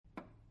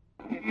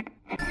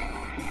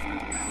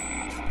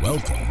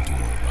Welcome to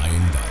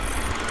Orion Valley.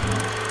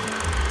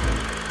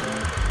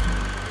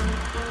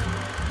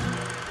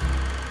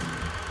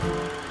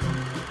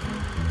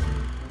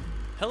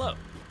 Hello,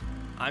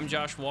 I'm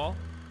Josh Wall,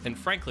 and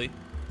frankly,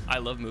 I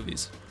love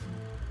movies.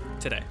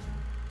 Today,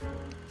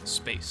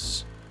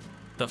 space,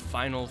 the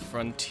final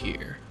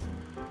frontier.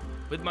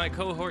 With my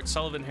cohort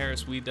Sullivan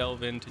Harris, we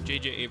delve into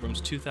J.J.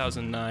 Abrams'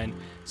 2009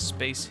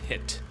 space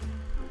hit,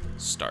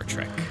 Star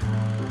Trek.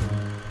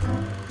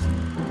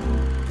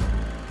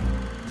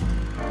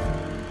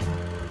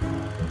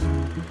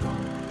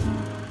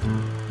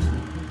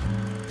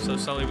 So,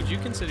 Sully, would you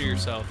consider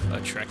yourself a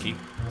Trekkie?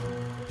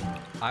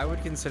 I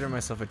would consider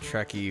myself a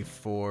Trekkie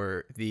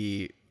for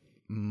the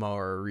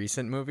more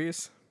recent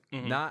movies.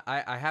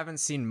 I haven't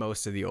seen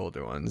most of the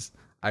older ones.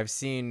 I've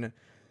seen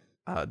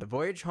The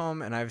Voyage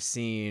Home, and I've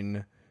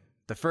seen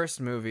the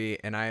first movie,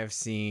 and I have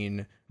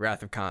seen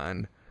Wrath of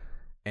Khan,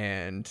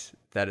 and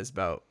that is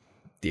about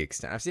the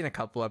extent. I've seen a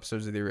couple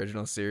episodes of the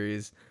original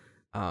series,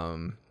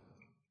 but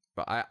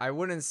I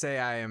wouldn't say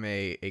I am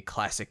a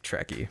classic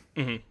Trekkie.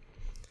 Mm-hmm.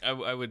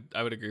 I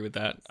would agree with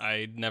that.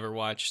 I never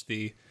watched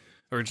the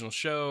original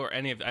show or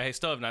any of. I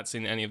still have not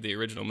seen any of the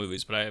original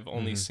movies, but I have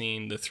only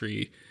seen the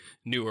three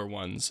newer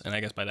ones, and I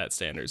guess by that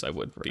standards, I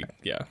would be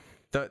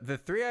The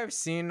three I've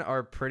seen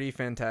are pretty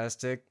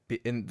fantastic.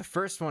 And the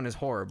first one is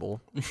horrible.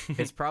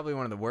 It's probably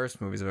one of the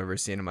worst movies I've ever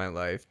seen in my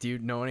life. Do you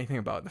know anything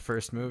about the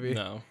first movie?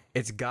 No.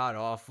 It's god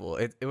awful.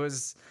 It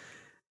was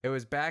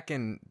back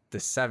in the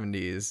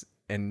 70s,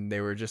 and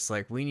they were just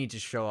like, we need to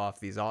show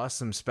off these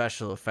awesome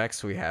special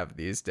effects we have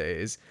these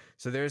days.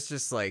 So there's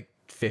just like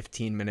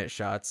 15-minute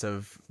shots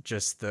of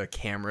just the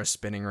camera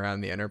spinning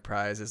around the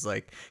Enterprise as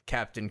like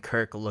Captain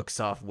Kirk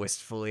looks off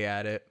wistfully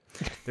at it.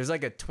 There's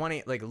like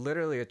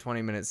literally a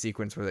 20-minute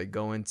sequence where they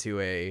go into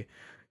a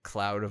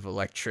cloud of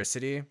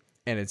electricity,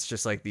 and it's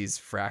just like these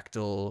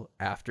fractal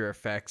After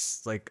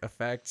Effects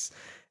effects,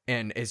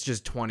 and it's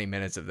just 20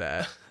 minutes of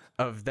that.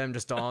 Of them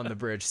just all on the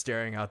bridge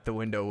staring out the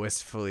window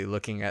wistfully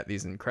looking at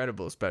these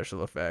incredible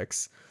special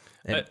effects.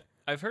 And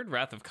I've heard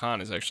Wrath of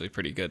Khan is actually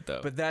pretty good, though.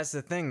 But that's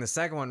the thing. The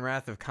second one,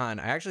 Wrath of Khan,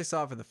 I actually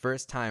saw it for the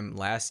first time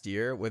last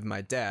year with my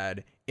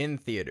dad in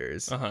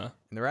theaters. And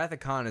the Wrath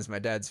of Khan is my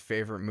dad's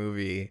favorite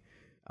movie,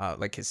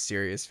 like his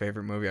serious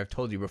favorite movie. I've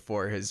told you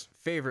before, his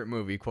favorite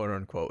movie, quote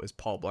unquote, is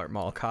Paul Blart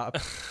Mall Cop,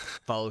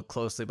 followed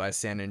closely by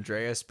San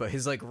Andreas. But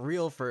his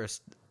real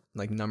first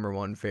number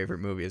one favorite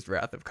movie is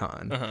Wrath of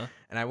Khan.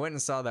 And I went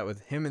and saw that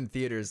with him in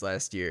theaters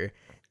last year,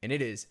 and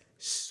it is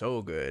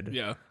so good.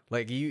 Yeah.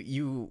 Like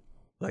you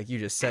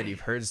just said, you've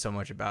heard so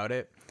much about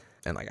it,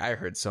 and I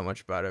heard so much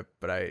about it,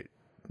 but I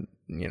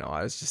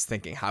was just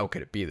thinking, how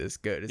could it be this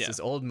good? It's this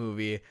old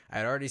movie. I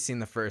had already seen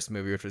the first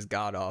movie, which was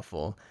god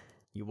awful.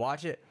 You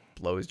watch it,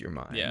 blows your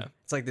mind. Yeah.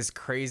 It's like this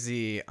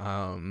crazy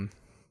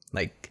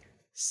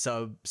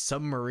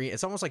submarine.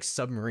 It's almost like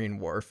submarine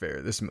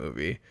warfare, this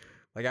movie.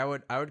 I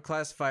would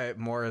classify it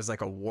more as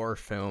like a war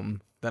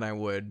film than I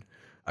would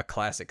a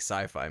classic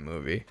sci-fi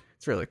movie.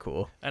 It's really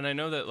cool. And I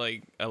know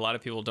that a lot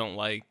of people don't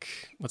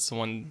like, what's the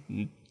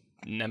one,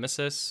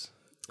 Nemesis?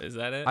 Is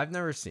that it? I've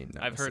never seen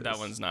Nemesis. I've heard that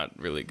one's not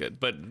really good.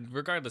 But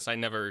regardless, I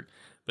never.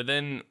 But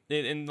then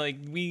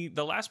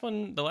the last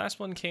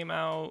one came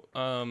out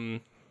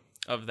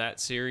of that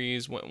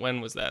series.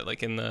 When was that?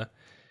 In the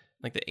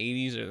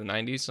 80s or the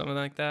 90s, something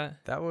like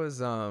that. That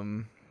was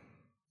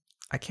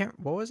I can't.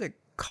 What was it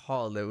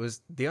called? It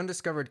was The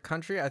Undiscovered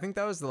Country. I think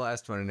that was the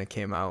last one, and it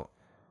came out.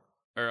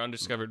 Or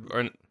Undiscovered,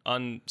 or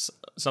on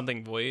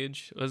something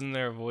Voyage. Wasn't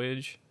there a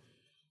Voyage?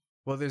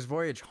 Well, there's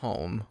Voyage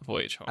Home.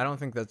 Voyage Home. I don't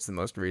think that's the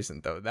most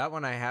recent, though. That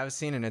one I have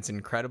seen, and it's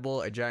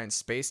incredible. A giant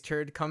space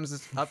turd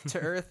comes up to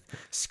Earth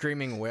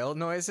screaming whale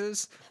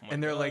noises.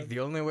 And they're like, the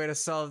only way to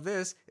solve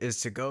this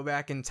is to go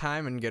back in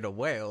time and get a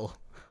whale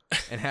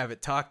and have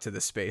it talk to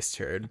the space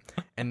turd.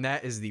 And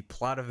that is the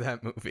plot of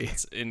that movie.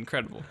 It's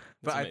incredible.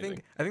 But I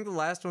think the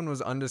last one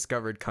was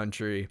Undiscovered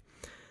Country,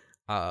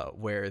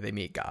 where they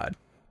meet God.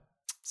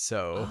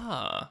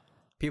 So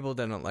people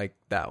didn't like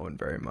that one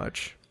very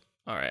much.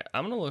 All right,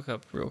 I'm going to look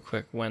up real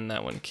quick when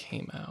that one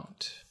came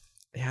out.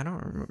 Yeah, I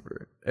don't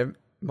remember. It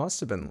must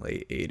have been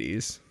late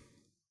 80s.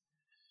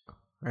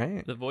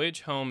 Right? The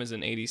Voyage Home is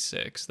in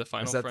 86. The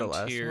Final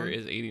Frontier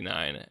is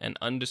 89. And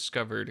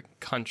Undiscovered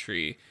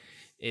Country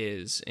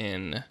is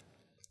in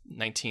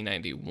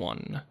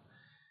 1991.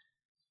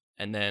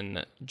 And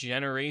then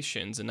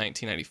Generations in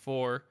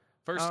 1994.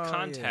 First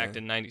Contact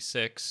in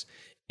 96.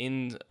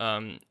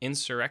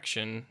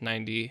 Insurrection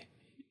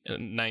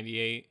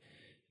 98,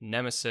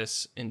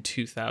 Nemesis in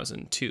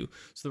 2002.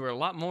 So there were a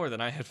lot more than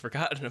I had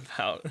forgotten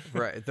about.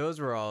 Right. Those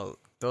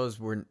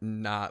were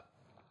not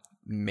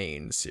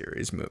main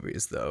series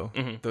movies, though.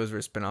 Those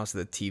were spin-offs of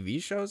the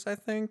TV shows, I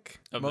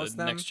think. Of most the of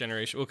them. Next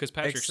Generation. Well, because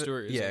Patrick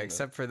Stewart is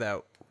except for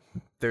that.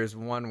 There's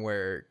one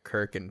where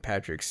Kirk and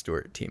Patrick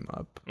Stewart team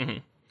up.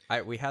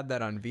 We had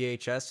that on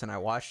VHS, and I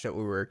watched it.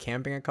 We were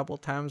camping a couple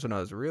times when I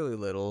was really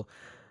little,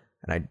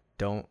 and I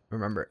don't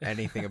remember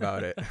anything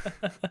about it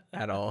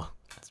at all.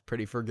 It's a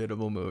pretty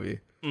forgettable movie.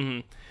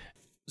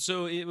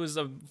 So it was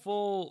a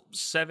full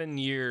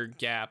 7-year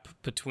gap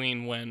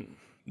between when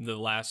the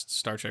last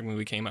Star Trek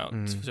movie came out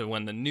to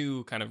when the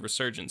new kind of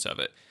resurgence of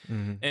it.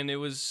 And it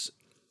was,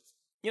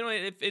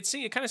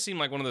 it kind of seemed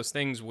like one of those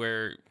things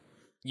where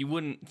you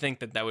wouldn't think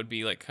that would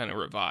be like kind of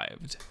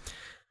revived.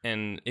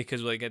 And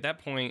because like at that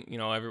point,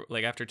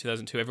 after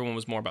 2002, everyone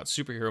was more about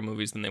superhero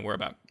movies than they were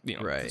about,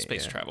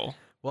 space travel.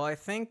 Well, I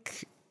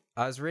think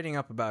I was reading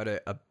up about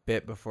it a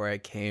bit before I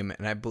came,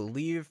 and I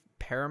believe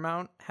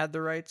Paramount had the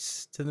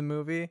rights to the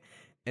movie,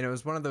 and it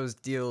was one of those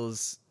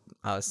deals,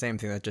 same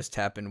thing that just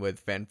happened with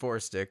Van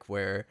Forstick,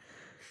 where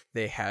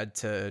they had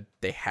to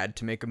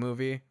make a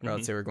movie or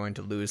else they were going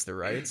to lose the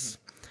rights.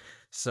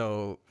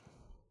 So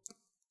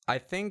I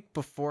think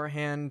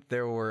beforehand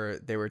they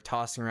were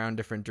tossing around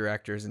different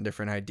directors and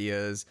different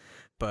ideas,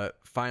 but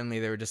finally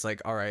they were just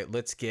like, all right,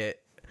 let's get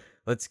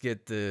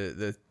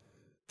the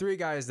 3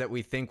 guys that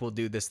we think will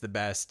do this the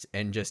best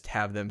and just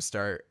have them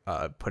start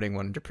putting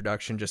one into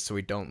production just so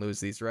we don't lose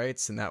these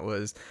rights. And that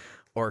was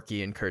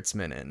Orky and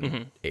Kurtzman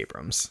and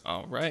Abrams.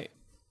 All right.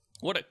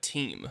 What a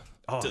team.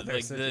 Oh, they're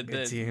such a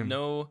good team.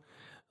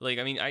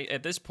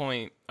 At this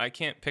point, I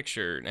can't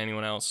picture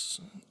anyone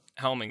else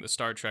helming the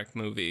Star Trek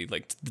movie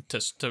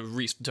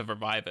to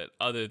revive it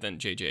other than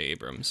J.J.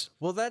 Abrams.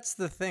 Well, that's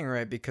the thing,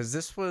 right? Because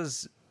this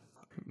was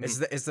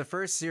it's the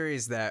first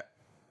series that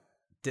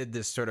did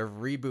this sort of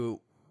reboot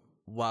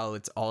while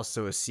it's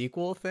also a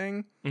sequel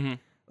thing.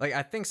 Like,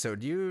 I think so.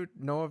 Do you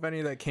know of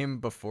any that came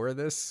before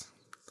this?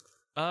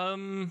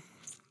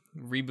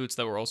 Reboots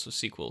that were also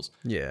sequels.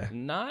 Yeah.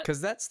 Not... Because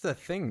that's the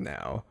thing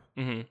now.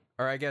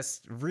 Or I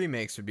guess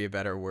remakes would be a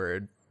better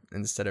word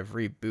instead of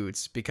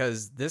reboots,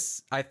 because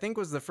this, I think,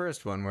 was the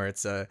first one where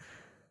it's a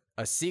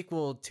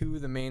sequel to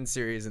the main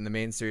series and the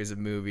main series of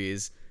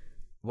movies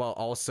while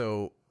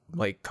also,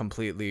 like,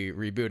 completely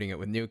rebooting it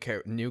with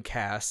new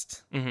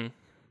cast.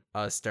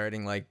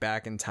 Starting like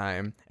back in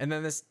time, and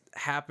then this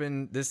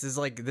happened. This is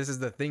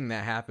the thing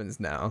that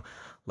happens now,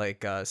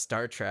 like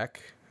Star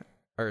Trek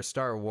or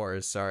Star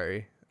Wars.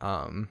 Sorry,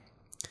 The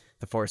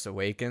Force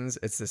Awakens.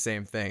 It's the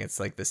same thing. It's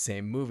like the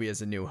same movie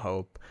as A New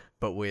Hope,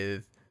 but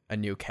with a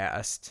new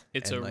cast.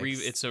 It's and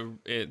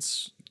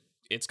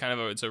it's kind of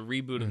a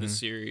reboot of the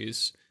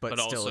series, but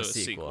still also a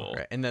sequel.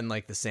 Right? And then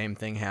like the same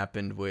thing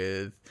happened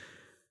with.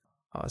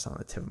 Oh, it's on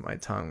the tip of my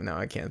tongue now.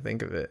 I can't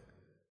think of it.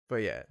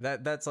 But yeah,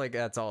 that's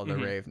all the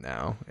rave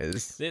now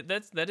is.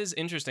 That is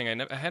interesting.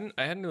 I hadn't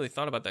really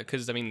thought about that,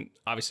 because I mean,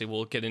 obviously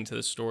we'll get into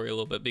the story a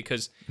little bit,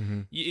 because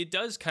it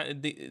does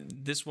kind of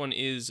this one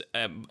is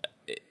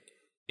it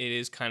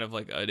is kind of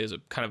like it is a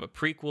kind of a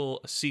prequel,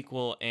 a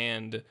sequel,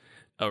 and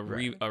a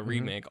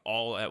remake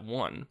all at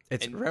one.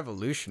 It's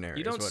revolutionary.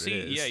 You don't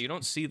see you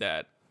don't see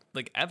that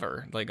like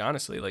ever, like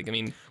honestly, like I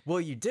mean, well,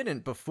 you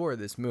didn't before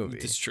this movie.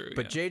 It's true,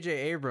 but J.J.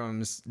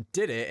 Abrams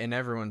did it, and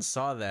everyone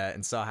saw that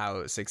and saw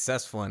how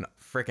successful and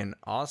freaking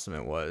awesome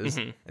it was.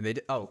 And they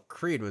did. Oh,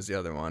 Creed was the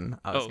other one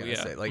I was gonna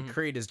say. Like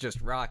Creed is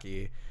just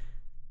Rocky,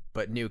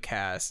 but new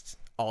cast,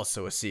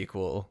 also a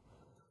sequel.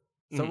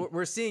 So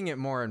we're seeing it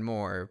more and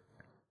more.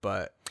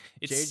 But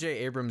J.J.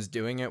 Abrams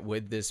doing it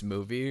with this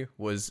movie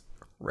was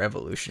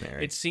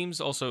revolutionary. It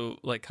seems also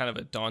like kind of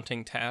a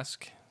daunting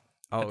task.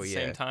 At the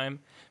same time,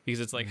 because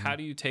it's like, how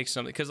do you take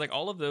something? Because like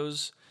all of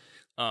those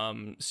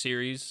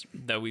series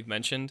that we've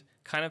mentioned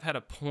kind of had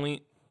a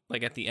point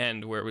like at the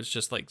end where it was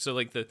just like, so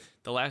like the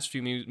last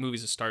few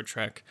movies of Star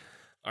Trek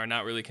are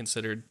not really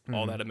considered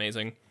all that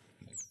amazing.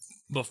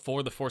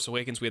 Before The Force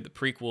Awakens, we had the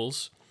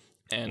prequels,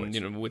 and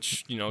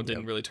which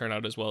didn't really turn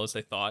out as well as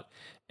they thought,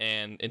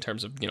 and in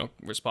terms of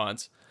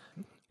response.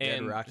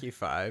 And Rocky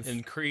 5.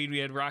 And Creed, we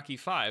had Rocky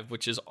 5,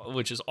 which is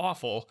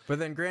awful. But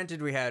then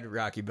granted, we had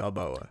Rocky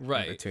Balboa in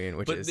between,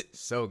 which is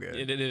so good.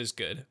 It is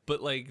good.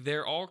 But like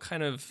they're all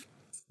kind of,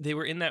 they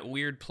were in that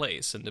weird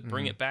place, and to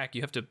bring it back,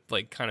 you have to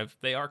like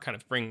they are kind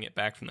of bringing it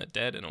back from the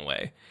dead in a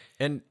way.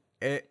 And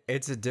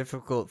it's a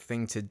difficult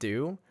thing to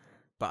do,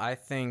 but I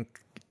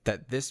think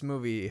that this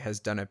movie has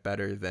done it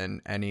better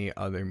than any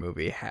other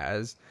movie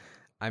has.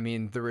 I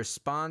mean, the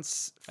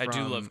response from... I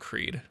do love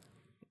Creed.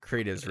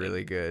 Creed is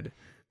really good.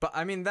 But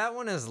I mean, that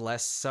one is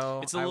less so.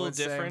 It's a little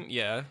different,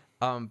 yeah.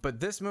 But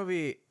this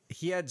movie,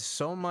 he had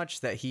so much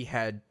that he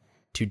had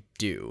to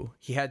do.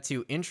 He had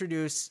to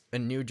introduce a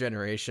new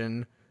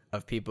generation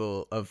of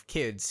people, of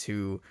kids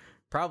who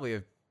probably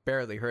have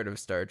barely heard of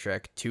Star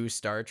Trek to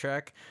Star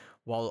Trek,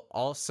 while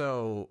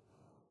also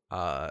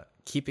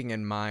keeping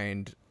in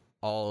mind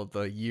all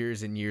the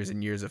years and years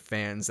and years of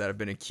fans that have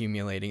been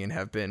accumulating and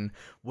have been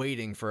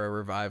waiting for a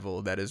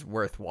revival that is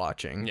worth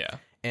watching. Yeah.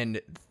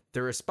 And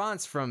the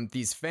response from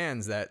these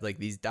fans, that like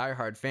these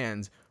diehard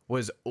fans,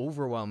 was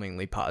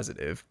overwhelmingly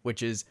positive,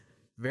 which is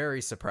very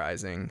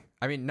surprising.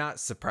 I mean, not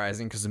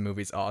surprising because the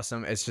movie's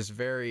awesome. It's just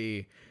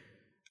very,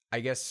 I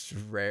guess,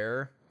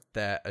 rare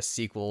that a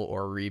sequel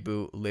or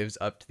reboot lives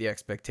up to the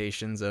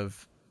expectations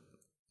of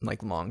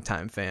like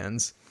longtime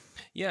fans.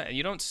 Yeah,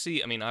 you don't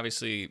see, I mean,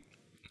 obviously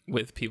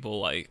with people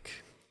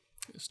like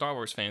Star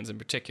Wars fans in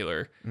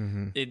particular,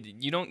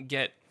 you don't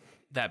get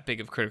that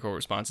big of critical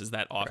responses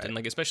that often, Right.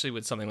 like especially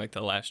with something like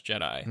The Last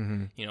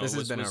Jedi. You know, This has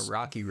was, been was, a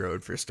rocky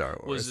road for Star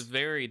Wars. was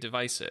very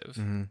divisive,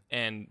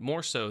 and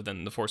more so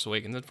than The Force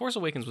Awakens. And Force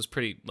Awakens was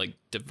pretty like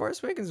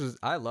Force Awakens was.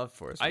 I love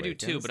Force I do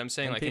Awakens. too, but I'm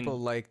saying, and like, in- people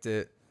liked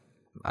it.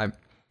 I'm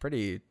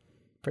pretty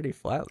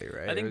flatly,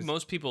 right? I think It was-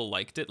 most people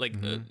liked it. Like,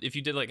 if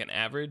you did like an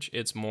average,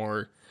 it's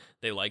more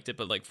they liked it.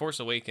 But like Force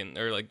Awakens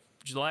or like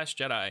The Last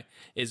Jedi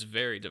is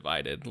very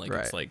divided. Like it's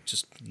Right. like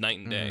just night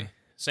and day.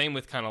 Same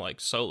with kind of like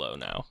Solo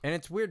now. And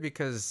it's weird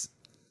because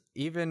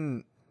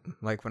even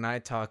like when I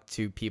talk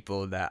to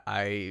people that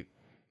I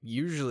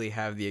usually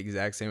have the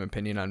exact same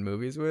opinion on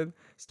movies with,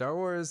 Star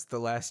Wars, The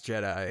Last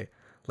Jedi,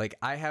 like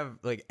I have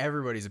like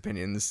everybody's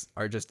opinions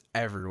are just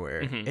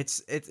everywhere.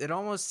 It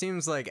almost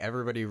seems like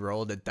everybody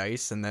rolled a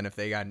dice, and then if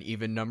they got an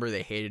even number,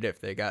 they hated it.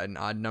 If they got an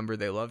odd number,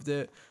 they loved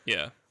it.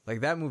 Yeah.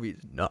 Like that movie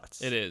is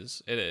nuts. It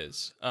is. It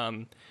is.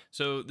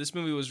 So this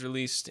movie was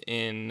released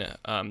in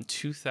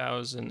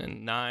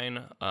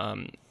 2009,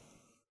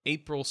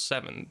 April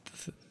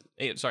 7th.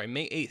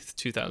 May 8th,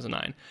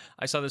 2009.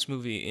 I saw this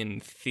movie in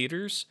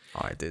theaters,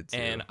 Oh, I did too.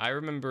 and I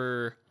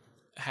remember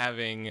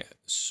having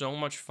so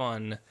much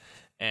fun,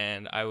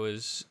 and I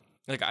was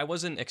like, I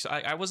wasn't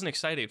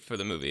excited for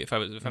the movie if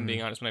I'm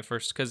being honest when I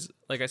first, because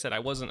like I said, I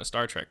wasn't a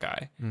Star Trek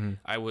guy.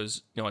 I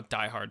was, you know, a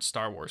diehard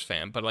Star Wars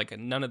fan, but like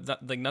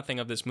nothing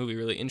of this movie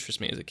really interested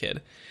me as a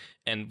kid.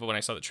 But when I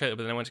saw the trailer,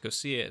 but then I went to go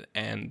see it,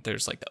 and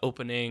there's like the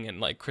opening and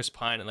like Chris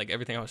Pine and like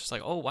everything, I was just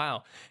like, oh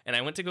wow. And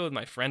I went to go with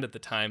my friend at the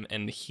time,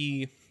 and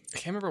I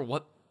can't remember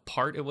what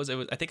part it was.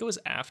 I think it was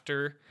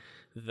after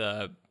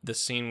the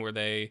scene where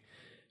they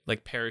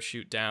like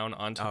parachute down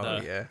onto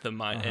the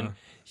mine, and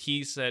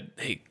he said,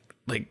 "Hey,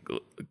 like,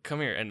 come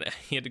here." And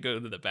he had to go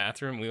to the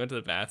bathroom. We went to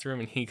the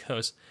bathroom, and he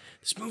goes,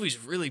 "This movie's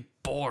really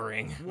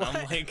boring." And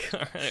I'm like, all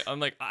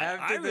right.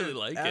 I really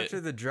like it. After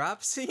the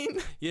drop scene?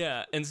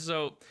 Yeah, and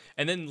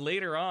then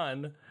later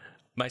on,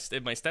 my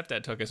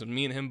stepdad took us, and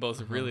me and him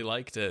both really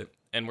liked it,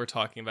 and we're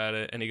talking about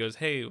it, and he goes,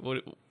 "Hey,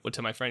 what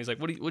to my friend?" He's like,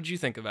 "What'd you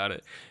think about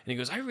it?" And he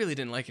goes, "I really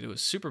didn't like it. It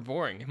was super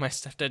boring." And my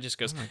stepdad just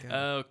goes,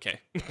 "Okay."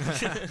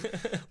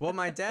 Well,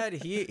 my dad,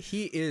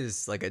 he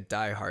is like a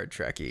diehard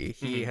Trekkie.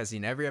 He has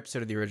seen every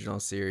episode of the original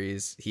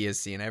series. He has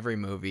seen every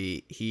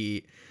movie.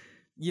 He,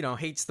 you know,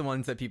 hates the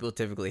ones that people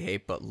typically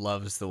hate, but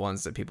loves the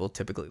ones that people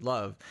typically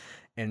love.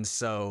 And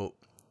so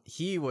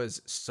he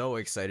was so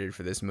excited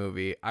for this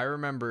movie. I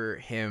remember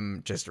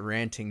him just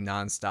ranting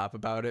nonstop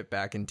about it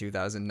back in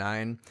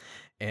 2009,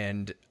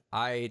 and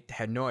I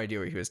had no idea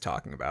what he was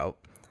talking about.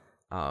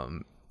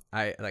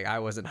 I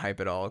wasn't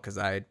hype at all because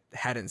I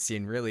hadn't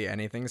seen really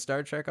anything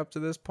Star Trek up to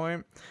this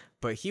point,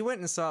 but he went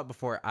and saw it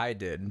before I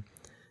did.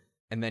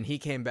 And then he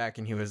came back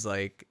and he was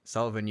like,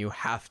 "Sullivan, you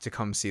have to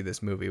come see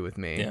this movie with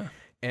me." Yeah.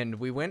 And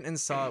we went and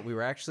saw it. We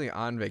were actually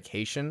on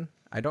vacation.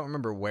 I don't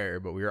remember where,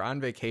 but we were on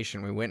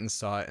vacation. We went and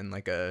saw it in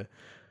like a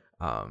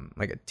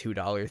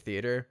 $2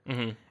 theater.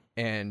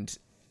 And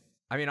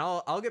I mean,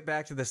 I'll get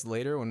back to this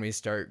later when we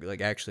start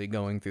like actually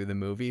going through the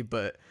movie,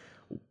 but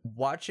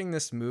watching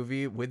this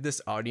movie with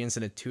this audience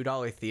in a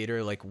 $2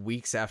 theater, like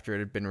weeks after it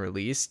had been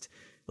released,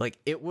 like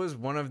it was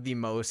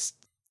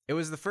it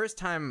was the first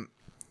time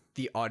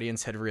the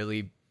audience had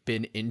really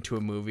been into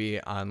a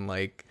movie on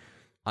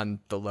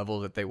the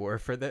level that they were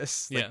for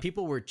this. Like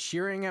people were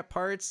cheering at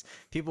parts,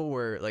 people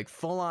were like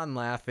full on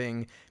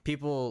laughing,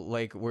 people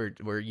like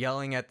were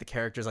yelling at the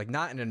characters, like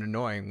not in an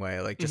annoying way,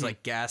 like just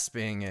like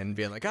gasping and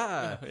being like,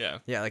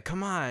 like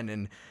come on.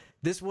 And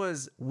this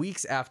was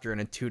weeks after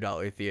in a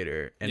 $2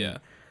 theater. And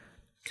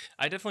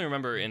I definitely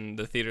remember in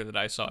the theater that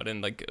I saw it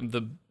in, like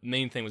the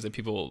main thing was that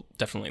people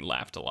definitely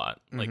laughed a lot.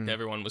 Like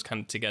everyone was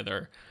kind of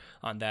together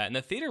on that. And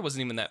the theater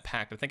wasn't even that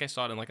packed. I think I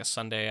saw it in like a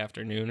Sunday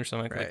afternoon or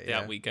something like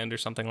that weekend or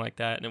something like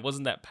that. And it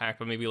wasn't that packed,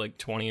 but maybe like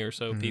 20 or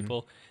so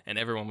people. And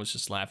everyone was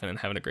just laughing and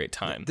having a great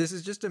time. This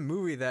is just a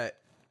movie that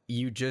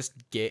you just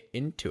get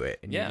into it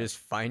and you just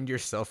find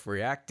yourself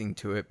reacting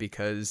to it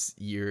because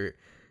you're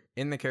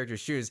in the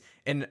character's shoes.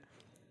 And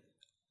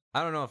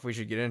I don't know if we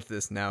should get into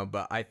this now,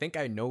 but I think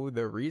I know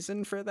the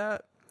reason for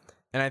that.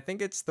 And I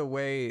think it's the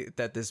way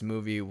that this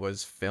movie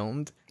was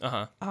filmed.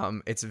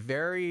 It's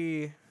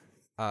very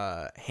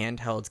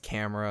handheld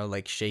camera,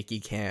 like shaky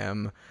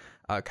cam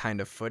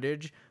kind of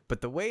footage.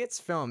 But the way it's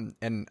filmed,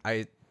 and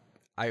I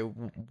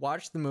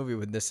watched the movie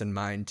with this in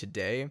mind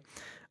today.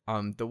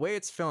 The way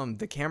it's filmed,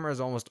 the camera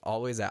is almost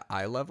always at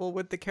eye level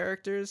with the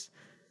characters,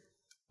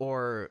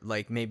 or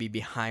like maybe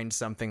behind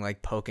something,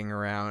 like poking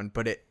around.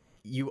 But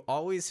you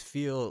always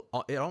feel,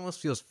 it almost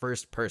feels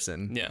first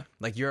person. Yeah.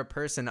 Like you're a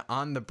person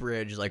on the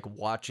bridge, like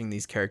watching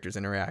these characters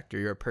interact, or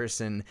you're a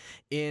person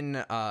in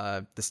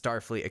the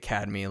Starfleet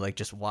Academy, like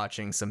just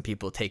watching some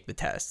people take the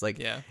test. Like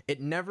it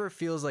never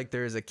feels like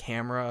there's a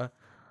camera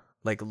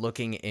like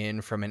looking in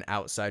from an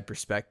outside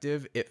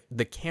perspective.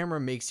 The camera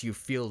makes you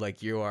feel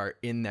like you are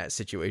in that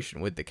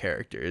situation with the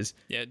characters.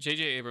 Yeah,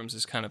 J.J. Abrams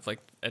is kind of like,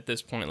 at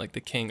this point, like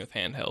the king of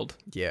handheld.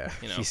 Yeah,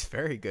 you know? He's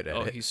very good at it.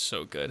 Oh, he's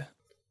so good.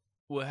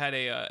 Well, had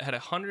a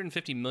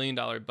 $150 million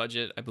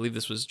budget. I believe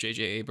this was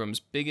J.J.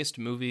 Abrams' biggest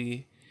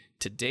movie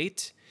to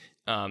date.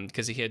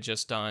 because he had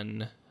just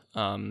done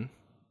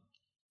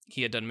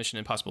Mission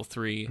Impossible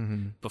 3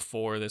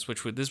 before this,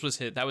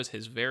 that was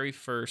his very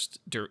first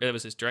it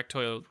was his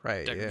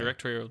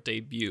directorial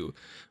debut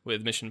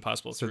with Mission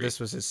Impossible 3. So this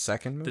was his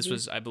second movie? This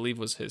was, I believe,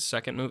 was his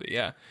second movie,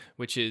 yeah,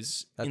 which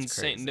is That's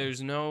insane. crazy.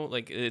 There's no,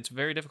 like, it's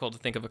very difficult to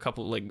think of a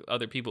couple, like,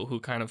 other people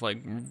who kind of,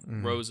 like,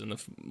 rose in the,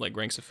 like,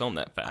 ranks of film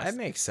that fast. That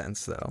makes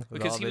sense, though.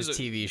 With Because all he was those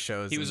TV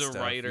shows He was and a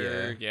stuff,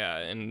 writer, yeah,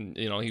 and,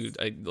 you know, he was,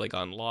 like,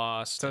 on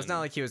Lost. So it's not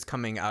like he was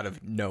coming out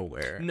of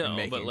nowhere No, and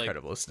making but, like,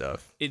 incredible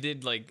stuff. It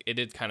did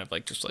kind of,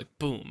 like, just, like,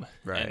 boom.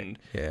 Right, And,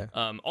 yeah.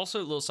 also,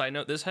 a little side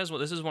note, this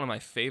is one of my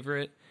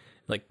favorite,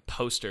 like,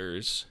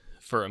 posters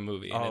for a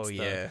movie.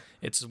 And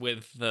it's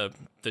with the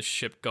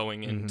ship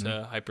going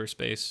into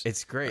hyperspace.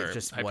 It's great. or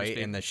Just white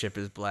hyperspace. and the ship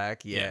is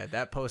black. Yeah,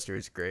 that poster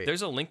is great.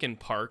 There's a Linkin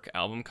Park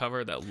album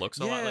cover that looks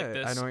a lot like Yeah,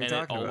 this, I know what you're and it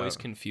talking always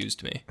about.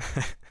 confused me.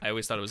 I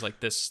always thought it was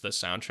like the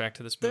soundtrack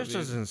to this movie. This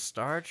isn't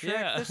Star Trek.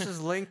 Yeah. This is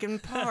Linkin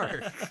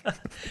Park.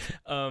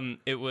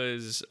 It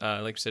was,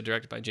 like I said,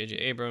 directed by J.J.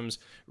 Abrams,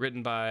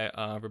 written by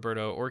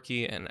Roberto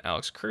Orci and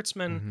Alex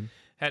Kurtzman.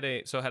 Had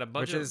a budget.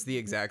 Which is the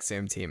exact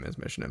same team as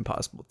Mission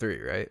Impossible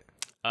 3, right?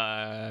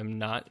 I'm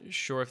not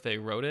sure if they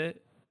wrote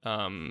it,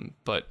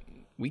 but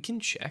we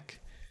can check.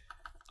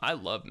 I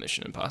love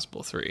Mission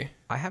Impossible 3.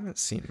 I haven't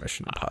seen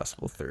Mission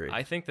Impossible 3.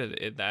 I think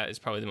that is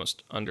probably the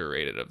most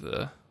underrated of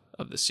the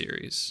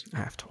series. I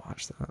have to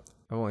watch that.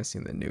 I've only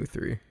seen the new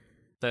 3.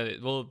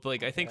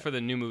 I think for the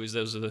new movies,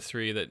 those are the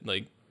three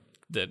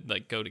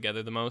that go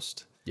together the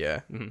most. Yeah.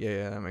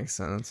 Yeah, that makes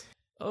sense.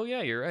 Oh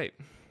yeah, you're right.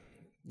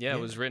 Yeah, it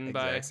was written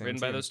by exact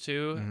same those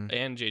two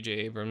and J.J.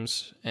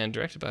 Abrams and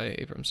directed by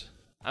Abrams.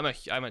 I'm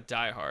a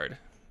diehard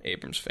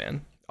Abrams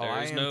fan. Oh,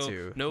 I There's am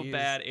too. no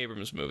bad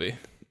Abrams movie.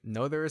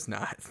 No, there is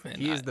not.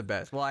 He is the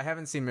best. Well, I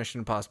haven't seen Mission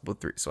Impossible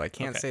 3, so I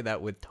can't say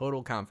that with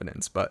total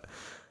confidence, but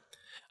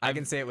I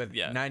can say it with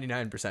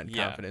 99%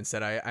 confidence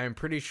that I am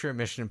pretty sure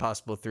Mission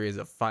Impossible 3 is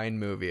a fine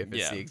movie if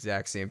it's the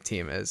exact same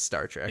team as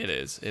Star Trek. It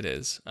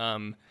is.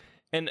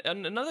 And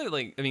another,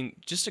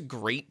 just a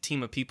great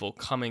team of people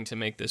coming to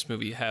make this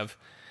movie. Have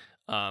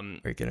Are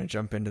you gonna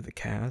jump into the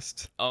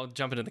cast? I'll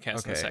jump into the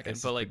cast in a second,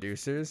 it's but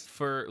producers.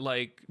 for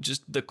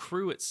just the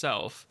crew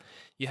itself,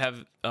 you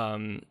have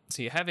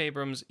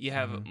Abrams, you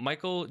have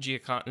Michael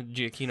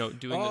Giacchino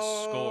doing the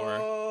score.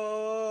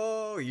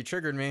 Oh, you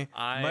triggered me.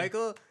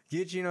 Michael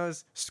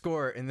Giacchino's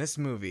score in this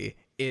movie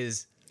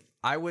is,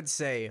 I would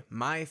say,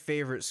 my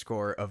favorite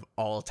score of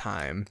all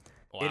time.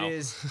 Wow. It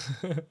is.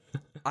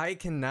 I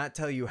cannot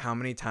tell you how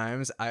many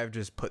times I've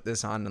just put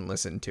this on and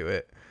listened to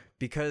it,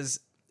 because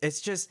it's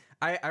just,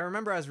 I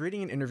remember I was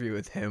reading an interview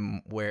with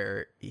him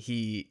where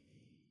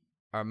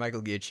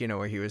Michael Giacchino,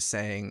 where he was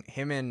saying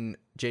him and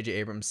J.J.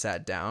 Abrams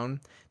sat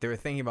down. They were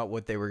thinking about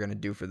what they were going to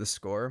do for the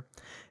score,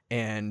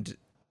 and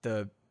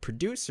the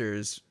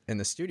producers in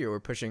the studio were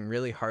pushing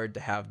really hard to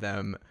have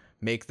them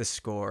make the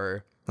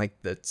score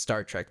like the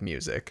Star Trek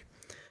music.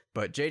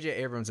 But J.J.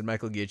 Abrams and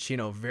Michael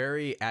Giacchino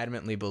very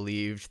adamantly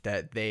believed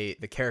that the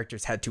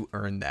characters had to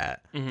earn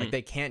that. Like,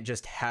 they can't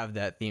just have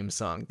that theme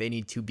song. They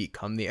need to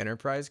become the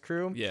Enterprise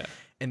crew. Yeah.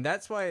 And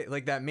that's why,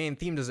 like, that main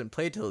theme doesn't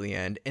play till the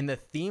end. And the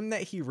theme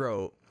that he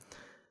wrote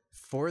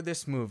for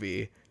this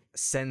movie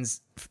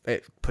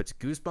it puts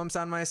goosebumps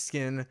on my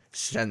skin,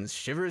 sends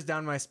shivers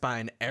down my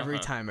spine every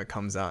time it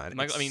comes on.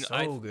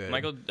 Michael, good.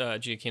 Michael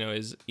Giacchino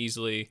is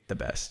easily the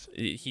best.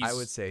 I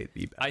would say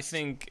the best. I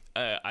think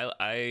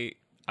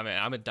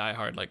I'm a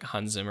diehard like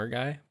Hans Zimmer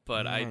guy,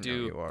 but I know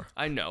do. you are.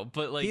 I know,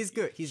 but like He's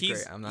good. He's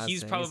great. I'm not He's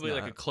saying probably he's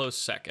like not. a close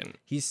second.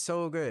 He's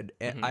so good.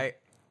 And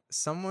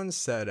someone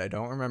said, I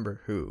don't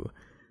remember who,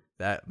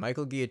 that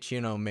Michael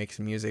Giacchino makes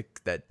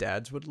music that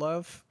dads would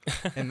love,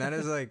 and that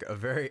is like a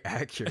very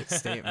accurate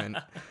statement.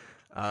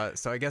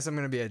 So I guess I'm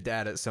gonna be a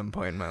dad at some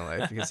point in my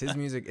life, because his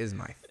music is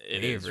my favorite.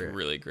 It is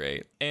really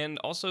great, and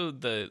also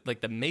the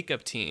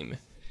makeup team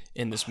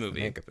in this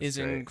movie makeup is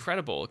is great.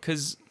 incredible,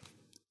 because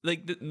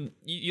like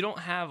you don't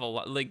have a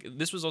lot. Like,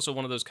 this was also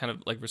one of those kind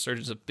of like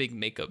resurgence of big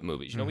makeup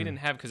movies. You know, we didn't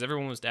have, because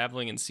everyone was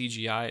dabbling in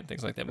CGI and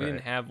things like that. We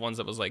didn't have ones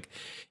that was like,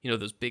 you know,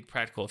 those big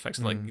practical effects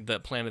like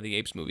the Planet of the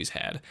Apes movies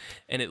had,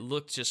 and it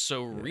looked just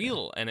so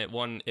real. And it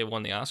won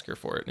the Oscar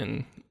for it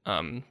in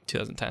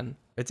 2010.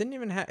 It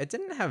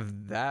didn't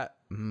have that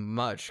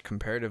much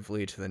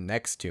comparatively to the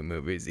next two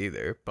movies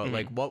either. But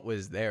like, what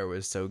was there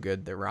was so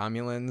good. The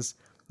Romulans,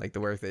 like, the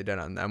work they did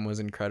on them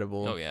was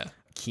incredible. Oh yeah.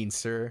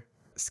 Keenser,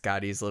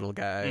 Scotty's little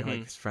guy,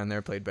 like his friend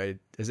there, played by,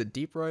 is it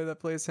Deep Roy that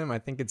plays him? I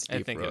think it's Deep Roy.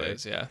 I think it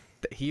is, yeah.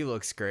 He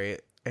looks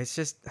great. It's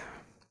just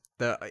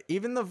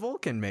even the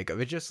Vulcan makeup,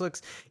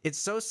 it's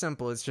so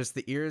simple. It's just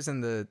the ears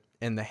and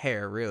the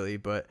hair, really,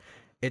 but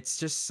it's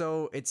just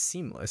it's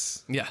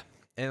seamless. Yeah.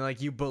 And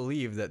like, you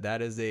believe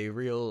that is a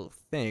real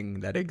thing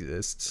that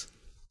exists,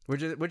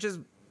 which is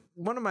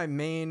one of my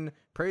main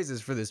praises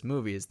for this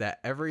movie, is that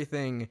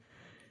everything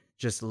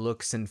just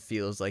looks and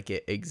feels like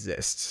it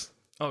exists.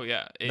 Oh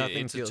yeah,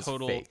 Nothing it's a feels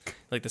total fake.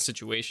 like the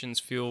situations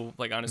feel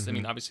like honestly. I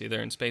mean, obviously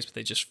they're in space, but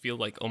they just feel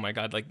like, oh my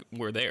god, like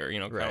we're there. You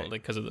know, kind Right. of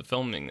like because of the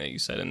filming that you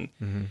said, and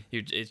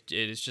it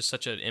is just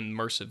such an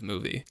immersive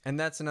movie. And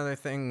that's another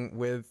thing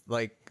with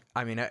like,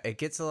 I mean, it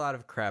gets a lot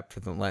of crap for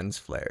the lens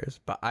flares,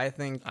 but I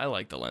think I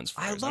like the lens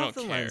I flares. love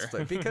don't the lens care.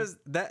 flare because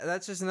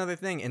that's just another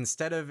thing.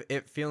 Instead of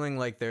it feeling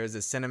like there's a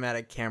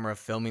cinematic camera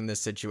filming the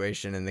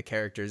situation and the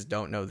characters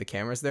don't know the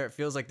camera's there, it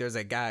feels like there's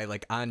a guy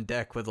like on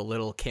deck with a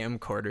little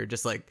camcorder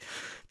just like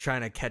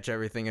trying to catch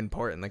everything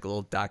important, like a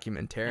little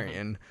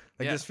documentarian.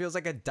 Like Yeah. this feels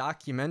like a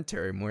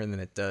documentary more than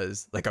it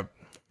does like a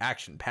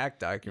action-packed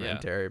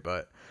documentary,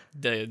 but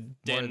Dan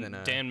than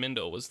a-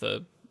 Mindel was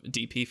the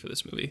DP for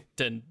this movie.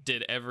 Did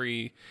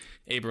every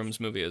Abrams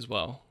movie as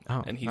well.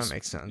 Oh, and that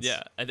makes sense.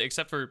 Yeah,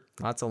 except for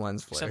Lots of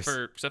lens flares.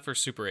 except for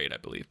Super 8, I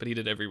believe, but he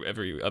did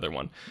every other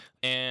one.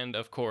 And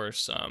of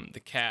course, the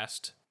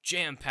cast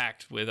jam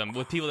packed with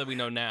people that we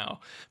know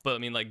now. But I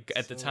mean, like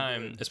at the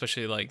time,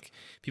 especially like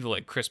people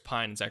like Chris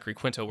Pine and Zachary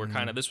Quinto were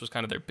kind of this was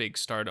kind of their big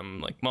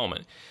stardom like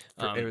moment.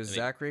 It was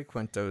Zachary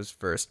Quinto's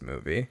first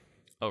movie.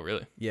 Oh,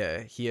 really?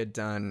 Yeah, he had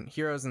done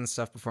Heroes and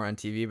stuff before on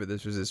TV, but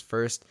this was his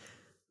first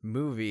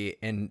movie,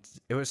 and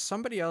it was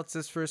somebody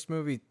else's first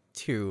movie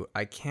too.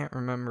 I can't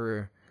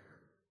remember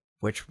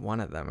which one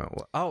of them it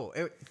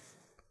was.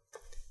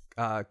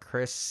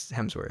 Chris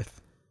Hemsworth.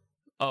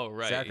 Oh,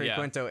 right. Zachary yeah.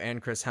 Quinto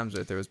and Chris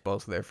Hemsworth. It was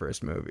both of their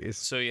first movies.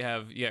 So you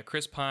have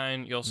Chris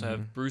Pine. You also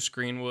have Bruce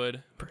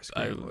Greenwood. Bruce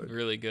Greenwood.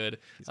 Really good.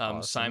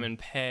 awesome. Simon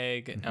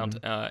Pegg, Anton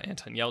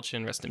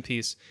Yelchin, rest in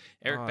peace.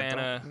 Eric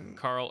Bana,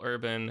 Carl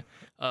Urban,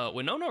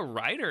 Winona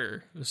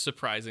Ryder.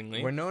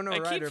 Surprisingly, Winona I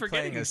keep Ryder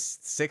playing forgetting. a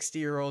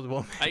 60-year-old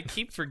woman. I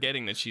keep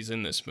forgetting that she's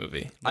in this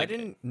movie. I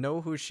didn't know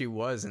who she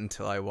was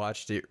until I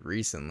watched it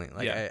recently.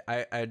 Like Yeah.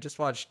 I just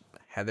watched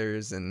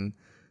Heathers and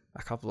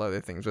a couple other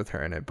things with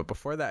her in it, but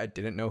before that I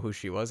didn't know who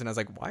she was, and I was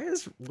like, why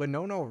is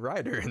Winona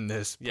Ryder in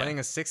this playing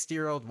a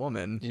 60-year-old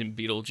woman? in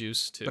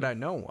Beetlejuice too. But I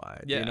know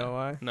why. yeah. Do you know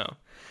why? No.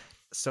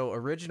 So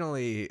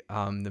originally,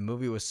 the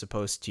movie was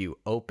supposed to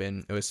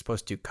open. It was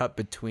supposed to cut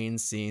between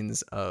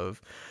scenes of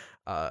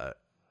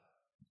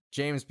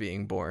James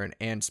being born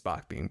and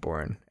Spock being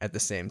born at the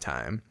same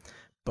time,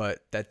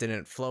 but that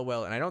didn't flow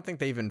well. And I don't think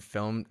they even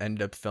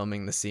ended up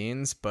filming the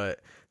scenes, but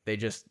they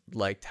just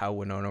liked how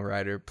Winona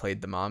Ryder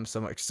played the mom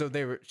so much. So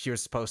she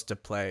was supposed to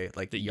play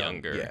like The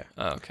younger. yeah.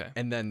 Oh, okay.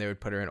 And then they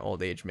would put her in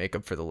old age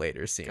makeup for the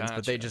later scenes.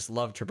 But they Gotcha. just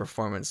loved her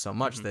performance so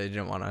much that they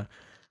didn't want to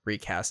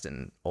recast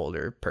an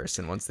older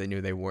person once they knew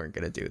they weren't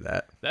going to do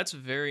that. That's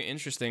very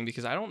interesting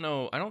because I don't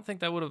know. I don't think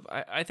that would have.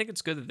 I think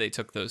it's good that they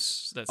took that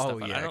stuff Oh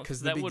out. I yeah, don't-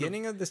 because the that would've-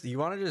 beginning of this, you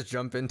want to just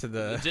jump into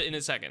the in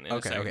a second.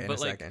 Okay, But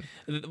like,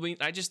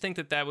 I just think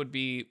that would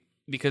be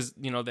because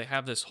they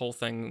have this whole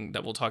thing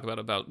that we'll talk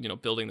about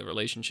building the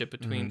relationship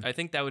between. I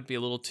think that would be a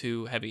little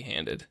too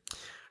heavy-handed.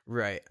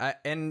 right.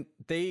 And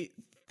they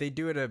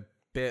do it a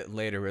bit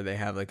later where they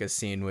have like a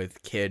scene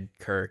with Kid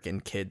Kirk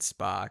and Kid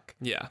Spock.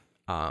 Yeah.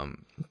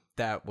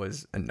 That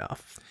was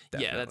enough.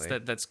 Definitely. Yeah,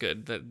 that's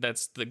good.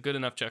 That's the good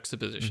enough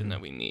juxtaposition that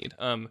we need.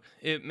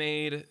 It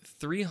made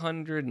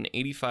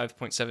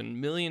 $385.7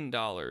 million.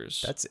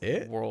 That's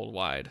it?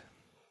 Worldwide.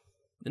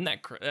 Isn't that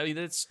I mean,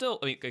 that's still.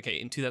 I mean, okay,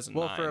 in 2009.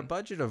 Well, for a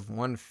budget of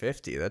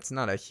 150, that's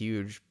not a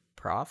huge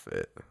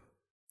profit.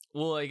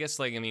 Well, I guess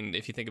like I mean,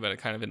 if you think about it,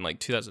 kind of in like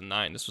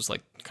 2009, this was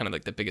like kind of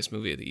like the biggest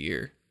movie of the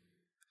year.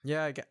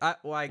 Yeah, I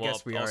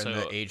guess we are in the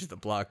also- age of the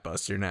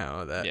blockbuster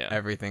now that Yeah.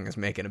 everything is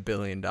making $1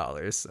 billion.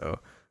 So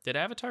Did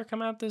Avatar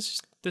come out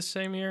this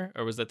same year,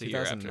 or was that the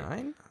year after?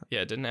 2009,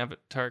 Yeah, didn't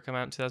Avatar come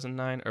out in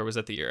 2009, or was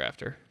that the year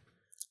after?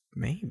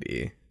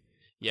 maybe.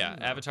 Yeah,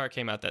 Avatar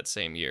came out that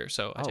same year,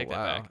 so I take that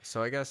back.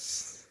 So I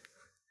guess.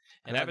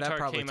 And that Avatar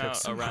probably came took out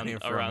some money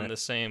from around it. the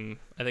same,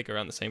 I think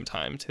around the same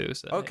time too.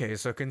 So Okay,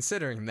 so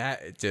considering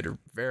that, it did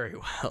very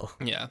well.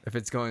 yeah, If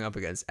it's going up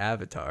against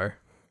Avatar.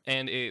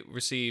 and it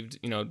received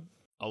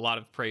a lot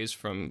of praise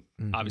from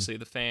obviously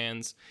the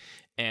fans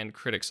and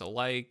critics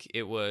alike.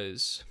 It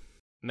was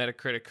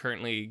Metacritic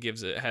currently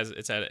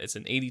it's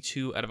an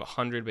 82 out of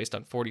 100 based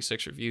on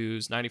 46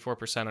 reviews,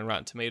 94% on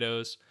Rotten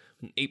Tomatoes,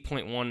 an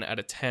 8.1 out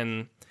of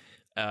 10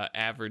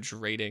 average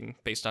rating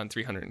based on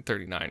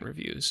 339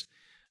 reviews.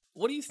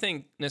 What do you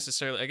think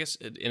necessarily? I guess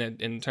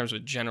in terms of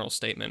a general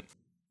statement,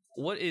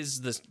 what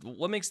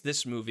makes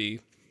this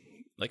movie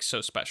like so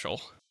special?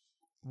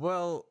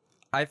 Well,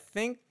 I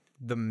think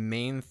the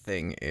main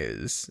thing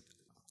is,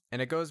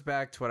 and it goes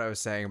back to what I was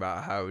saying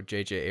about how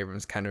J.J.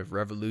 Abrams kind of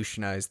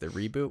revolutionized the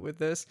reboot with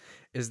this,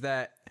 is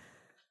that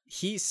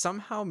he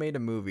somehow made a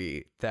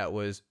movie that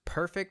was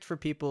perfect for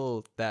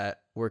people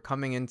that were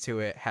coming into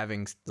it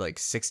having like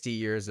 60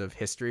 years of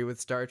history with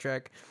Star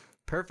Trek,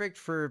 perfect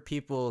for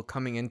people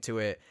coming into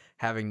it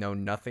having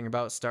known nothing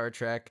about Star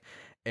Trek,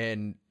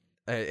 and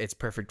it's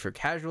perfect for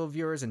casual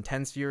viewers,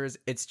 intense viewers.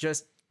 It's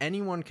just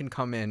anyone can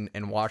come in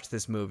and watch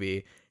this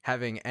movie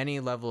having any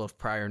level of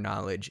prior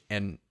knowledge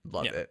and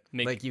love it.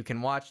 Like you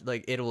can watch,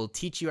 like it will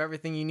teach you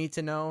everything you need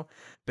to know,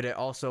 but it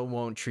also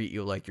won't treat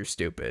you like you're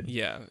stupid.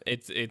 Yeah,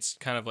 it's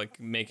kind of like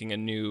making a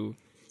new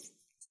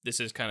this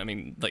is kind of, I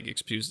mean, like,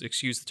 excuse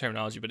the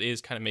terminology, but it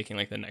is kind of making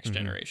like the next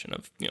generation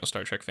of, you know,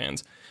 Star Trek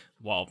fans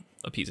while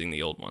appeasing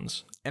the old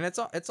ones. And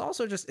it's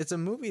also just, it's a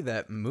movie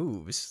that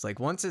moves. Like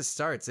once it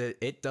starts,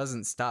 it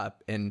doesn't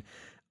stop. And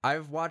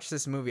I've watched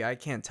this movie, I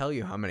can't tell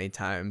you how many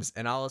times,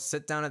 and I'll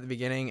sit down at the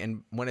beginning,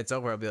 and when it's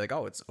over, I'll be like,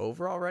 oh, it's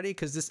over already?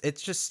 Because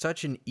it's just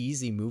such an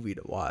easy movie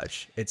to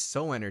watch. It's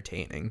so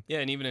entertaining. Yeah,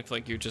 and even if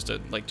like you're just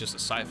a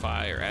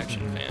sci-fi or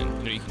action fan,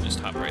 you know, you can just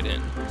hop right in.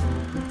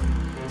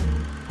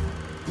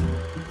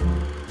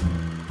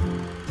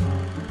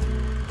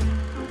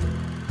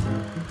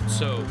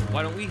 So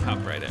why don't we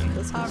hop right in?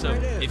 Let's hop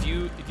right in. If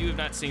you have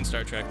not seen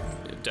Star Trek,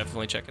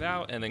 definitely check it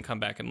out, and then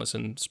come back and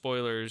listen.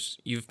 Spoilers,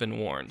 you've been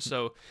warned.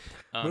 So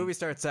Movie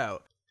starts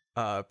out,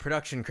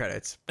 production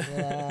credits. Out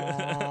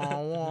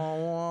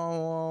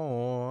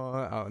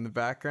in the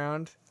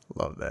background.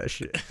 Love that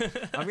shit.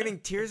 I'm getting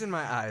tears in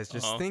my eyes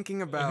just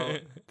thinking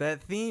about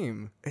that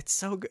theme. It's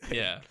so good.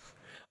 Yeah.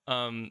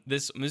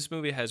 This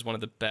movie has one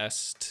of the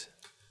best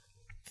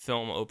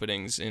film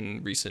openings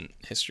in recent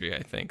history,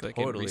 I think, like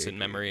Totally in recent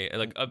memory,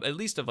 like at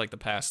least of like the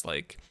past,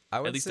 like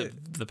of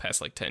the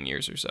past like 10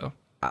 years or so.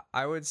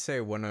 I would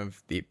say one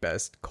of the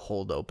best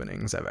cold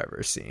openings I've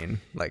ever seen,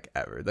 like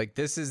ever. Like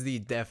this is the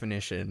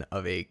definition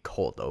of a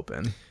cold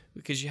open.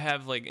 Because you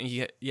have like,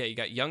 you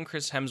got young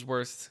Chris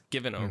Hemsworth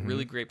given a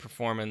really great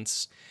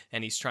performance,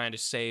 and he's trying to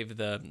save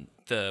the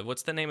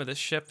what's the name of this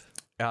ship?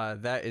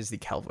 That is the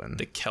Kelvin.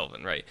 The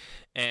Kelvin, right?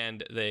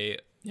 And they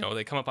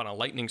come up on a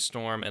lightning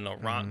storm and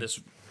this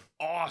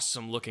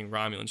awesome looking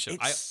Romulan ship.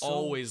 It's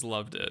always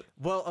loved it.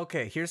 Well,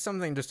 okay, here's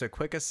something, just a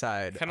quick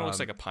aside. Kind of looks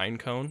like a pine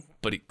cone,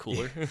 but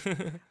cooler.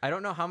 I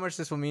don't know how much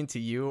this will mean to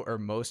you or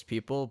most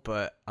people,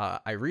 but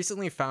I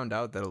recently found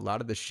out that a lot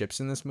of the ships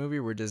in this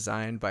movie were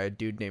designed by a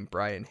dude named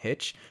Brian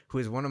Hitch, who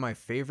is one of my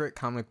favorite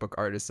comic book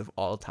artists of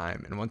all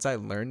time. And once I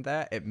learned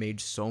that, it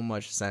made so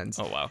much sense.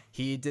 Oh, wow.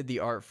 He did the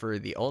art for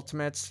the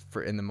Ultimates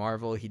in the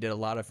Marvel. He did a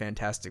lot of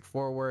Fantastic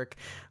Four work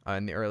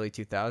in the early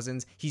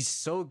 2000s. He's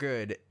so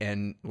good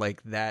in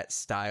like that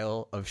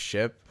style of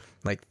ship.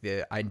 Like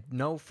I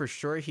know for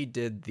sure he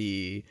did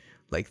the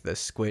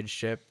squid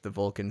ship, the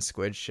Vulcan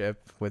squid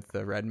ship with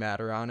the red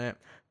matter on it,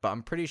 but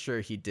I'm pretty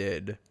sure he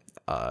did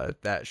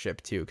that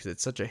ship too, because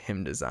it's such a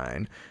him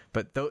design.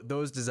 But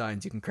those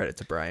designs you can credit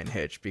to Brian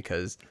Hitch,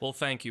 because well,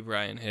 thank you,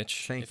 Brian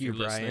Hitch. Thank you,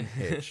 Brian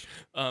Hitch.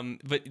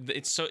 But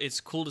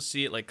it's cool to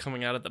see it like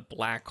coming out of the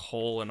black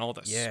hole and all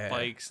the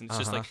spikes, and it's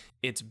just like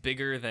it's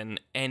bigger than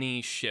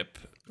any ship,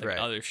 like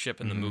other ship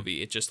in the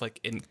movie. It just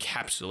like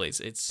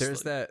encapsulates.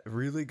 There's that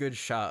really good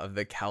shot of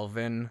the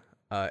Kelvin.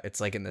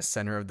 It's like in the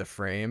center of the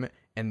frame,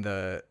 and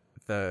the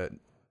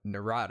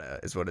Narada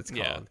is what it's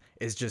called,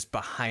 is just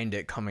behind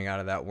it coming out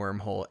of that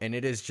wormhole, and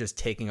it is just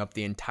taking up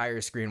the entire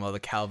screen while the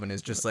Kelvin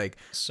is just like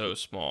so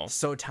small,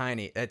 so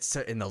tiny. It's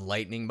in the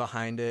lightning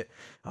behind it.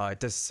 It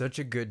does such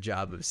a good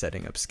job of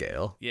setting up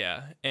scale.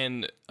 Yeah,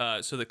 and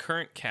so the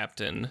current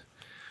captain,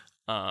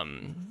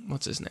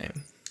 what's his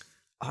name?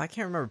 Oh, I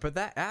can't remember, but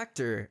that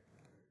actor,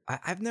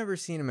 I've never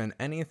seen him in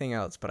anything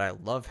else, but I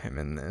love him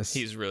in this.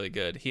 He's really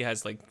good. He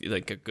has like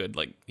a good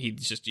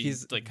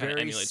he's like kind of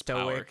emulates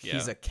stoic. Power. Yeah.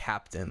 He's a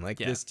captain. Like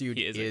this dude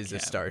is a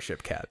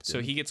starship captain. So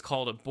he gets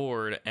called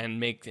aboard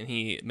and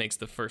he makes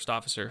the first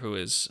officer, who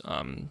is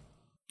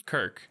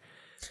Kirk.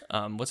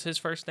 What's his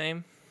first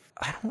name?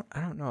 I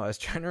don't know. I was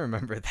trying to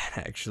remember that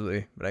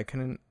actually, but I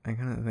couldn't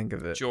think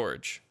of it.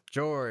 George. That's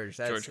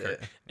George it.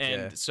 Kirk.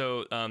 And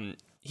so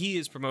he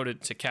is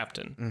promoted to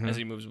captain as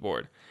he moves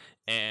aboard.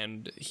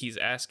 And he's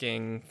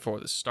asking for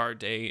the star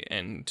date,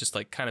 and just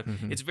like kind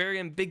of it's very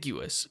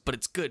ambiguous, but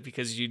it's good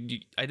because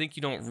I think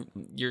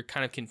you're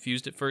kind of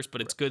confused at first, but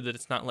it's good that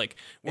it's not like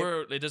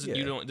we're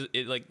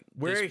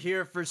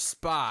here for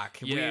Spock.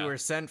 Yeah. We were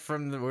sent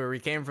from we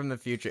came from the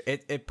future.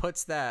 It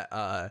puts that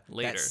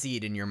that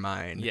seed in your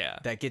mind. Yeah,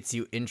 that gets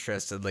you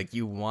interested. Like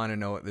you want to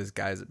know what this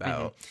guy's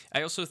about.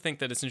 I also think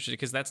that it's interesting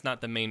because that's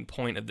not the main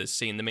point of this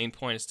scene. The main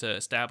point is to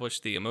establish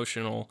the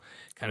emotional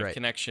kind of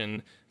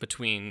connection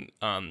between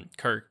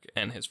Kirk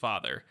and his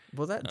father.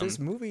 Well, this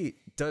movie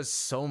does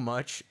so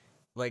much.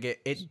 Like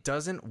it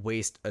doesn't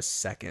waste a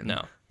second.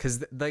 No,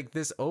 because like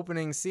this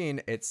opening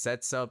scene, it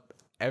sets up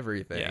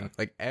everything,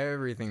 like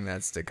everything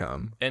that's to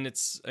come. And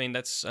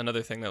that's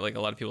another thing that like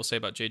a lot of people say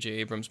about J.J.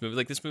 Abrams' movie.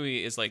 Like this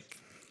movie is like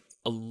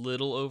a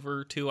little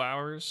over 2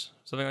 hours,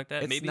 something like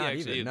that. It's maybe not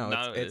actually, even.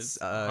 No, it's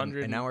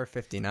an hour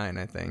 59,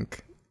 I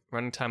think.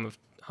 Running time of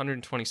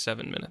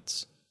 127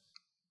 minutes.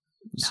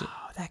 No,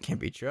 that can't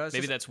be true.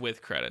 That's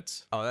with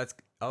credits.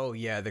 Oh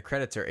yeah, the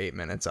credits are 8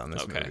 minutes on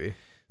this movie.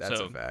 That's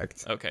a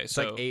fact. Okay, it's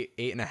like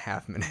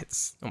 8.5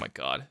 minutes. Oh my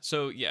god.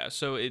 So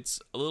it's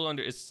a little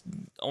under. It's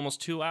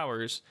almost 2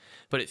 hours,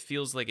 but it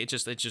feels like it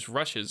just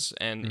rushes,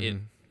 and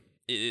it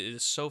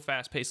is so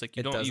fast paced. Like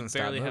you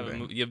barely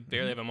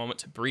have a moment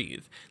to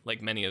breathe,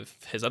 like many of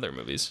his other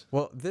movies.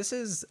 Well, this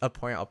is a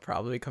point I'll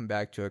probably come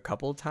back to a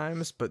couple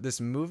times, but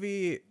this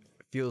movie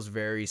feels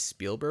very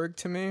Spielberg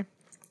to me.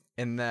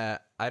 In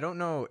that, I don't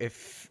know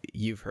if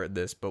you've heard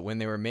this, but when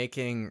they were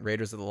making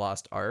Raiders of the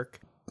Lost Ark,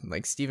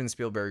 like Steven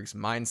Spielberg's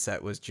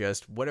mindset was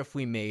just, what if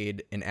we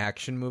made an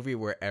action movie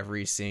where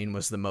every scene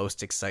was the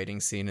most exciting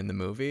scene in the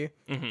movie?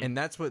 And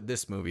that's what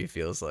this movie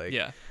feels like.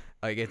 Yeah.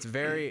 Like, it's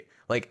very,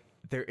 like,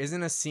 there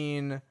isn't a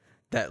scene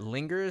that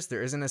lingers,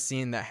 there isn't a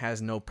scene that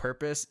has no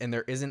purpose, and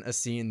there isn't a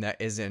scene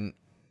that isn't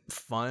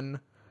fun,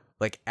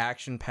 like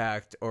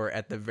action-packed, or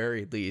at the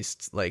very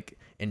least, like,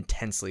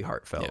 intensely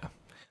heartfelt. Yeah.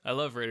 I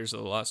love Raiders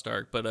of the Lost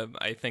Ark, but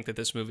I think that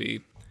this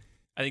movie,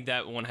 I think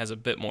that one has a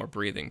bit more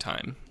breathing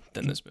time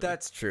than this movie.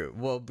 That's true.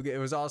 Well, it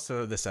was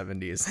also the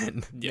 70s,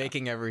 and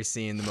making every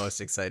scene the most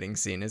exciting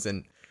scene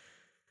isn't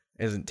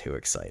too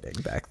exciting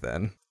back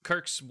then.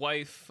 Kirk's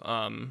wife,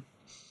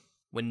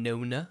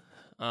 Winona.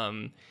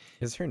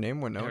 Is her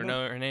name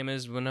Winona? Her name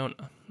is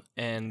Winona.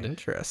 And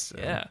interesting.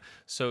 Yeah.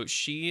 So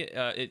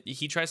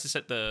he tries to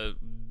set the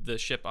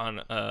ship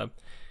on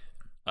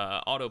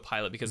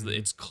autopilot because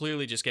it's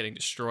clearly just getting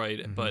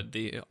destroyed, but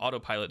the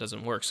autopilot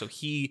doesn't work. So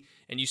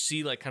you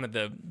see like kind of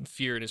the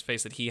fear in his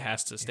face that he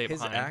has to stay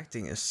behind. His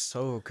acting is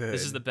so good.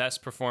 This is the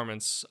best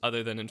performance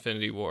other than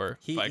Infinity War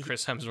by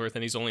Chris Hemsworth,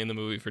 and he's only in the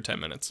movie for 10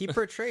 minutes. He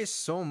portrays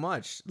so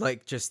much,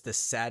 like just the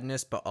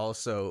sadness, but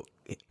also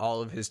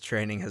all of his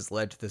training has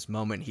led to this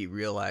moment he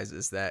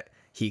realizes that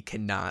he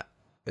cannot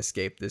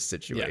escape this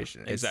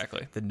situation. Yeah,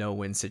 exactly. It's the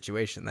no-win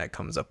situation that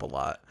comes up a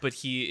lot. But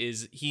he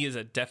is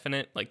a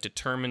definite, like,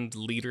 determined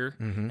leader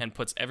and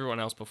puts everyone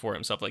else before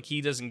himself. Like,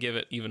 he doesn't give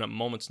it even a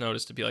moment's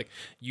notice to be like,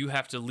 you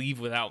have to leave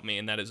without me,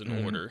 and that is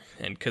an order.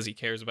 And because he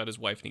cares about his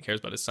wife and he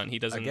cares about his son, he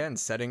doesn't. Again,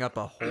 setting up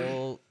a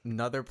whole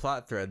another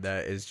plot thread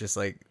that is just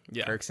like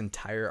Kirk's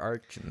entire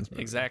arc in this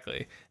movie.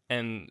 Exactly.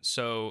 And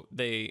so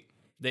they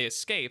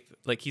escape.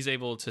 Like, he's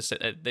able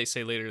to. They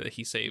say later that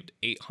he saved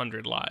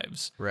 800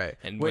 lives. Right.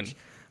 And which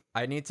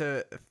I need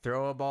to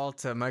throw a ball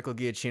to Michael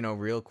Giacchino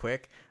real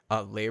quick.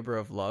 Labor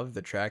of Love,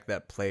 the track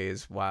that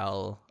plays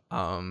while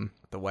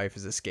the wife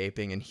is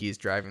escaping and he's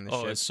driving the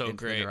ship it's so into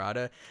great. the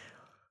Narada.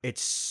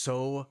 It's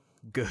so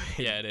good.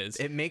 Yeah, it is.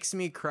 It makes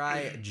me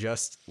cry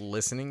just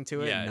listening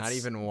to it, not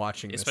even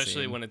watching the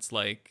especially scene. when it's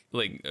like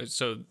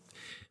so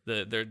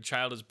their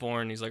child is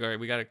born. He's like, all right,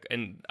 we gotta.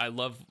 And I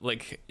love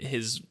like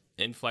his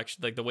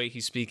inflection, like the way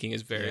he's speaking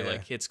is very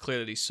like, it's clear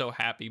that he's so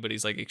happy, but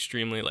he's like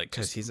extremely like,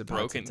 because he's about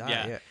broken. to die.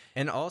 Yeah.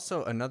 And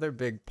also another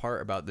big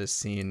part about this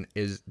scene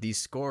is the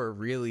score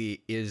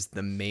really is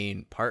the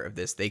main part of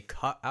this. They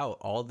cut out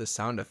all the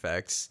sound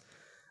effects,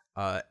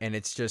 and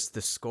it's just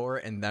the score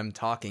and them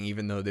talking.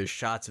 Even though there's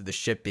shots of the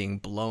ship being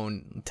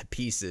blown to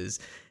pieces,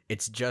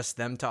 it's just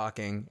them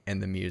talking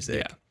and the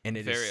music. And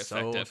it very is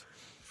effective.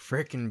 So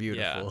freaking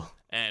beautiful.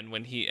 Yeah.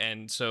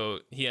 And so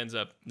he ends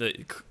up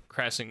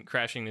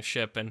crashing the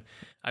ship, and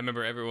I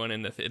remember everyone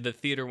in the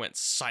theater went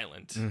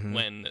silent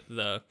when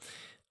the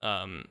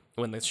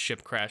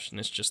ship crashed, and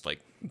it's just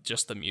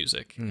the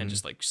music and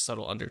just like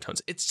subtle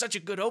undertones. It's such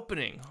a good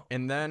opening.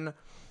 And then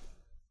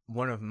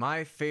one of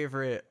my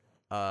favorite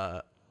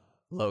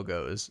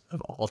logos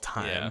of all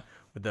time,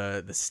 with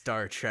the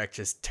Star Trek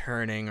just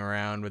turning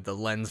around with the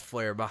lens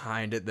flare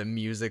behind it, the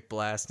music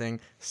blasting,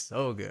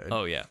 so good.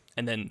 Oh yeah.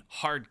 And then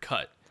hard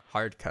cut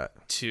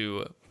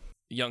to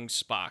young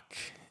Spock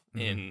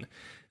in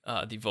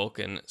the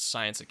Vulcan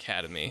Science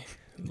Academy.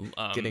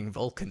 Getting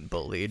Vulcan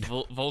bullied.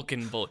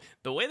 Vulcan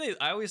bully.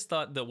 I always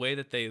thought the way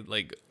that they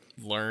like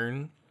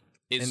learn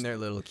is in their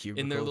little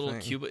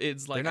cubicle.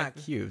 It's like they're not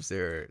cubes.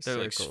 They're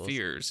like circles.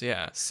 spheres.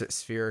 Yeah,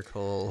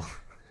 spherical,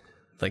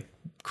 like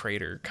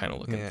crater kind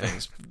of looking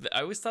things.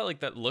 I always thought like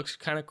that looks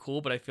kind of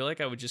cool, but I feel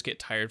like I would just get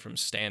tired from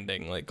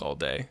standing like all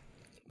day.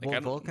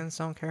 Like, Vulcans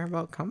don't care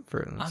about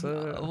comfort.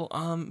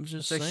 I'm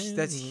just saying.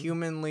 That's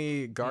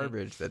humanly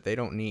garbage that they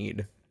don't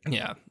need.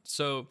 Yeah.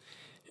 So,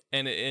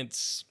 and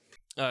it's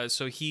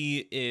so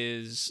he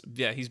is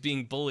he's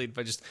being bullied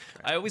by just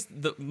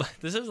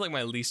this is like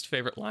my least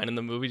favorite line in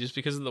the movie just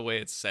because of the way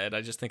it's said.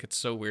 I just think it's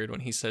so weird when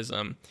he says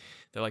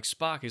they're like,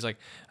 Spock, he's like,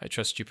 I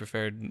trust you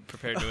prepared new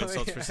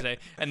insults for today,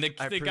 and the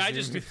guy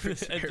just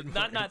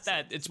not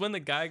that. It's when the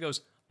guy goes,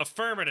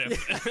 affirmative.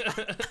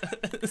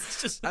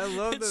 It's just, I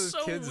love those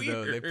so kids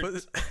weird. though. They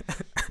put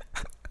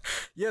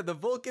the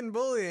Vulcan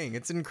bullying.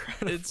 It's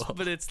incredible.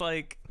 But it's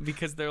like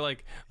because they're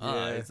like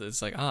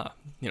it's like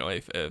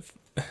if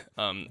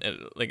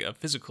like a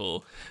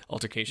physical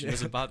altercation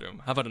doesn't bother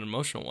him. How about an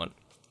emotional one?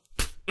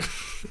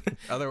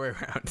 Other way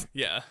around.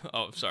 Yeah.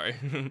 Oh, sorry.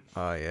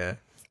 Oh yeah.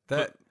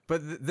 But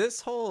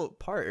this whole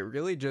part, it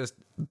really just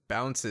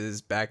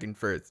bounces back and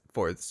forth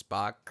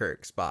Spock,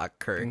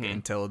 Kirk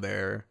until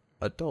they're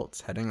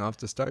adults heading off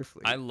to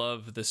Starfleet. I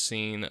love the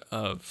scene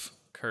of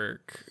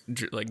Kirk,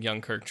 like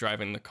young Kirk,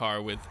 driving the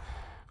car with.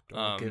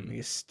 Don't get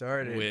me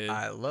started.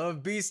 I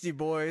love Beastie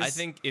Boys. I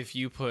think if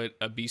you put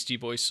a Beastie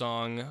Boys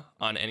song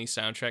on any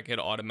soundtrack, it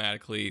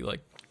automatically like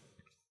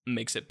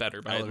makes it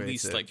better by at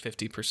least like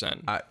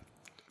 50%.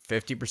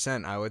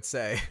 50%, I would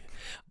say.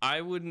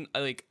 I wouldn't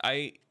like.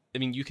 I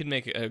mean, you could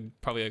make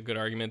probably a good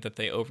argument that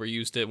they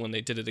overused it when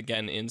they did it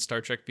again in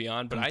Star Trek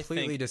Beyond, but I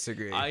completely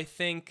disagree. I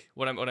think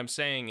what I'm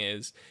saying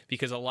is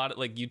because a lot of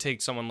like you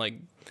take someone like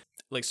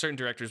certain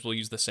directors will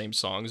use the same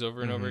songs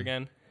over and over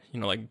again.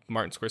 like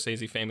Martin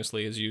Scorsese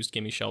famously has used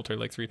Gimme Shelter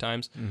like 3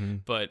 times.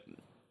 But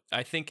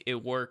I think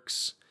it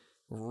works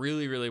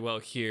really, really well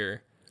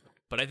here.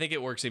 But I think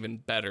it works even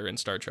better in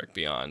Star Trek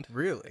Beyond.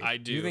 Really? I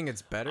do. You think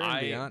it's better in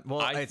Beyond?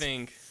 Well, I it's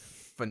think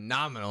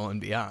phenomenal in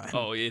Beyond.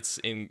 Oh, it's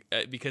in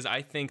because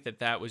I think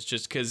that was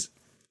just because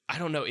I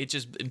don't know.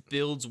 It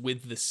builds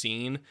with the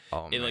scene.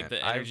 Oh, It like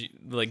man. the energy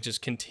like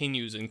just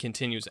continues and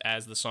continues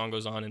as the song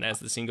goes on and as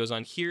the scene goes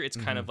on. Here, it's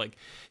kind of like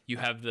you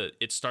have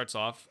it starts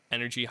off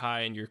energy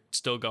high and you're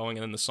still going,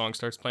 and then the song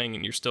starts playing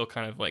and you're still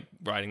kind of like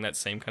riding that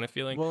same kind of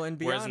feeling. Well, in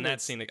whereas in Beyond,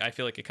 that scene, like, I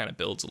feel like it kind of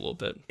builds a little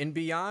bit. In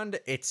Beyond,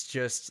 it's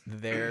just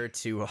there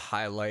to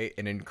highlight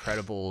an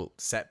incredible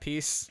set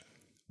piece,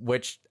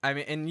 which I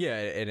mean, and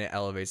it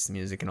elevates the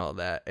music and all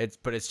that.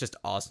 But it's just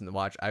awesome to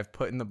watch. I've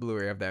put in the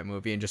Blu-ray of that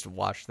movie and just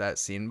watched that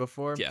scene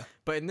before. Yeah.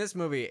 But in this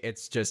movie,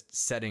 it's just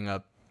setting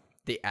up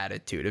the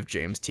attitude of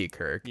James T.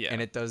 Kirk. Yeah. And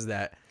it does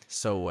that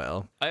so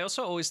well. I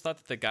also always thought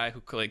that the guy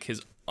who like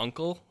his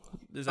uncle.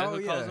 Is that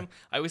who calls him?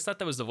 I always thought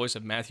that was the voice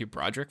of Matthew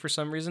Broderick for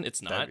some reason.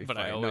 It's not, but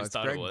I always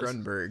thought Greg it was.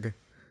 Grunberg.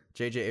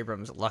 J.J.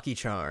 Abrams' Lucky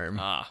Charm.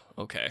 Ah,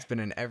 okay. Been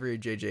in every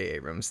J.J.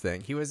 Abrams thing.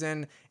 He was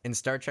in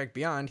Star Trek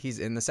Beyond. He's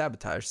in the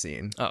sabotage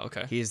scene. Oh,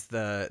 okay. He's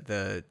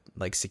the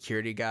like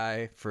security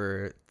guy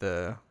for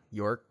the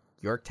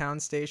Yorktown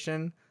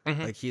station.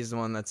 Like he's the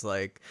one that's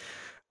like,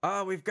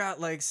 oh, we've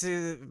got like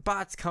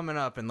bots coming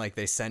up, and like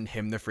they send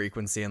him the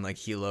frequency and like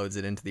he loads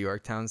it into the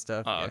Yorktown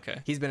stuff. Oh,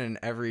 okay. He's been in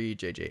every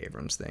J.J.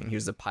 Abrams thing. He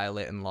was the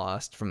pilot in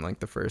Lost from like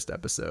the first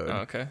episode. Oh,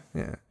 okay.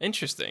 Yeah.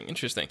 Interesting.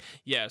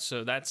 Yeah,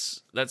 so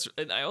that's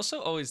and I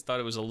also always thought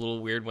it was a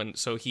little weird when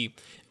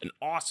an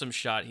awesome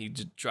shot, he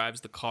just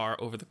drives the car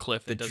over the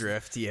cliff. The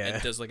drift, yeah.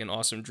 And does like an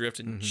awesome drift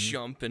and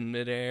jump in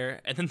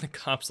midair. And then the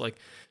cop's like,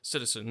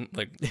 citizen,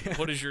 like,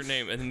 what is your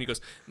name? And then he goes,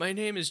 my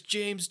name is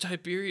James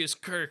Tiberius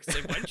Kirk. It's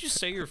like, why did you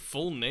say your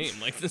full name?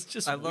 Like, that's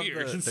just weird.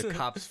 I love the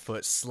cop's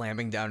foot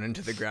slamming down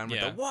into the ground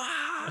with Yeah. the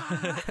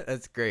wah.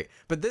 That's great.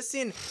 But this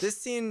scene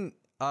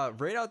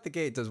right out the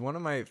gate does one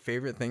of my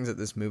favorite things that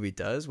this movie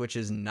does, which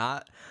is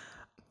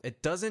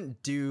it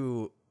doesn't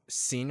do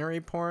scenery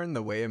porn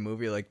the way a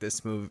movie like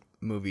this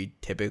movie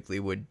typically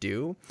would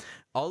do.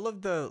 All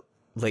of the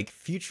like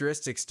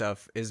futuristic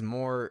stuff is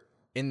more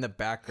in the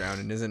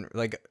background and isn't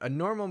like a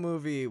normal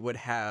movie would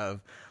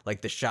have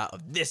like the shot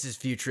of this is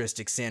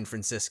futuristic San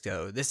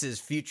Francisco, this is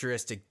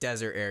futuristic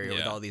desert area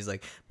with all these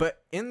like,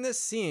 but in this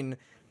scene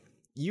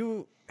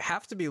you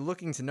have to be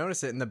looking to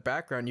notice it. In the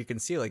background you can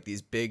see like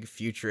these big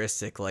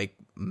futuristic like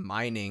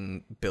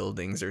mining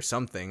buildings or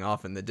something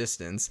off in the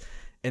distance,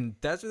 and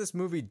that's what this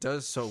movie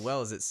does so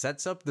well is it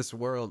sets up this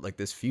world, like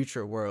this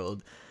future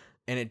world,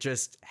 and it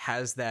just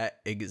has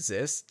that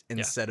exist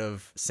instead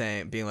of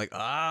being like,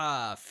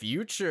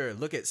 future,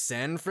 look at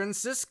San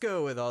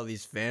Francisco with all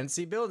these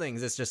fancy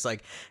buildings. It's just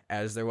like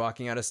as they're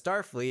walking out of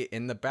Starfleet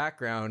in the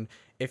background,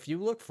 if you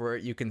look for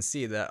it, you can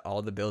see that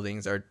all the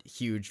buildings are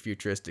huge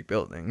futuristic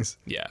buildings.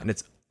 Yeah. And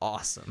it's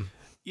awesome.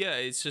 Yeah,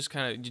 it's just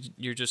kind of,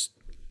 you're just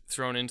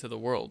thrown into the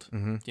world.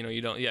 You know,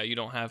 you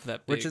don't have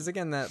that big... Which is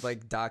again that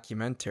like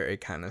documentary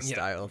kind of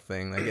style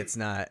thing. Like it's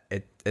not,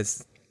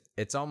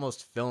 it's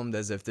almost filmed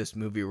as if this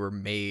movie were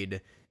made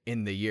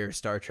in the year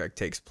Star Trek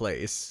takes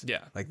place.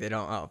 Yeah. Like they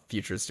don't,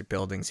 futuristic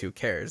buildings, who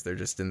cares? They're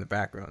just in the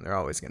background. They're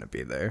always going to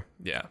be there.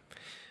 Yeah.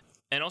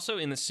 And also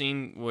in the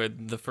scene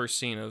with the first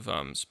scene of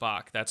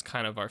Spock, that's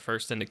kind of our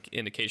first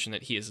indication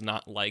that he is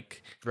not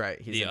like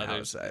he's the an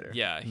others. outsider.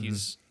 Yeah,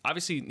 he's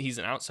obviously he's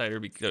an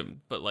outsider,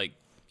 but like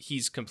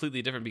he's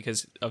completely different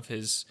because of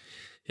his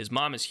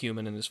mom is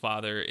human and his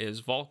father is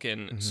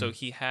Vulcan. So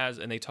he has,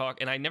 and they talk,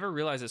 and I never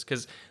realized this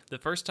because the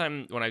first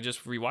time when I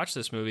just rewatched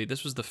this movie,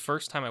 this was the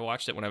first time I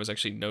watched it when I was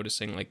actually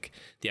noticing like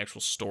the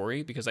actual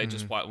story, because I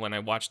just when I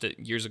watched it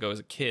years ago as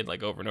a kid,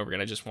 like over and over again,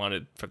 I just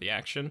wanted for the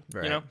action,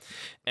 you know,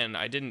 and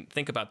I didn't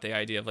think about the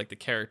idea of like the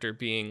character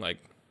being like,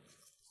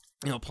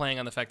 you know, playing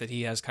on the fact that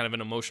he has kind of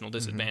an emotional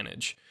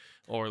disadvantage,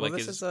 or like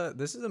this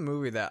is a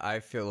movie that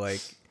I feel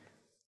like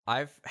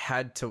I've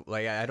had to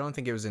like, I don't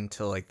think it was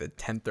until like the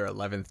 10th or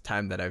 11th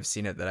time that I've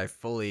seen it that I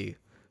fully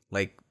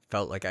like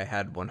felt like I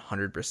had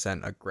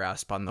 100% a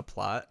grasp on the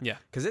plot. Yeah.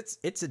 Because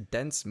it's a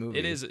dense movie.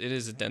 It is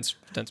a dense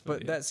movie.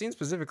 But that scene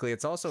specifically,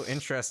 it's also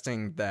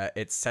interesting that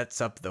it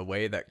sets up the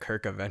way that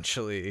Kirk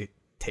eventually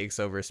takes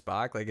over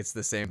Spock. Like it's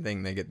the same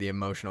thing. They get the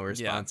emotional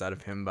response out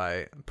of him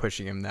by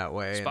pushing him that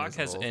way. Spock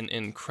has an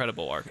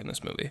incredible arc in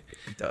this movie.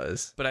 It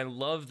does. But I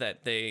love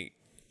that they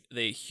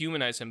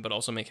humanize him, but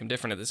also make him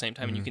different at the same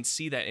time, and you can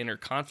see that inner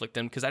conflict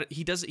in him because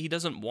he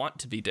doesn't want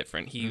to be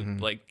different.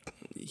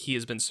 He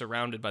has been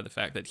surrounded by the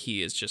fact that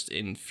he is just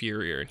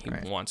inferior, and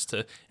he wants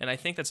to. And I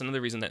think that's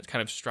another reason that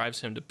kind of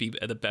strives him to be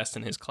the best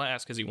in his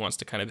class, because he wants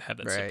to kind of have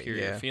that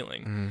superior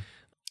feeling.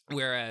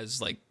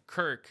 Whereas like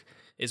Kirk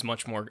is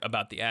much more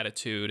about the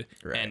attitude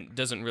and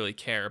doesn't really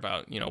care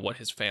about, you know, what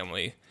his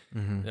family.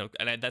 You know,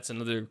 and that's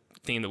another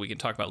theme that we can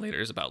talk about later,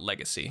 is about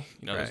legacy.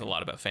 You know, there's a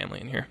lot about family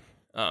in here.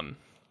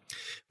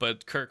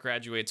 But Kirk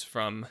graduates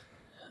from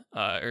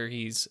or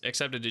he's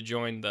accepted to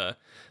join the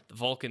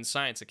Vulcan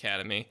Science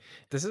Academy.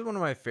 This is one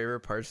of my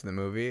favorite parts of the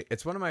movie.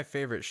 It's one of my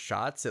favorite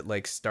shots. It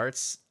like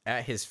starts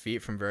at his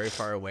feet from very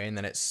far away, and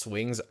then it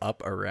swings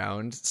up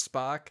around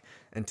Spock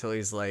until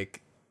he's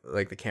like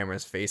the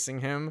camera's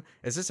facing him.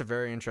 It's just a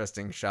very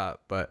interesting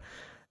shot. But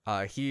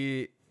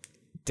he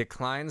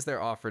declines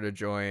their offer to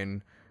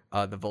join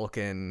the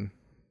Vulcan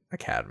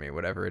Academy,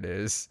 whatever it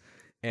is,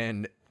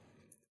 and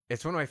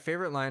it's one of my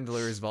favorite line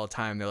deliveries of all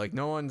time. They're like,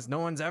 no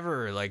one's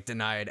ever like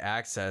denied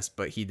access,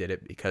 but he did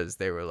it because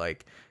they were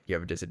like, you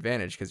have a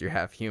disadvantage because you're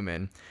half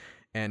human.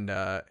 And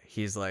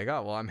he's like,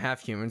 oh well, I'm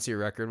half human, so your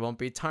record won't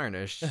be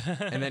tarnished.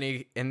 and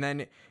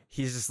then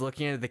he's just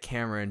looking at the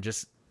camera and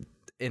just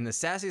in the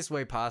sassiest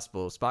way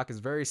possible. Spock is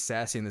very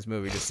sassy in this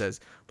movie. Just says,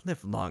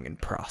 "Live long and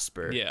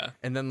prosper." Yeah.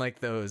 And then like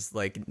those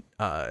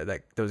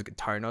those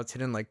guitar notes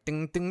hidden like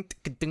ding ding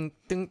ding ding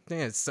ding. Ding.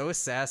 It's so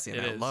sassy, and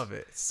I love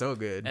it. It's so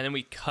good. And then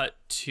we cut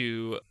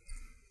to.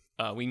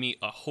 We meet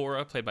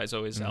Ahura, played by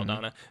Zoe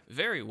Saldana,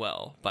 very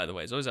well, by the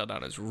way. Zoe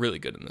Saldana is really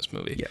good in this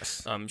movie.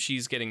 Yes.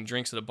 She's getting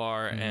drinks at a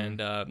bar, and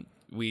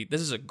this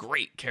is a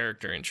great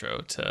character intro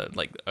to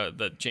like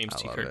the James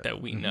T. Kirk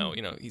that we know.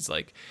 You know, he's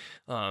like,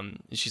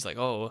 she's like,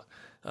 oh,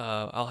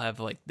 I'll have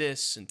like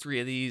this and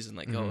 3 of these and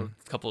like a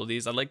couple of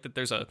these. I like that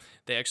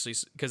they actually,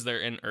 because they're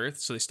in Earth,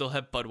 so they still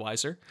have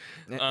Budweiser.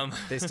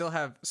 They still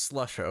have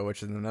Slusho,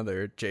 which is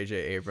another J.J.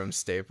 Abrams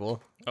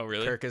staple. Oh,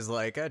 really? Kirk is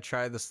like, I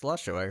tried the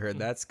Slusho. I heard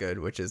that's good,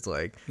 which is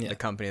like the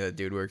company that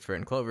dude worked for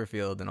in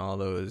Cloverfield and all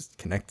those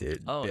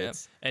connected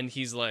bits. Yeah. And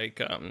he's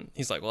like,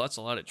 well, that's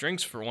a lot of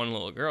drinks for one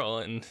little girl.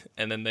 And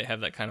then they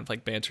have that kind of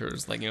like banter.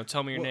 It's like,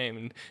 tell me your name.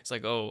 And it's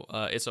like, oh,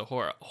 it's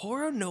Ahura.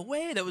 Ahura? No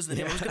way. That was the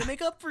name I was going to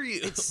make up for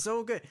you. It's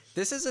so good.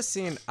 This is a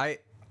scene.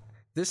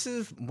 This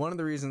is one of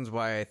the reasons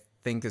why I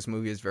think this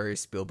movie is very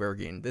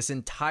Spielbergian. This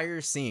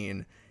entire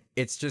scene,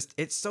 it's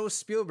so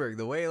Spielberg.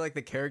 The way like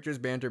the characters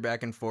banter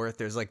back and forth.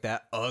 There's like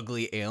that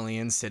ugly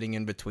alien sitting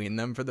in between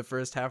them for the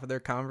first half of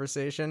their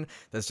conversation.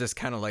 That's just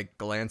kind of like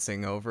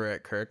glancing over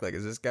at Kirk. Like,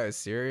 is this guy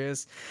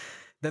serious?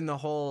 Then the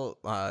whole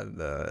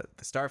the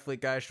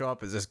Starfleet guys show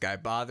up. Is this guy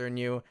bothering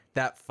you?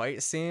 That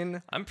fight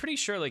scene. I'm pretty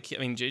sure,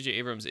 J.J.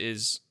 Abrams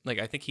is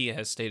I think he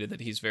has stated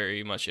that he's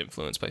very much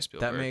influenced by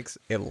Spielberg. That makes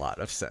a lot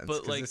of sense.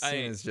 But like, this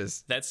scene is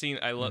just that scene.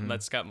 I love.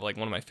 That's got like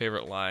one of my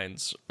favorite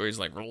lines where he's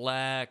like,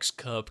 "Relax,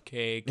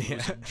 cupcake. It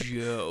was a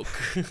joke."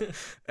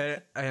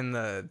 and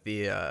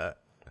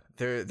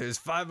there's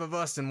 5 of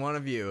us and 1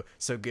 of you,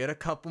 so get a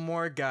couple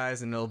more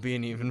guys and it'll be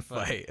an even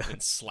fight.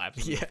 And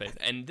slaps him in the face.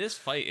 And this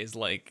fight is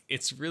like,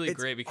 it's really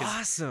great because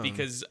awesome.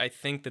 Because I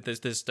think that this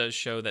does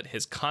show that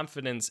his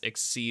confidence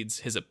exceeds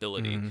his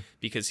ability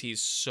because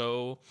he's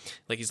so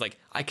he's like,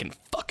 I can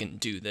fucking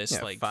do this.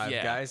 Yeah, 5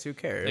 guys, who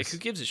cares? Like, who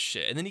gives a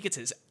shit? And then he gets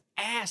his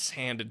ass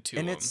handed to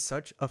him. And it's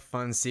such a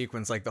fun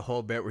sequence, like the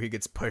whole bit where he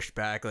gets pushed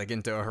back like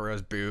into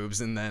Uhura's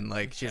boobs, and then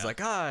like she's like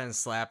and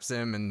slaps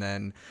him, and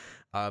then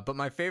but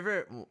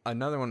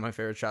another one of my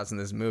favorite shots in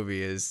this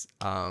movie is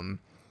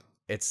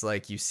it's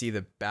like you see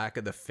the back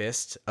of the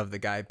fist of the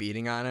guy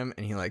beating on him,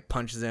 and he like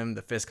punches him,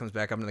 the fist comes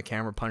back up into the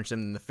camera, punches him,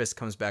 and the fist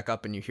comes back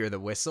up, and you hear the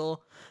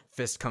whistle,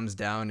 fist comes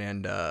down,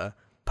 and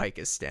Pike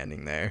is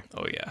standing there.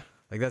 Oh yeah.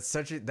 Like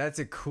that's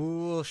a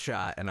cool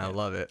shot, and I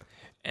love it.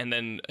 And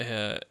then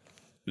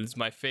this is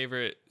my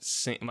favorite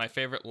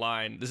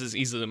line. This is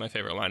easily my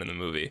favorite line in the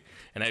movie,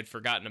 and I had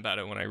forgotten about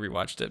it when I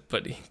rewatched it.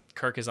 But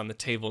Kirk is on the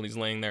table and he's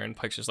laying there, and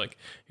Pike's just like,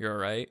 "You're all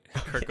right."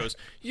 Kirk goes,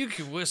 "You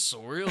can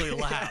whistle really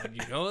loud.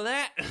 You know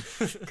that?"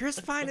 Chris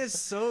Pine is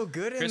so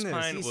good in this. Chris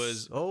Pine He's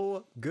was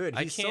so good.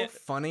 He's so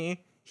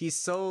funny. He's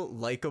so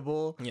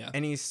likable. Yeah.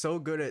 And he's so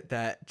good at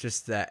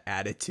that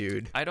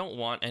attitude. I don't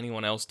want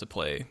anyone else to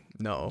play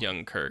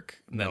young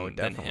Kirk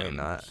than him.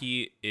 Not.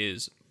 He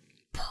is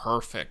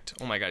perfect.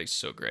 Oh my god, he's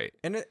so great.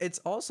 And it's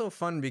also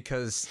fun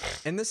because,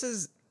 and this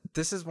is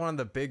one of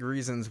the big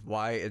reasons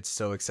why it's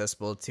so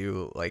accessible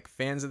to like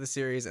fans of the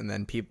series and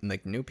then people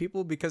like new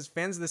people, because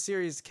fans of the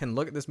series can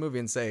look at this movie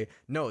and say,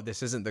 no,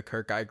 this isn't the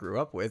Kirk I grew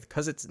up with,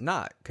 because it's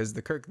not, because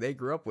the Kirk they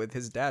grew up with,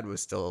 his dad was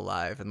still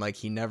alive and like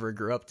he never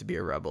grew up to be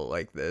a rebel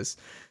like this.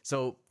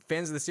 So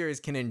fans of the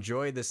series can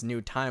enjoy this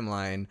new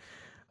timeline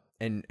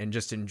and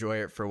just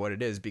enjoy it for what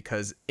it is,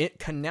 because it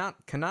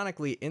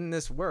canonically in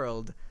this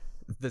world,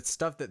 the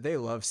stuff that they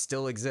love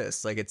still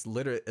exists. Like, it's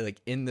literally like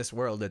in this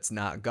world, it's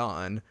not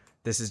gone.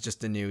 This is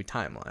just a new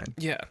timeline.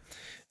 Yeah.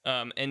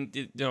 And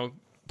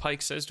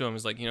Pike says to him,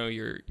 is like,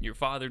 your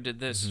father did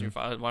this, your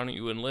father, why don't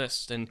you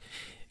enlist? And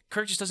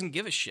Kirk just doesn't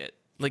give a shit.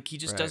 Like, he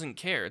just doesn't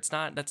care.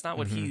 That's not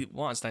what he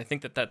wants. And I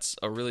think that that's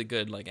a really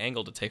good like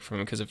angle to take from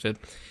him, because if it,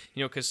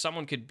 because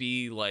someone could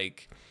be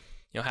like,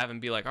 have him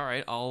be like, all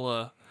right,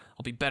 I'll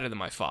be better than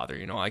my father.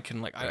 I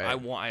can like,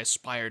 I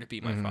aspire to be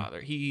my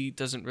father. He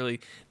doesn't really.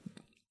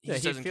 He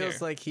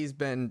feels like he's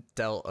been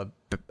dealt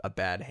a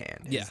bad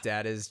hand. His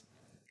dad is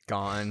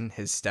gone.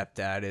 His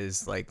stepdad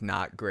is like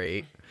not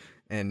great,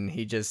 and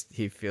he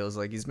feels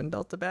like he's been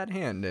dealt a bad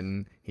hand,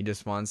 and he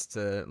just wants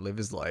to live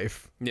his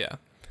life. Yeah,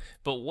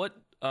 but what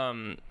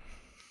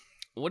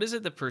what is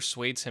it that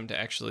persuades him to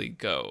actually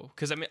go?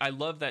 Because I mean, I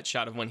love that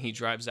shot of when he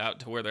drives out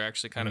to where they're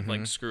actually kind of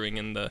like screwing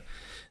in the,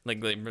 like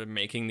they're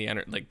making the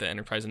the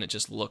Enterprise, and it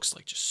just looks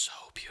like just so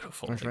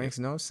beautiful. Which Like, makes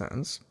no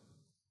sense.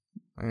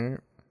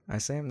 I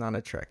say I'm not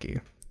a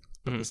Trekkie,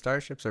 but the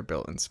starships are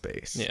built in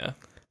space. yeah,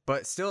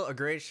 But still a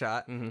great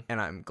shot, and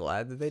I'm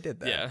glad that they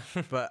did that.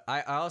 Yeah. But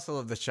I also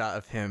love the shot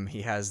of him.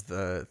 He has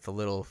the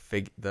little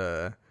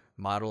the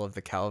model of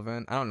the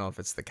Calvin. I don't know if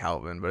it's the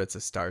Calvin, but it's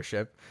a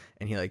starship,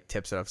 and he like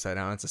tips it upside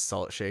down. It's a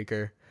salt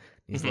shaker.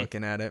 He's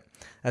looking at it.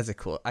 That's a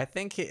cool. I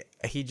think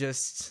he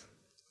just.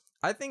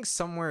 I think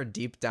somewhere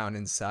deep down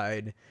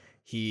inside,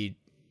 he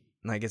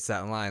like it's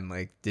that line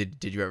like,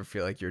 did you ever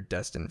feel like you're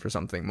destined for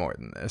something more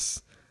than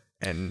this?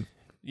 And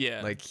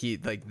yeah, like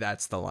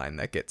that's the line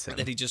that gets him.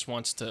 that he just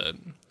wants to.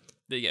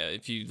 Yeah,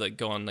 if you like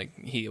go on, like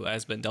he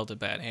has been dealt a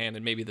bad hand,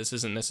 and maybe this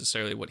isn't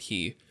necessarily what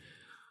he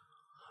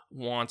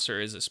wants or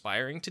is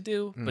aspiring to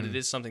do, but it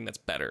is something that's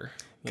better.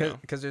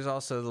 Because there's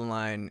also the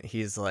line,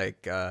 he's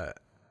like your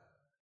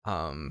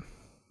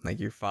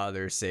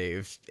father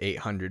saved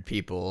 800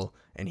 people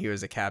and he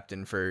was a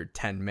captain for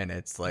 10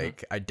 minutes.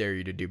 Like, I dare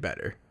you to do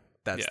better.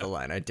 That's the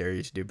line. I dare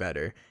you to do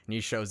better. And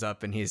he shows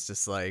up and he's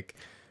just like,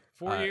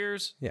 4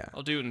 years. yeah.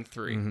 I'll do it in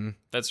 3.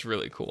 That's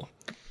really cool.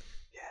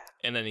 Yeah.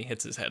 And then he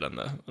hits his head on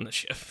the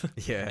ship.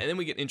 Yeah. And then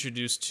we get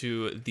introduced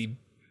to the.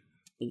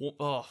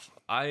 Oh,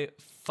 I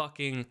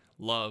fucking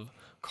love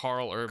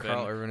Carl Urban.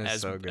 Carl Urban is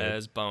as, so good.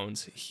 as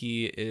Bones.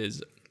 He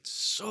is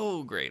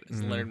so great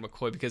as Leonard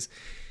McCoy, because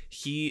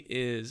he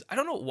is. I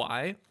don't know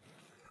why.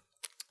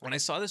 When I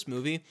saw this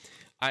movie,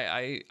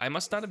 I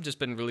must not have just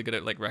been really good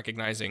at like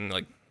recognizing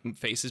like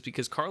faces,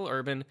 because Carl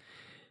Urban,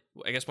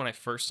 I guess when I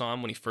first saw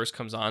him, when he first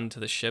comes on to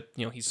the ship,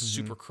 you know, he's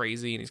super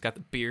crazy and he's got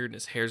the beard and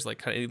his hair's like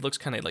kind of, he looks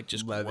kind of like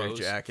just leather gross.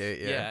 jacket.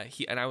 Yeah.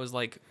 And I was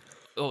like,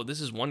 oh,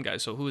 this is one guy.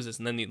 So who is this?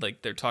 And then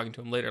they're talking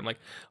to him later. I'm like,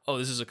 oh,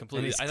 this is a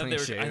completely. he's I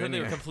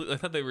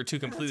thought they were two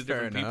completely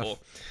fair different enough.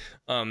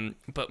 people.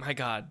 But my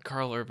God,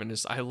 Carl Urban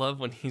is. I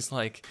love when he's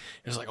like,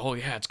 oh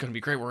yeah, it's gonna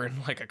be great. We're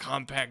in like a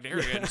compact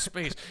area in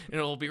space, and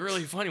it'll be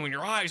really funny when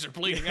your eyes are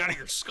bleeding out of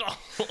your skull.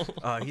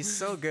 He's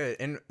so good.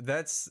 And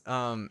that's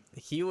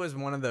he was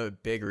one of the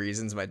big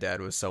reasons my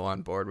dad was so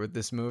on board with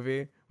this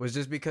movie, was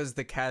just because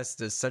the cast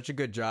does such a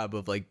good job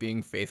of like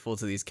being faithful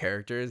to these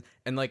characters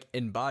and like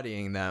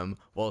embodying them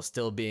while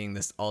still being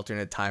this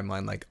alternate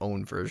timeline, like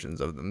own versions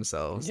of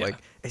themselves. Yeah. Like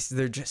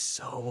they're just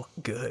so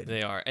good.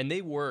 They are, and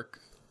they work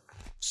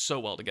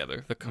so well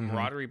together. The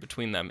camaraderie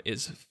between them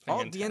is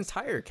fantastic. The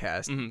entire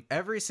cast,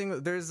 every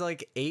single, there's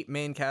like 8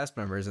 main cast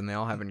members and they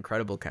all have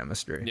incredible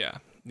chemistry.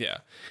 Yeah.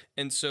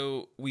 And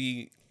so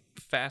we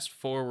fast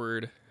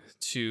forward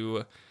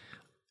to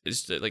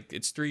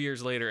it's 3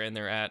 years later, and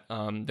they're at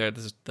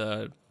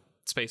the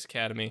Space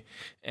Academy,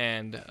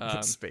 and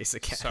Space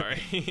Academy.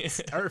 Sorry,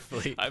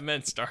 Starfleet. I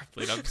meant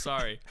Starfleet. I'm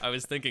sorry. I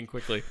was thinking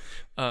quickly.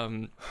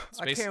 I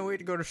can't wait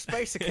to go to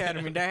Space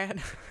Academy,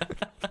 Dad.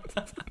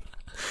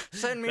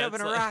 Send me up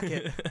in a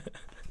rocket.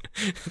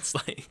 It's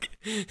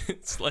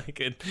like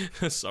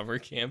a summer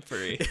camp for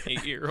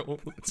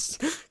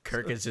 8-year-olds.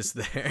 Kirk is just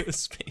there. A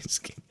space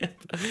camp,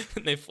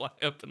 and they fly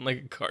up in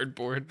like a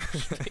cardboard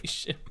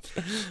spaceship.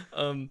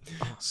 And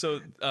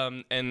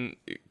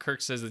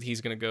Kirk says that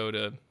he's gonna do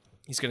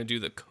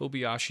the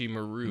Kobayashi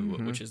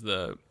Maru, which is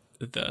the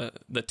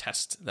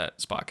test that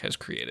Spock has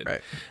created.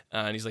 Right.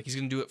 And he's like, he's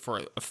going to do it for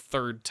a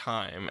 3rd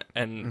time.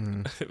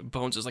 And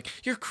Bones is like,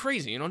 you're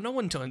crazy. You know, no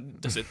one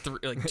does it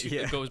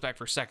goes back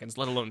for seconds,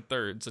 let alone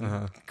thirds.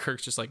 And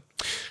Kirk's just like,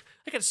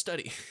 I got to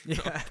study.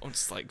 Yeah.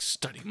 Bones like,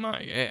 study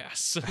my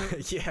ass.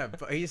 Yeah,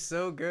 but he's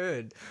so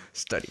good.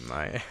 Study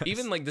my ass.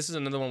 Even like, this is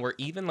another one where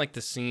even like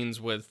the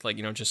scenes with like,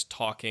 you know, just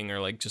talking or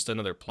like just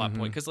another plot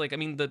point. Cause like, I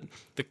mean, the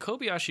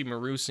Kobayashi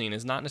Maru scene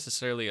is not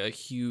necessarily a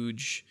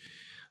huge,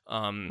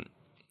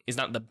 is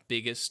not the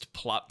biggest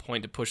plot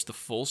point to push the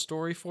full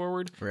story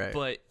forward, right?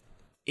 But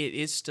it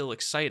is still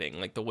exciting,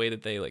 like the way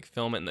that they like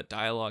film it and the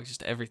dialogue,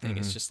 just everything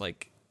is just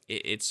like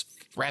it's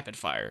rapid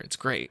fire. It's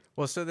great.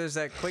 Well, so there's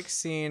that quick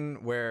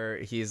scene where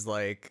he's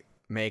like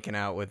making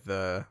out with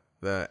the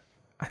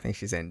I think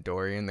she's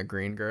Andorian, the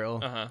green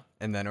girl,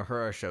 and then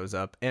Uhura shows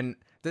up, and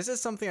this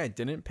is something I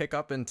didn't pick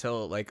up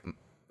until like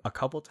a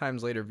couple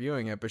times later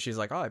viewing it, but she's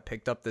like, oh, I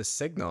picked up this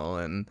signal,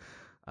 and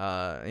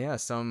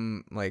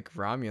some like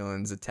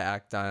Romulans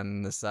attacked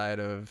on the side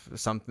of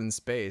something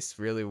space,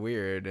 really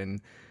weird,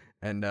 and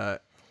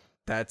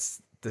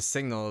that's the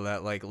signal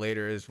that like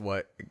later is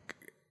what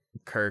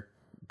Kirk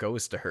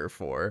goes to her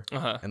for,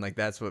 and like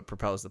that's what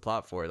propels the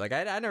plot forward. Like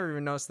I never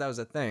even noticed that was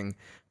a thing.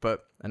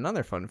 But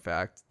another fun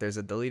fact, there's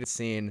a deleted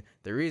scene.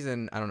 The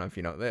reason, I don't know if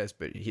you know this,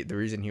 but the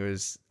reason he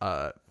was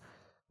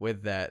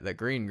with the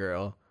green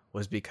girl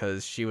was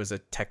because she was a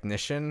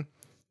technician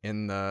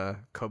in the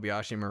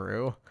Kobayashi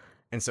Maru.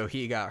 And so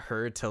he got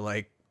her to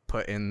like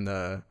put in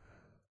the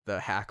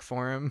hack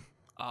for him.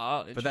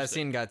 But that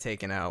scene got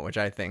taken out, which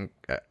I think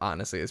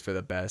honestly is for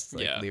the best.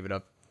 Like leave it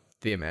up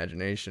the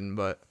imagination,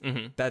 but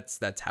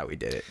that's how he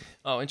did it.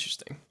 Oh,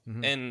 interesting.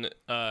 And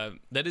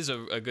that is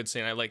a good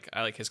scene. I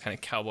like his kind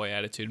of cowboy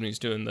attitude when he's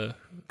doing the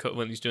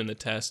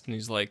test, and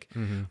he's like,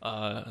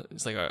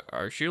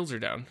 our shields are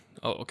down.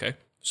 Oh, okay.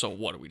 So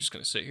what, are we just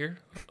gonna sit here?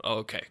 Oh,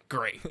 okay,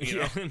 great. You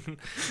know?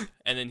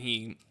 And then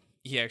he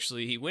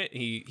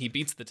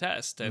beats the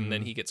test, and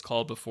then he gets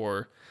called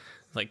before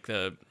like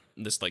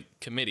this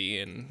committee,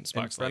 and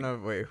Spock's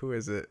who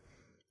is it?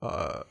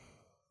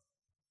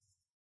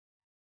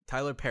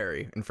 Tyler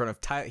Perry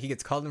he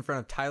gets called in front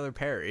of Tyler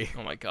Perry,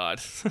 oh my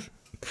god,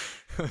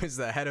 who is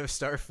the head of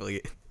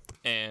Starfleet,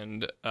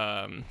 and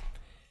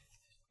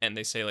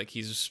they say like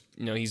he's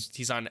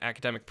on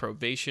academic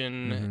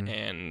probation,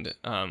 and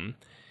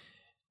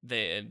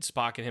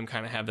Spock and him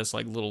kind of have this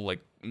like little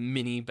like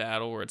mini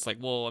battle where it's like,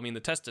 well, I mean, the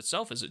test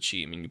itself is a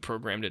cheat. I mean, you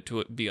programmed it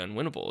to be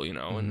unwinnable, you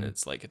know, and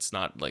it's like, it's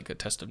not like a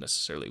test of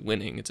necessarily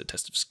winning, it's a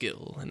test of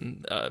skill.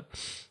 And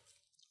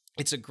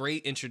it's a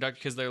great introduction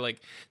because they're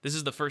like, this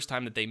is the first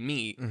time that they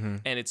meet,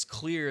 and it's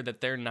clear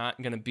that they're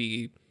not going to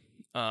be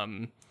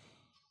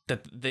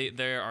that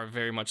they are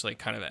very much like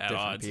kind of at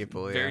different odds,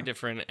 people, very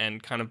different,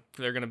 and kind of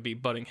they're going to be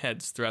butting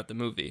heads throughout the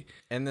movie.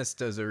 And this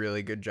does a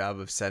really good job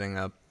of setting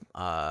up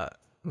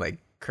like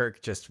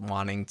Kirk just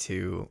wanting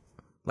to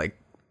I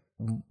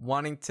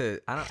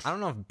don't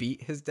know if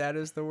beat his dad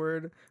is the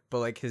word, but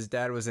like his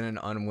dad was in an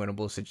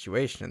unwinnable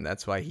situation, and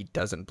that's why he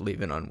doesn't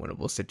believe in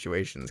unwinnable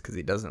situations, because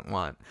he doesn't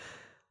want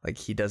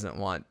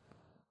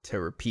to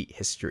repeat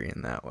history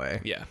in that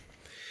way. Yeah.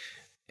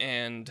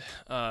 And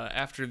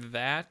after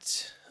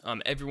that,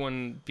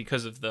 everyone,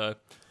 because of the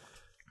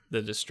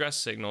distress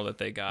signal that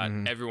they got,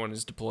 everyone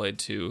is deployed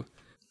to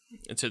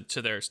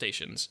their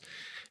stations,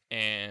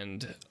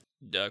 and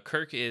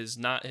Kirk is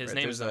not. His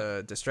name is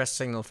a distress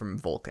signal from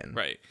Vulcan,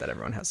 right? That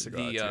everyone has to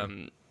go out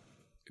to.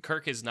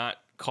 Kirk is not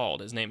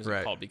called. His name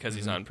isn't called because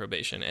he's on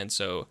probation, and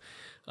so,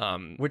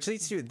 which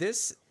leads to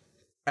this.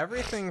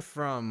 Everything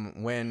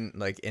from when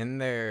like in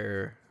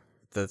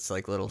that's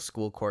like little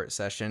school court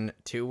session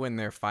to when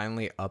they're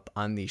finally up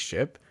on the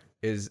ship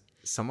is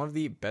some of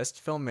the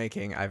best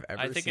filmmaking I've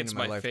ever seen in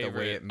my life. Favorite, the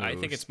way it moves. I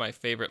think it's my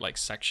favorite like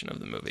section of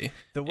the movie.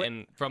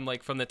 And from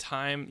the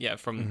time,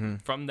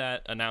 from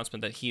that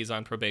announcement that he is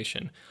on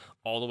probation,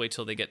 all the way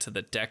till they get to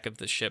the deck of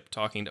the ship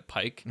talking to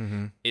Pike,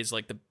 is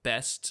like the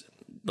best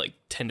like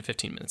 10 to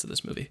 15 minutes of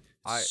this movie.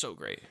 So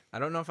great. I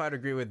don't know if I'd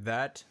agree with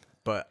that,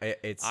 but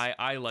it's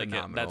I like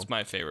phenomenal. it. That's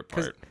my favorite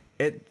part.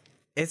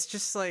 It's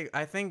just like,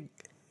 I think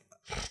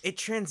it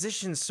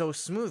transitions so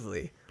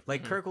smoothly.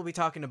 Like Kirk will be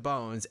talking to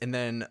Bones, and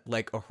then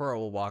like Uhura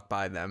will walk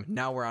by them.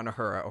 Now we're on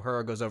Uhura.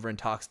 Uhura goes over and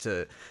talks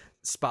to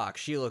Spock.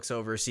 She looks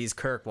over, sees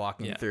Kirk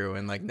walking through,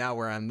 and like now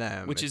we're on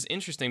them. Which is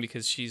interesting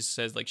because she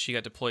says like she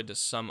got deployed to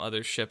some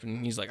other ship,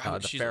 and he's like, the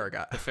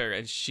Farragut. The Farragut,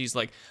 and she's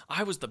like,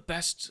 I was the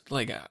best.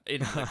 Like,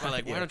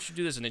 why don't you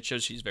do this? And it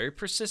shows she's very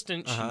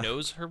persistent. She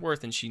knows her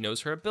worth and she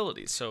knows her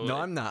abilities. So no,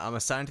 I'm not. I'm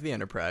assigned to the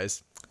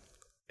Enterprise.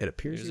 It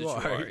appears you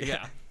are.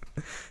 Yeah.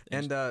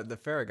 And the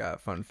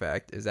Farragut, fun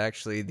fact, is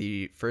actually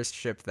the first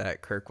ship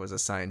that Kirk was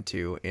assigned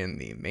to in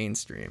the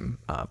mainstream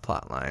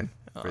plot line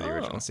for the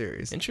original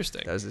series.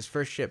 Interesting. That was his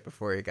first ship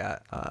before he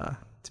got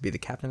to be the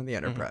captain of the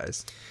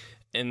Enterprise.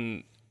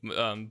 And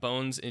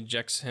Bones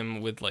injects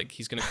him with like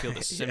he's going to feel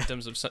the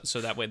symptoms of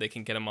so that way they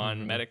can get him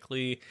on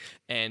medically,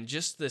 and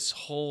just this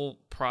whole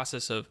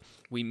process of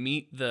we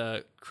meet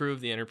the crew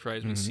of the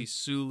Enterprise. We see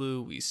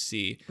Sulu, we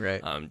see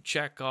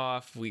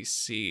Chekhov, we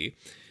see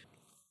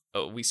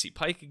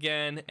Pike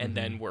again, and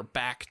then we're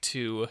back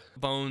to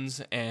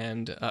Bones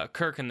and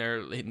Kirk, and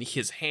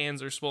his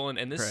hands are swollen.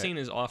 And this scene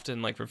is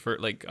often like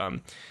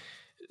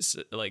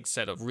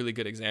set a really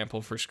good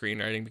example for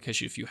screenwriting,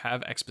 because if you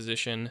have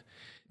exposition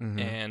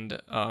and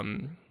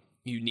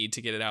you need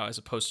to get it out, as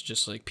opposed to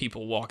just like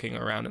people walking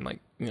around and like,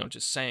 you know,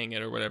 just saying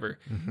it or whatever,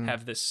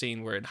 have this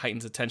scene where it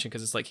heightens attention,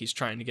 because it's like he's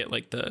trying to get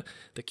like the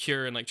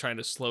cure and like trying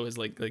to slow his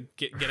like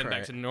get him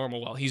back to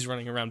normal while he's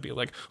running around being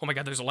like, oh my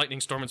god, there's a lightning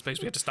storm in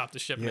space, we have to stop the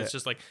ship. And it's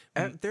just like,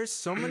 and there's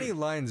so many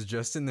lines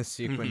just in the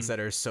sequence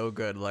that are so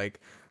good. Like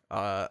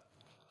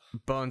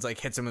Bones like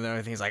hits him with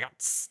everything, he's like,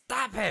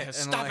 stop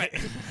it,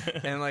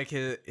 and like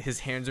his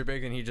hands are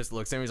big, and he just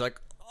looks at him, he's like,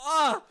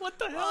 oh, what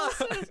the hell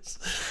is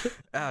this?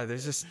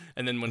 There's just,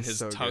 and then when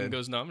his tongue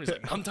goes numb, he's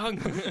like, numb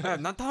tongue.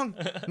 Not tongue.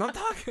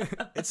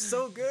 It's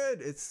so good.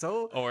 It's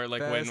so or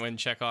like fast. when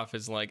Chekhov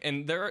is like,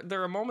 and there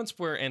are moments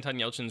where Anton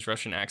Yelchin's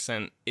Russian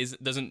accent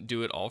doesn't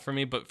do it all for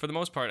me, but for the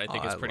most part I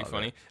think it's pretty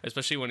funny,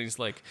 especially when he's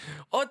like,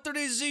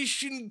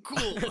 authorization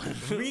cool.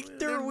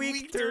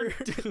 Victor.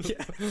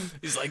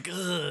 He's like,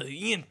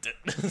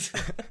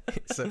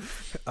 So,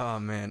 oh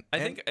man. I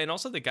think, and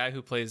also the guy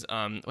who plays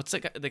what's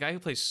the guy who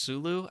plays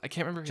Sulu? I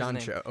can't remember his John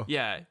name. Cho.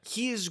 Yeah,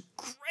 he is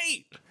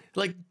great.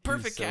 Like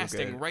perfect so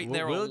casting good. right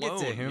there we'll alone. We'll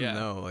get to him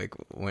yeah. like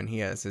when he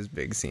has his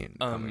big scene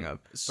coming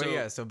up. So, but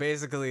yeah, so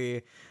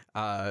basically,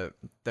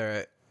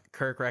 the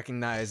Kirk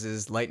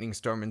recognizes lightning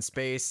storm in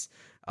space.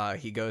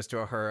 He goes to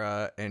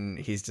Uhura, and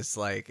he's just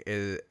like,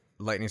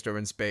 lightning storm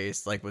in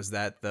space, like, was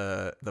that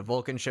the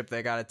Vulcan ship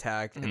that got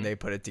attacked, and they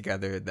put it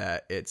together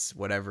that it's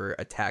whatever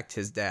attacked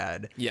his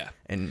dad, Yeah.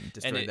 and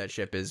destroyed that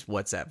ship is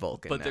what's at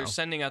Vulcan. But now. they're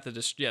sending out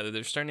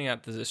they're sending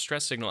out the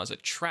distress signal as a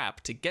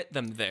trap to get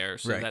them there,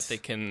 so Right. that they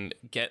can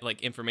get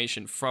like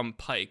information from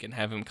Pike and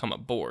have him come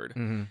aboard.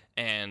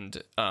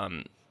 And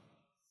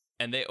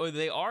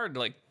they are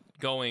like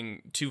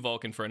going to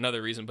Vulcan for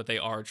another reason, but they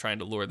are trying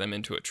to lure them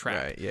into a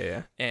trap. Right.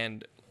 Yeah.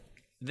 And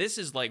this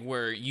is like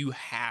where you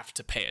have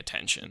to pay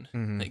attention.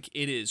 Like,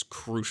 it is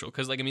crucial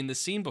because, like, I mean, the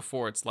scene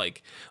before, it's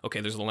like,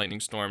 okay, there's a lightning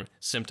storm,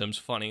 symptoms,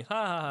 funny, ha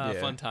ha ha,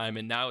 Yeah. fun time,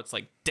 and now it's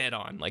like dead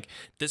on. Like,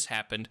 this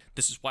happened,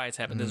 this is why it's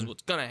happened, this is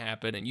what's gonna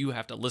happen, and you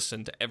have to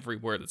listen to every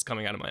word that's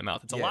coming out of my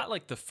mouth. It's a Yeah. lot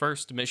like the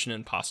first Mission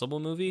Impossible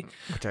movie,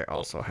 Which I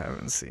also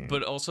haven't seen.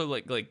 but also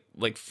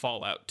like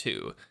Fallout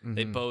 2.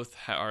 They both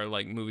are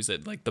like movies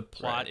that like the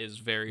plot is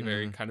very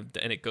very kind of,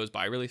 and it goes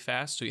by really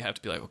fast, so you have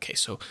to be like, okay,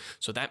 so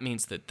that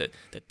means that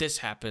this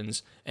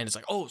happens, and it's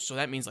like, oh, so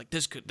that means like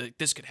this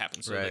could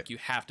happen, so Right. like you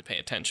have to pay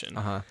attention.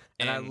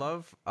 And I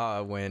love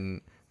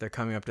when they're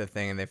coming up to the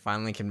thing and they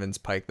finally convince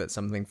Pike that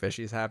something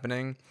fishy is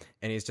happening,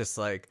 and he's just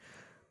like,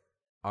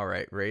 all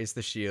right, raise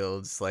the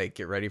shields, like,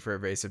 get ready for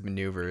evasive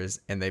maneuvers,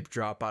 and they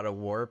drop out of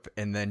warp,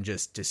 and then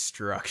just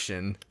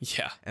destruction.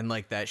 Yeah. And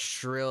like that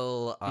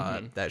shrill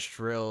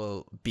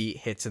beat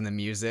hits in the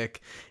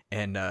music,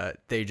 and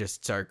they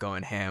just start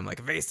going ham, like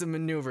evasive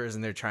maneuvers,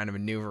 and they're trying to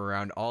maneuver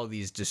around all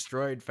these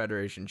destroyed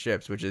Federation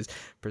ships, which is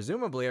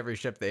presumably every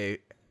ship they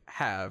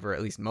have, or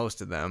at least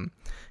most of them,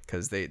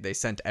 because they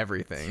sent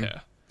everything. Yeah.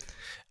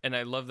 And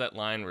I love that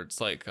line where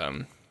it's like,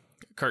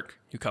 Kirk,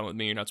 you come with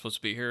me, you're not supposed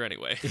to be here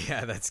anyway.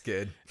 Yeah, that's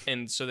good.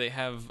 And so they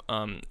have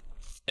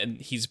and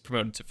he's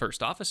promoted to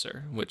first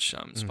officer, which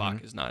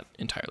Spock is not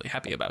entirely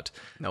happy about.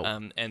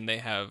 Nope. And they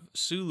have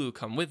Sulu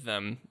come with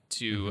them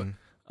to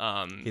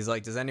He's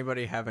like, does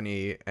anybody have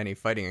any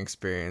fighting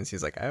experience?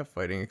 He's like, I have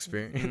fighting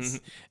experience.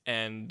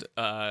 and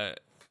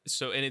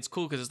so, and it's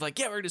cool because it's like,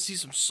 yeah, we're gonna see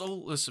some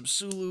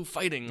Sulu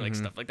fighting, like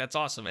stuff like that's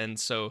awesome. And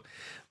so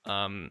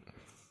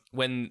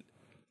when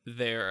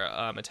they're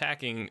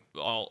attacking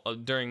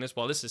during this,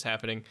 while this is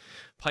happening,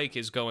 Pike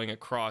is going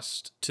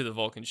across to the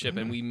Vulcan ship,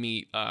 and we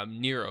meet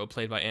Nero,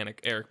 played by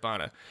Eric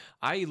Bana.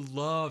 I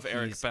love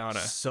Eric Bana.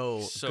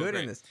 So good great.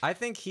 in this. I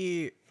think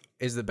he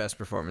is the best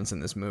performance in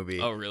this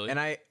movie. Oh, really? And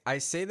I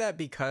say that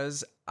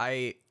because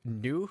I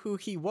knew who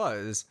he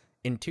was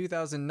in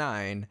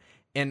 2009,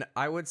 and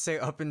I would say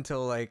up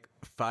until like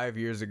 5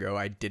 years ago,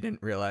 I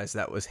didn't realize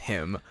that was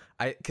him.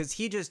 Because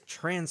he just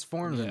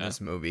transforms in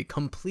this movie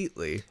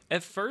completely.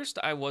 At first,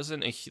 I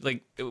wasn't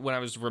like when I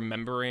was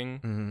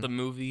remembering the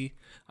movie.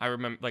 I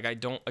remember like I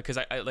don't, because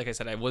I like I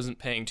said, I wasn't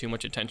paying too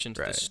much attention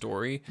to the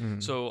story.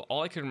 So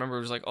all I could remember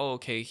was like, oh,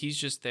 okay, he's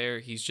just there.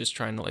 He's just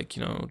trying to like,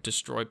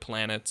 destroy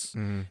planets,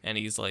 and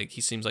he's like,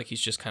 he seems like he's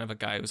just kind of a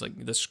guy who's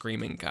like the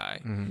screaming guy.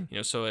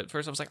 So at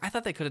first I was like, I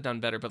thought they could have done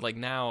better, but like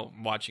now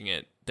watching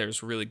it,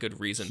 there's really good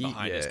reason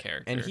behind his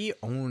character, and he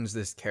owns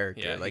this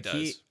character. Yeah, like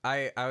he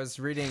does. I was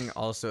reading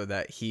also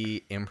that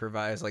he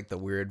improvised like the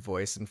weird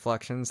voice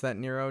inflections that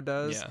Nero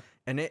does. Yeah.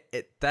 And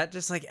it that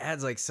just like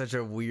adds like such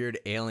a weird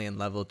alien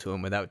level to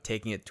him without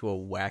taking it to a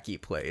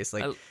wacky place.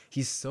 Like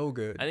he's so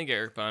good. I think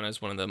Eric Bana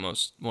is one of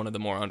the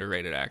more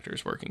underrated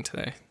actors working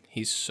today.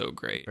 He's so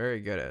great. Very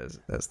good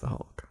as the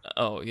Hulk.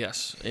 Oh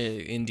yes,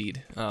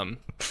 indeed.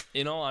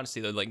 In all honesty,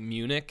 though, like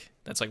Munich,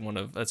 that's like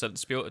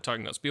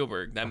talking about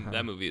Spielberg.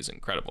 That movie is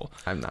incredible.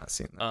 I've not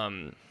seen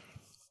that.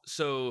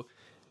 So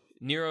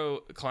Nero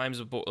climbs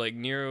aboard. Like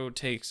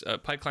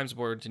Pike climbs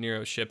aboard to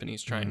Nero's ship, and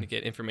he's trying to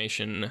get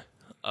information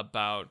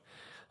about.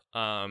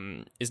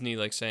 Isn't he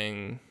like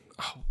saying?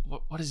 Oh,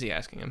 what is he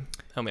asking him?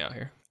 Help me out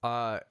here.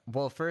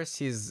 Well,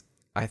 first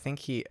I think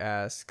he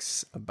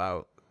asks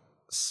about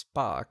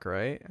Spock,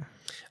 right?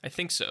 I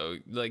think so.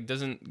 Like,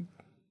 doesn't.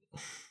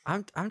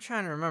 I'm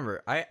trying to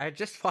remember. I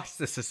just watched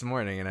this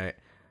morning, and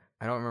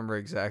I don't remember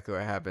exactly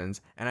what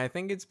happens. And I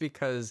think it's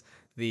because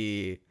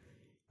the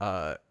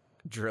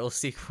drill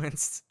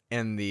sequence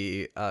and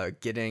the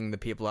getting the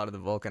people out of the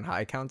Vulcan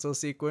High Council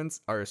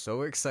sequence are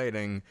so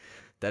exciting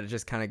that it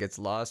just kind of gets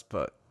lost.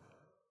 But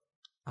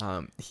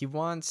he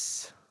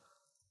wants,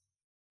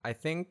 I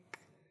think,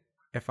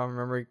 if I'm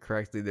remembering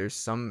correctly, there's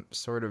some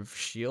sort of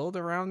shield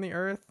around the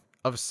Earth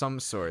of some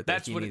sort.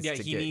 That's that what. Needs Yeah,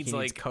 to he get. needs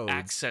like codes.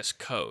 access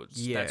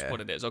codes. Yeah. That's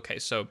what it is. Okay,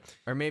 so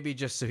Or maybe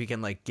just so he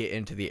can like get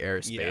into the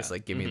airspace, Yeah.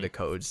 like give me the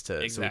codes so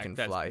we can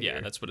fly here.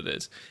 Yeah, that's what it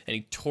is. And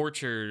he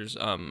tortures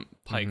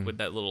Pike with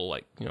that little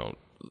like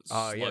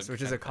Oh yes,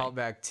 which is a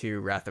callback to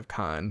Wrath of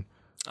Khan,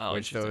 Oh,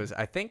 which interesting. those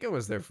I think it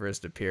was their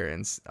first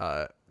appearance.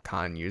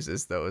 Khan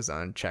uses those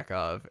on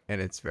Chekhov,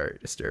 and it's very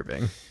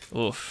disturbing.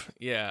 Oof.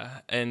 Yeah,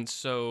 and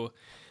so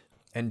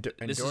And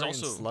This is Dorian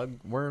also- slug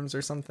worms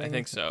or something. I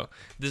think so.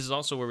 This is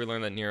also where we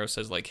learn that Nero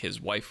says like his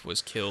wife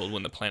was killed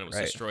when the planet was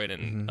Right. destroyed,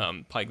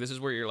 and Pike. This is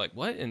where you're like,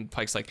 what? And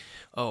Pike's like,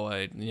 oh,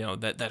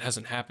 that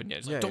hasn't happened yet.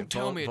 He's like, don't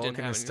tell me it didn't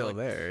Vulcan happen. is still And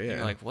you're like, there. and Yeah,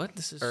 you're like, what?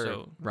 This is or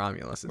so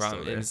Romulus is wrong. still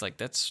And there. it's like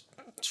that's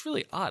it's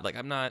really odd. Like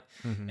I'm not,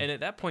 and at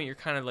that point you're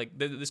kind of like,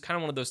 there's kind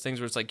of one of those things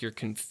where it's like you're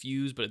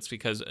confused, but it's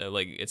because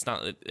like it's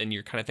not, and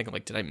you're kind of thinking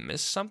like, did I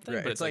miss something?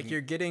 Right. But It's like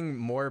you're getting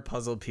more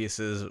puzzle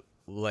pieces,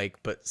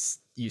 like, but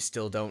you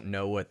still don't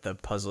know what the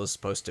puzzle is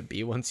supposed to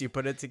be once you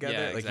put it together.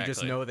 Yeah, like you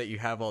just exactly. know that you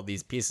have all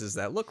these pieces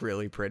that look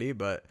really pretty,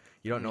 but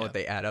you don't know what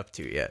they add up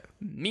to yet.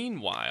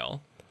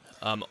 Meanwhile,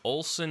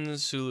 Olsen,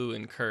 Sulu,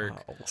 and Kirk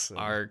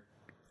Olsen.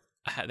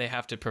 they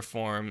have to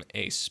perform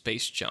a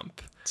space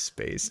jump,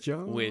 Space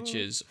jump, which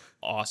is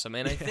awesome.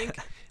 And I think,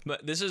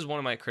 but this is one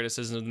of my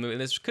criticisms of the movie.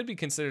 And this could be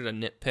considered a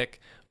nitpick,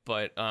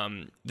 but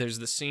there's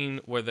the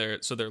scene where they're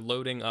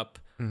loading up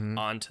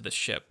onto the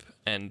ship,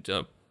 and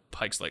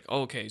Pike's like,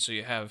 oh, okay, so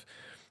you have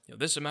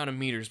this amount of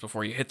meters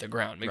before you hit the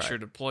ground. Make sure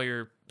to deploy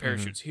your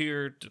parachutes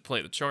here,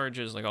 deploy the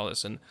charges, like all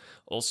this. And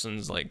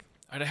Olsen's like,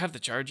 all right, I have the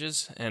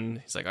charges. And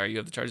he's like, all right, you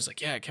have the charges?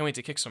 Like, yeah, I can't wait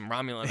to kick some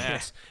Romulan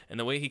ass. And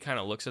the way he kind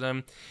of looks at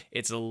him,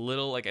 it's a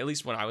little, like, at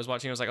least when I was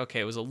watching, I was like,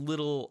 okay, it was a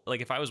little, like,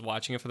 if I was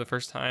watching it for the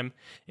first time,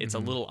 it's a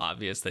little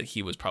obvious that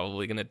he was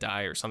probably going to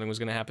die or something was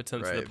going to happen to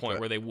him, to the point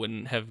where they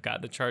wouldn't have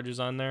got the charges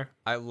on there.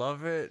 I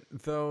love it,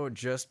 though,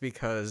 just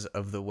because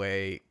of the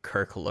way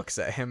Kirk looks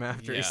at him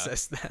after he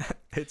says that.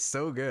 It's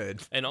so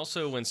good. And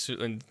also when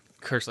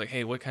Kirk's like,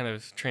 hey, what kind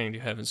of training do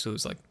you have? And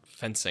Sulu's like,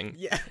 fencing.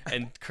 Yeah.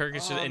 And Kirk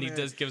is just, and he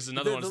man. gives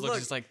another one. His look.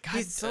 He's like, God,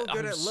 He's so good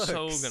I'm at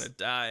so looks. gonna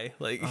die.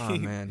 Like, Oh,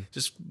 man.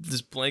 just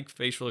this blank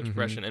facial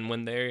expression. And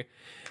when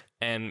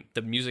and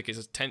the music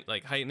is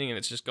like heightening, and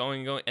it's just going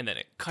and going, and then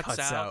it cuts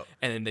out,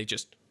 and then they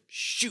just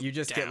shoot. You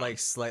just down. get like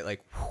slight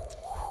like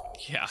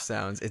yeah,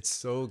 sounds. It's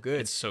so good.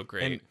 it's so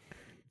great. And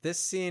this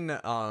scene,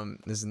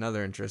 is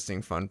another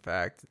interesting fun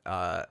fact.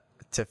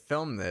 To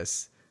film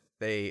this,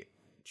 they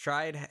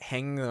tried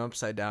hanging them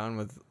upside down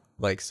with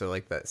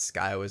like that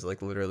sky was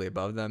like literally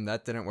above them.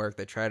 That didn't work.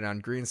 They tried it on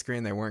green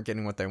screen. They weren't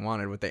getting what they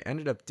wanted. What they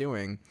ended up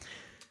doing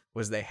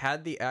was they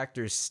had the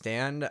actors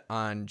stand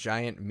on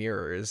giant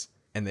mirrors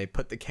and they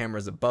put the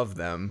cameras above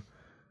them.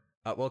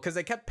 Well, because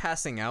they kept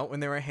passing out when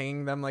they were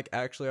hanging them like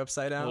actually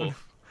upside down.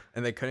 Oof.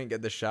 And they couldn't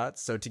get the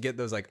shots. So to get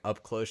those like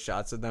up close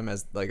shots of them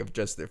as like of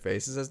just their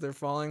faces as they're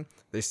falling,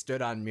 they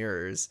stood on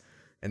mirrors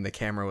and the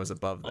camera was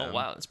above them. Oh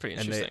wow, that's pretty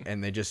interesting.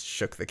 And they just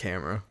shook the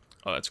camera.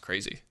 Oh, that's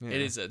crazy. It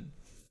is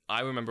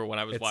I remember when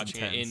I was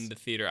watching it in the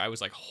theater, I was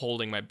like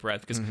holding my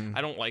breath because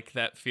I don't like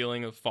that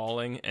feeling of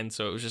falling. And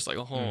so it was just like,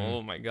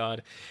 oh my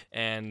God.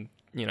 And,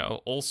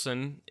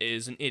 Olsen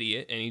is an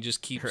idiot and he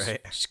just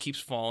keeps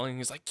falling.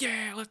 He's like,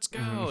 yeah, let's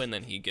go. And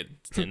then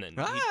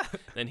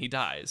then he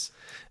dies.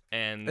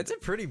 And it's a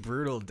pretty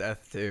brutal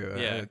death too.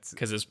 Yeah,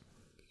 because his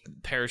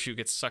parachute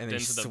gets sucked and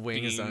into the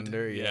swings beam.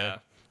 under. Yeah.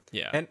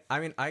 And I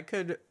mean, I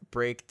could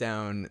break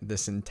down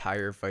this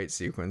entire fight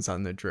sequence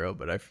on the drill,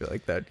 but I feel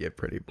like that'd get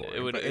pretty boring. It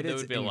would be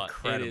a lot.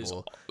 It is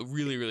incredible.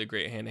 really, really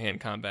great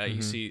hand-to-hand combat.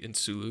 You see, and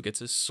Sulu gets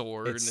his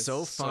sword. It's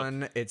so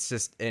fun. It's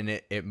just, and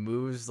it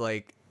moves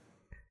like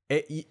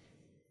it.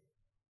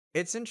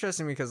 It's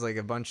interesting because like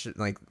a bunch of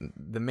like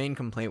the main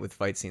complaint with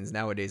fight scenes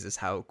nowadays is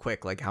how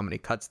quick, like how many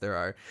cuts there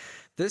are.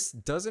 This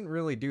doesn't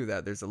really do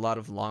that. There's a lot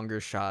of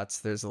longer shots.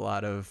 There's a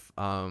lot of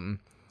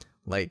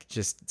like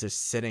just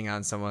sitting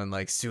on someone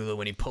like Sulu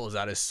when he pulls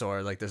out his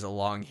sword. Like there's a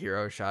long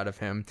hero shot of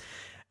him.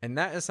 And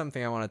that is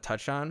something I want to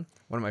touch on.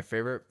 One of my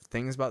favorite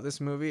things about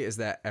this movie is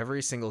that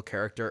every single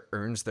character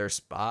earns their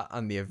spot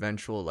on the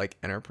eventual like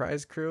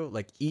Enterprise crew.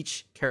 Like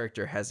each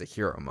character has a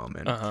hero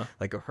moment.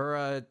 Like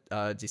Uhura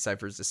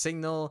deciphers the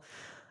signal.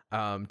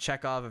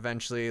 Chekhov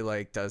eventually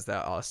like does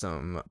that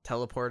awesome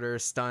teleporter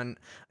stunt.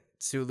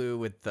 Sulu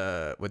with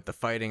the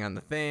fighting on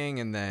the thing,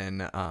 and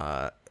then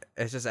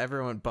it's just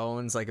everyone.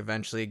 Bones like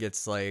eventually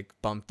gets like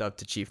bumped up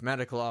to chief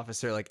medical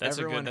officer. Like that's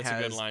everyone a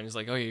good line. He's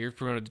like, oh yeah, you're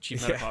promoted to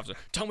chief medical officer.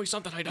 Tell me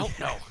something I don't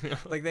know.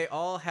 Like they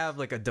all have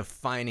like a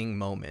defining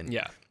moment.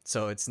 Yeah.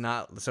 So it's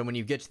not. So when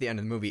you get to the end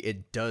of the movie,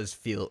 it does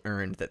feel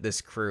earned that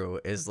this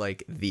crew is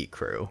like the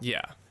crew.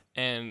 Yeah,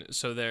 and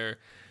so they're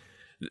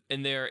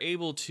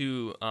able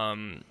to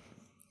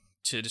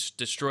just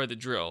destroy the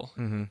drill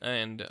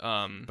and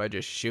By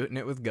just shooting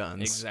it with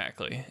guns.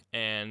 exactly,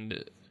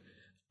 and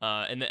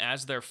then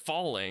as they're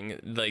falling,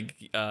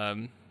 like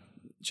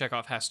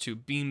Chekhov has to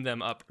beam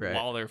them up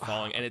while they're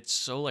falling, and it's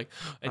so like,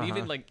 and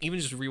even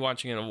just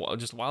rewatching it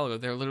just a while ago,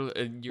 they're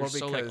literally you're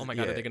so like, oh my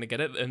God, are they gonna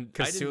get it? And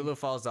because Sulu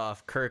falls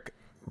off, Kirk,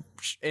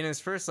 in his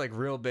first like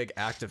real big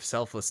act of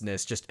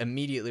selflessness, just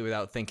immediately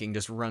without thinking,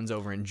 just runs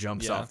over and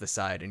jumps off the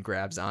side and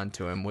grabs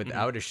onto him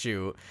without a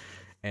shoot.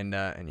 And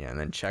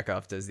then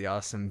Chekhov does the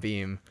awesome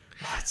beam.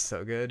 Oh, it's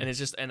so good. And it's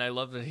just, and I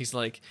love that he's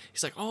like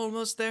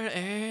almost there,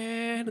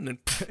 and then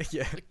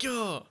yeah, like,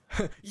 yo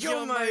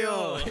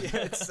mayo. Yeah,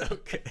 it's so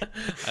good.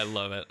 I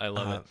love it.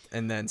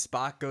 And then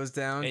Spock goes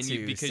down And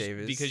to save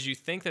his... because you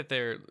think that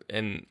they're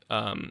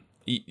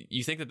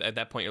you think that at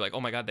that point you're like,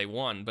 oh my God, they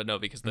won, but no,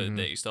 because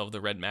they still have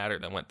the red matter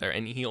that went there,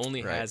 and he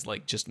only has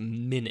like just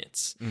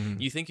minutes.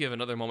 You think you have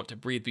another moment to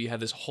breathe, but you have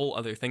this whole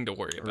other thing to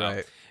worry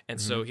about, and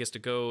so he has to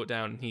go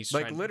down. He's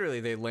like literally,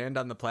 they land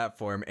on the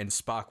platform, and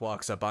Spock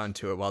walks up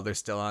onto it while they're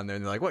still on there,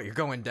 and they're like, "What? You're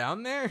going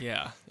down there?"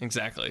 Yeah,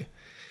 exactly.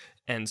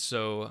 And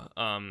so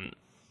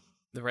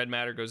the red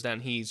matter goes down.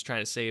 He's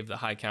trying to save the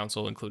High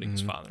Council, including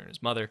his father and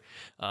his mother.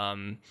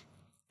 And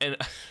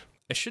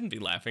I shouldn't be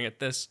laughing at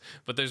this,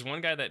 but there's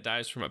one guy that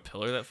dies from a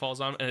pillar that falls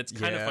on, and it's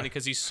kind of funny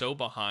because he's so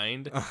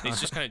behind.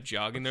 He's just kind of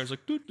jogging there. It's like,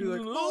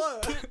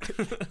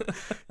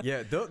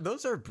 yeah,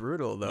 those are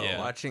brutal though. Yeah.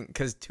 Watching,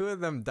 because 2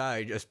 of them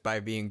die just by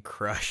being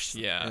crushed.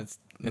 Yeah,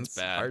 it's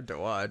bad. hard to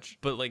watch.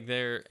 But like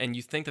and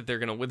you think that they're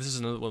gonna. This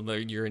is another one where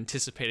you're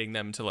anticipating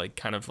them to like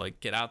kind of like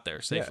get out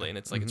there safely, and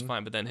it's like it's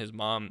fine. But then his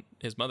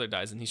mother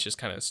dies, and he's just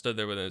kind of stood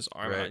there with his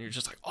arm out, and you're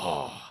just like,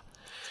 oh.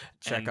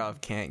 Chekhov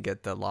can't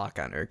get the lock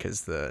on her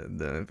because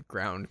the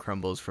ground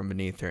crumbles from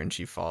beneath her and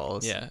she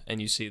falls. Yeah,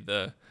 and you see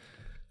the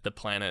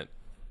planet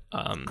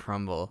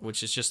crumble,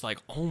 which is just like,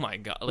 oh my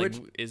god, like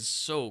is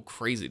so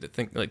crazy to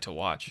think, like to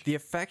watch. The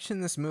effects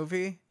in this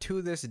movie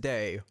to this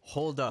day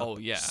hold up. Oh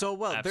yeah, so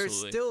well.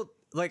 absolutely. There's still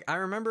like I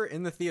remember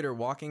in the theater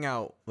walking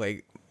out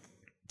like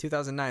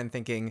 2009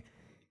 thinking,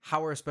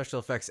 how are special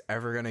effects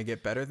ever gonna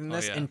get better than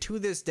this? Yeah. And to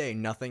this day,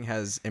 nothing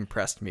has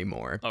impressed me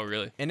more. Oh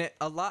really? And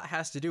a lot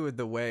has to do with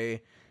the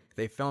way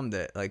they filmed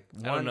it. Like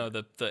I don't know,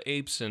 the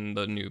apes in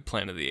the new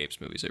Planet of the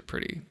Apes movies are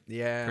pretty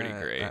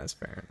great. That's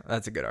fair.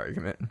 That's a good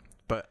argument.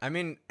 But I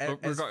mean,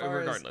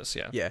 regardless,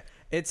 yeah,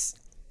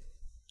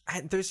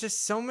 there's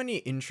just so many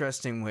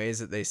interesting ways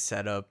that they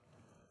set up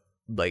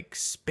like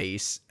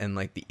space and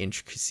like the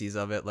intricacies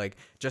of it. Like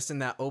just in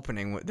that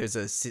opening, there's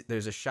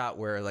a shot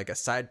where like a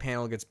side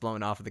panel gets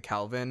blown off of the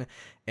Calvin,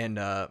 and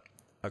a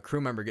crew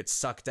member gets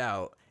sucked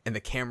out, and the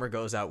camera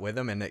goes out with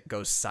them, and it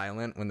goes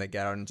silent when they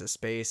get out into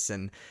space.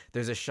 And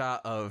there's a shot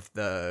of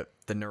the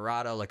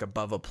Narada like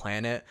above a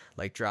planet,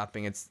 like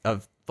dropping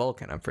of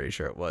Vulcan, I'm pretty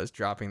sure it was,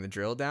 dropping the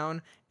drill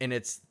down, and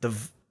it's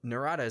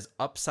Narada is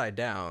upside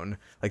down,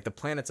 like the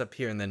planet's up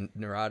here and then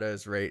Narada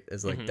is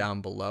like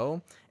down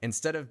below,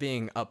 instead of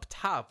being up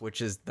top,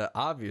 which is the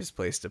obvious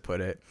place to put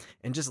it.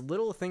 And just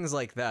little things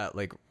like that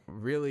like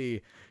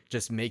really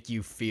just make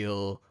you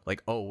feel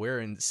like, oh, we're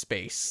in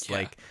space. Yeah.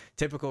 Like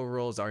typical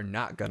rules are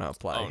not gonna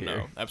apply here.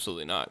 No,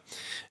 absolutely not.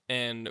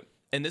 And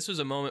this was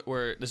a moment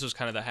where this was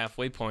kind of the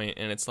halfway point,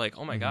 and it's like,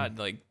 oh my god,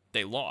 like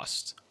they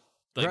lost.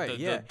 Like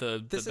Right,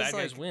 the bad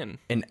guys win.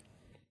 An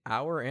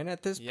hour in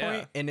at this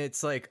point, and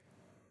it's like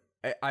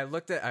I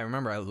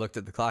remember I looked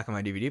at the clock on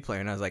my DVD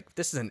player and I was like,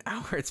 this is an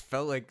hour. It's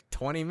felt like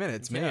 20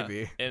 minutes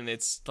maybe. And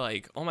it's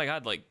like, oh my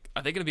god, like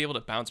are they going to be able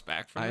to bounce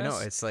back from this? I know,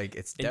 it's like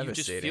it's and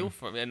devastating. You just feel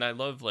for it. And I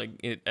love like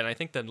it, and I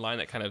think the line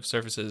that kind of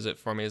surfaces it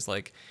for me is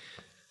like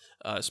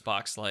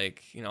Spock's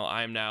like, you know,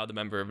 I am now the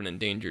member of an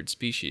endangered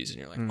species, and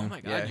you're like, oh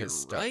my god, you're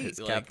right. His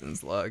like,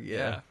 captain's log,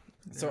 yeah.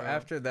 So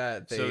after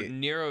that, so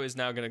Nero is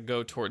now going to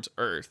go towards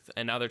Earth,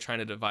 and now they're trying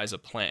to devise a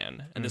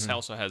plan. And this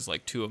also has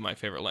like 2 of my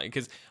favorite lines,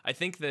 because I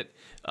think that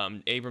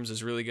Abrams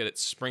is really good at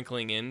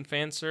sprinkling in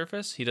fan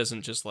service. He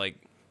doesn't just like,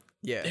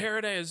 here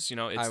it is, you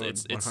know,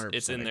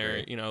 it's in there,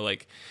 agree. you know,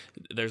 like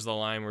there's the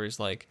line where he's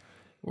like,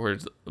 where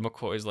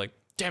McCoy's like,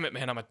 damn it,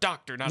 man, I'm a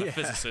doctor, not a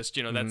physicist.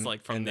 You know, that's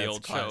like from the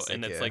old classic, show,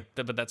 and it's like,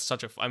 but that's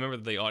such a. I remember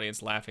the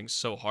audience laughing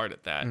so hard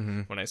at that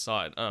when I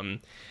saw it.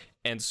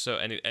 And so,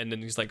 and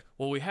then he's like,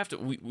 well,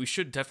 we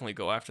should definitely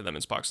go after them.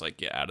 And Spock's like,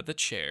 get out of the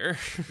chair.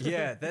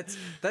 Yeah,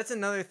 that's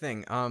another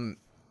thing. I'm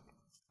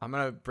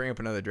gonna bring up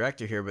another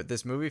director here, but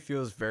this movie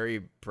feels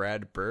very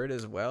Brad Bird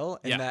as well,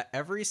 in that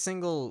every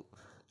single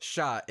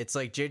shot, it's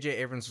like J.J.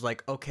 Abrams was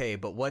like, okay,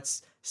 but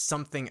what's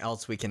something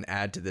else we can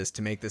add to this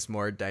to make this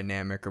more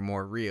dynamic or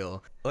more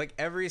real? Like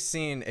every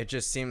scene, it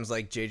just seems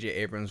like J.J.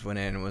 Abrams went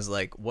in and was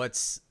like,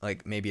 what's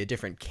like maybe a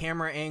different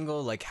camera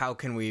angle? Like how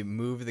can we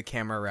move the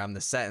camera around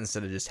the set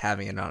instead of just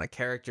having it on a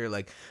character?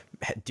 Like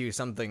do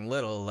something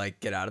little,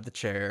 like get out of the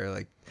chair,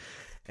 like.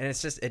 And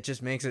it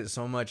just makes it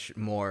so much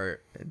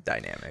more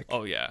dynamic.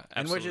 Oh yeah, absolutely.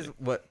 And which is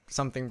what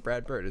something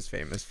Brad Bird is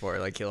famous for.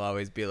 Like he'll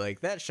always be like,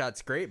 that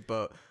shot's great,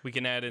 but we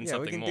can add in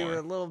something more. We can do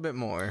a little bit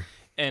more.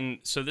 And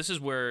so this is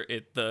where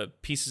the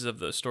pieces of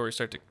the story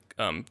start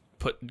to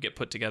get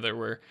put together,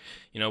 where,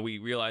 you know, we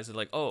realize that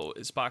like, oh,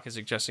 Spock is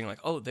suggesting like,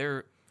 oh,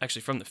 they're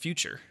actually from the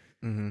future,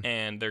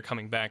 and they're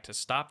coming back to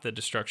stop the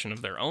destruction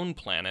of their own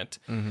planet.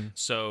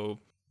 So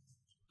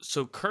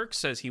Kirk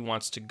says he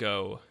wants to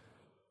go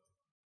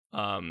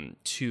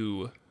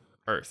to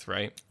Earth,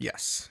 right?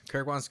 Yes.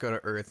 Kirk wants to go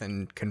to Earth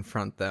and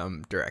confront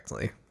them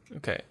directly.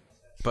 Okay.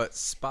 But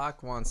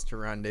Spock wants to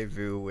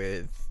rendezvous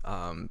with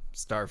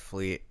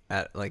Starfleet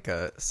at like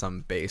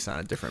some base on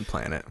a different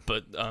planet.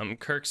 But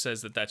Kirk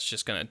says that that's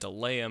just going to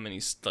delay him, and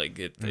he's like,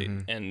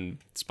 and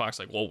Spock's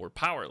like, well, we're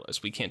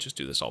powerless. We can't just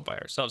do this all by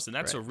ourselves. And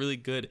that's a really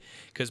good,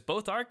 because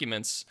both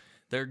arguments,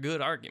 they're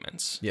good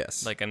arguments.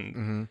 Yes. Like,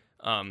 and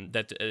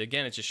that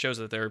again, it just shows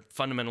that they're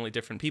fundamentally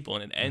different people,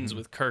 and it ends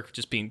with Kirk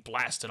just being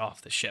blasted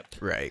off the ship.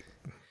 Right.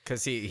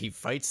 Because he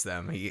fights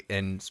them,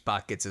 and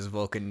Spock gets his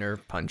Vulcan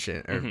nerve pinch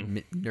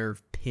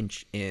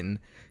in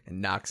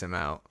and knocks him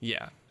out.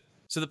 Yeah.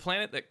 So the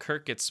planet that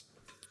Kirk gets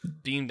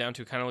beamed down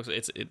to kind of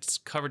looks, it's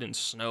covered in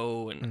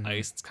snow and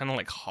ice. It's kind of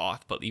like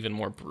Hoth, but even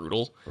more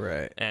brutal.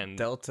 Right. And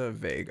Delta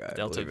Vega. I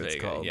believe it's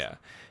called. yeah.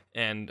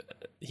 and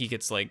he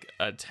gets like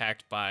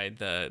attacked by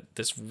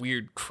this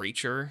weird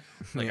creature.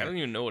 Like I don't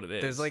even know what it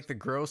is. There's like the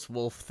gross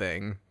wolf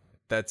thing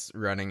that's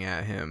running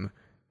at him,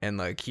 and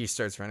like he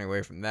starts running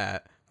away from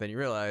that. Then you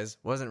realize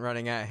wasn't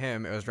running at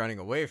him, it was running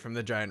away from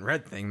the giant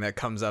red thing that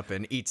comes up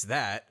and eats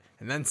that,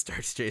 and then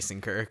starts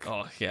chasing Kirk.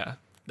 Oh yeah.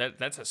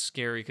 That's a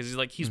scary, because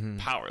he's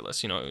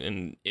powerless,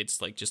 and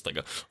it's like just like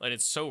and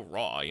it's so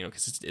raw,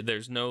 because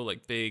there's no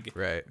like big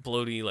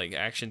bloaty like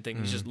action thing.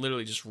 He's just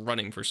literally just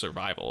running for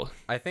survival.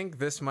 I think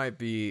this might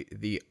be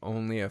the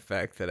only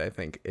effect that I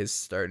think is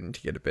starting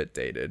to get a bit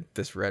dated.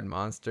 This red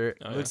monster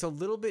looks a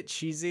little bit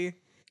cheesy.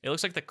 It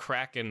looks like the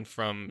Kraken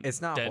from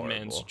It's not Dead horrible.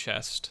 Man's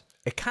Chest.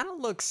 It kind of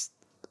looks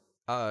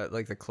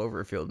like the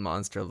Cloverfield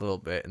monster a little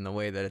bit in the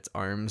way that its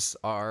arms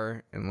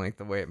are and like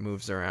the way it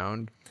moves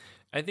around.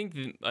 I think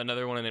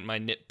another one of my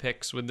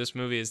nitpicks with this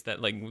movie is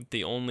that like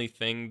the only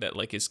thing that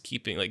like is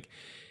keeping like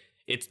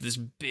it's this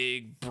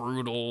big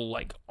brutal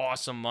like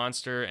awesome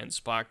monster, and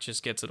Spock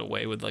just gets it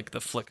away with like the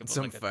flick of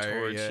Some like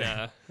fire, a torch.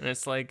 yeah. And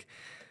it's like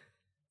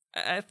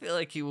I feel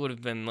like he would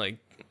have been like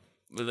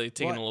really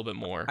taken a little bit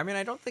more. I mean,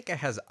 I don't think it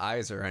has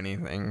eyes or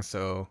anything,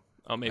 so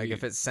maybe like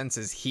if it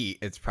senses heat,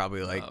 it's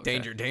probably like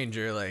danger,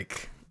 danger,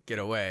 like get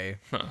away.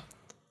 Huh.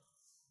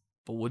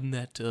 But wouldn't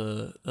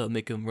that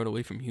make him run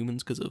away from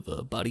humans because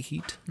of body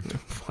heat?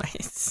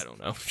 What? I don't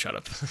know. Shut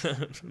up.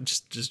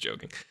 just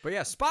joking. But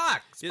yeah, Spock.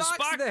 Yeah, Spock's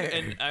Spock. there.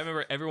 And I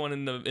remember everyone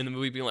in the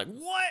movie being like,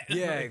 "What?"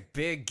 Yeah,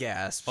 big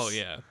gasps. Oh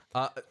yeah.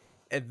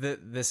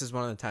 This is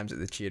one of the times at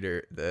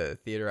the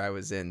theater I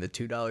was in, the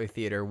 $2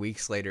 theater.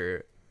 Weeks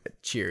later,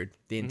 cheered.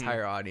 The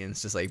entire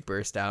audience just like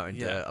burst out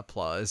into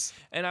applause.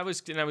 And I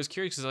was curious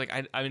because like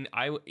I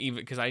even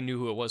because I knew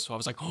who it was, so I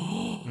was like,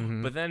 oh.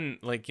 But then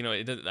like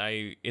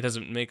it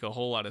doesn't make a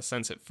whole lot of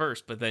sense at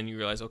first. But then you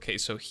realize, okay,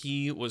 so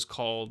he was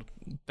called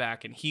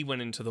back and he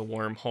went into the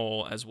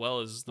wormhole as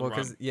well as the. Well,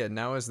 because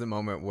now is the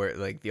moment where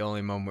like the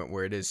only moment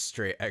where it is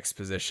straight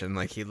exposition.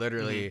 Like he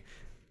literally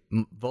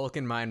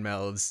Vulcan mind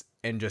melds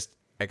and just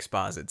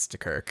exposits to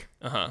Kirk.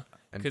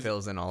 And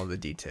fills in all of the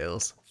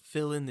details.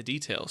 Fill in the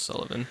details,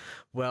 Sullivan.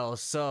 Well,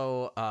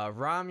 so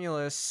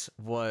Romulus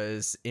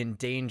was in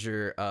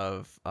danger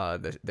of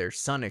their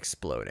sun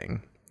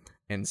exploding.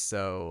 And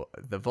so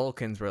the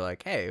Vulcans were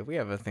like, hey, we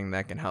have a thing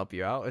that can help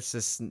you out. It's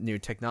this new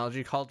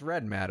technology called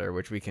red matter,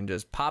 which we can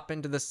just pop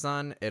into the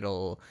sun.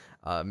 It'll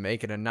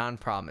make it a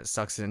non-problem. It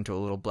sucks it into a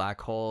little black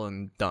hole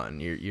and done.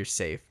 You're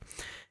safe.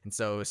 And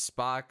so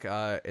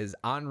Spock is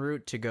en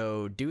route to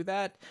go do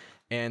that.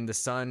 And the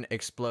sun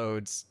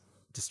explodes,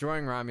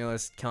 destroying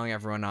Romulus, killing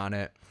everyone on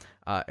it,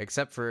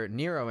 except for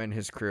Nero and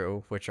his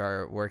crew, which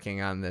are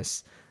working on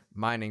this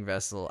mining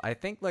vessel. I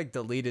think like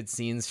deleted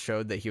scenes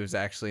showed that he was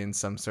actually in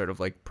some sort of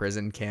like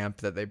prison camp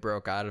that they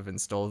broke out of and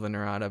stole the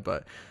Narada,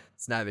 but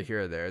it's neither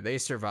here or there. They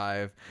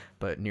survive,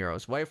 but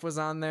Nero's wife was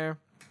on there,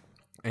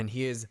 and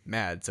he is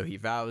mad, so he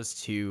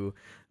vows to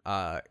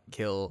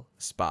kill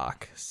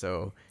Spock.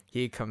 So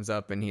he comes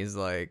up and he's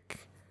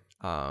like,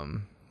 I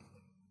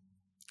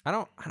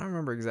don't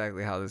remember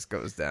exactly how this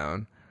goes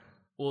down.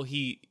 Well,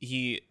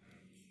 the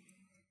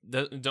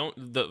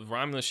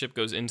Romulus ship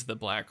goes into the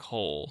black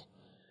hole,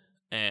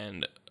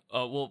 and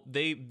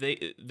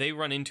they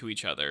run into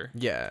each other.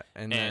 Yeah,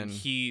 and then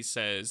he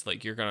says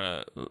like you're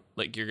gonna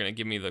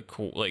give me the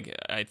cool, like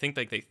I think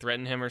like they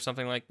threaten him or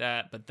something like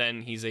that. But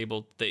then he's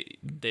able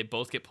they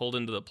both get pulled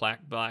into the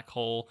black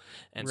hole,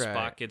 and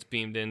Spock gets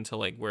beamed into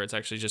like where it's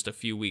actually just a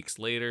few weeks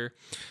later.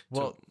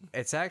 Well,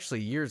 it's actually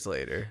years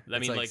later. I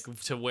mean, like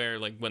to where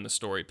like when the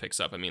story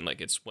picks up. I mean,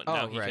 like it's when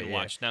now he can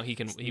watch. Now he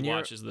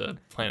watches the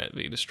planet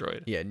be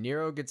destroyed. Yeah,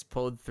 Nero gets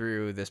pulled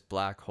through this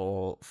black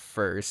hole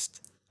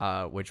first.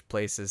 Which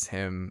places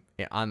him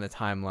on the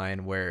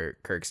timeline where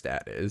Kirk's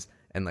dad is,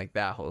 and like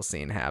that whole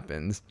scene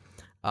happens,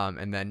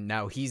 and then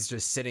now he's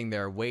just sitting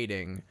there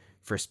waiting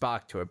for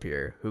Spock to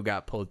appear, who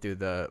got pulled through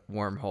the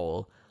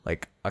wormhole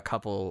like a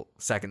couple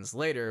seconds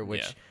later,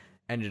 which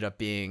ended up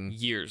being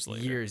years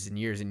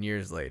and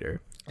years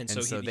later. And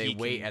so they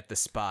wait at the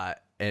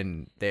spot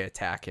and they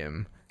attack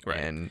him,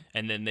 and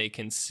then they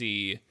can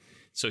see.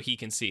 So he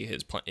can see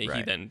his planet.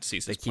 He then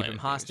sees his planet. They keep him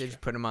hostage,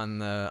 put him on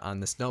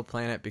the snow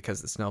planet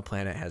because the snow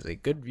planet has a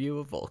good view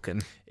of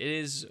Vulcan. It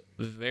is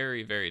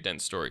very, very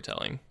dense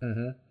storytelling.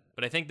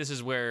 But I think this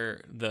is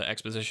where the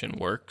exposition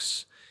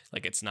works.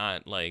 Like it's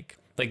not like,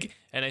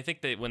 and I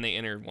think that when they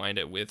intertwined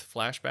it with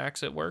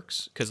flashbacks, it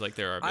works because like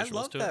there are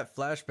visuals to it. I love that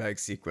flashback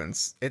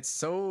sequence. It's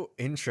so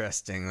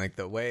interesting, like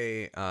the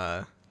way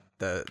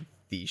the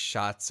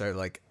shots are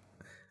like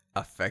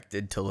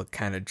affected to look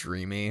kind of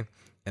dreamy,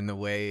 and the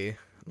way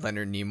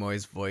Leonard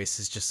Nimoy's voice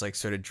is just like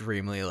sort of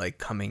dreamily like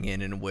coming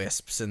in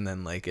wisps and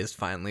then like is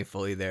finally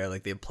fully there.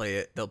 Like they'll play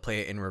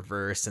it in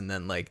reverse and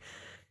then like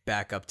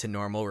back up to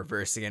normal,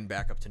 reverse again,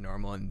 back up to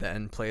normal, and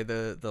then play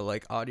the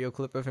like audio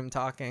clip of him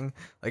talking.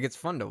 Like it's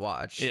fun to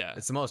watch. Yeah,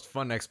 it's the most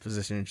fun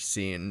exposition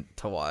scene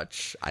to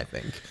watch, I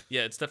think.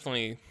 Yeah, it's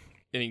definitely,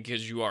 I mean,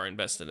 because you are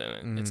invested in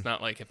it. It's not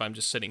like if I'm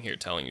just sitting here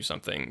telling you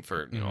something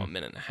for a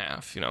minute and a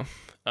half,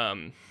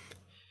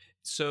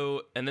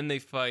 So, and then they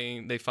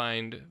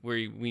find where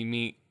we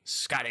meet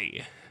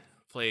Scotty,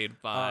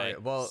 played by.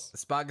 Well,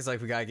 Spock is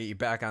like, we gotta get you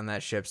back on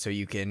that ship so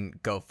you can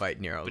go fight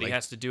Nero. but he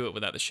has to do it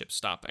without the ship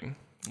stopping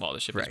while the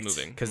ship is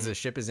moving. because the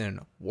ship is in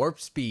warp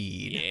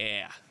speed,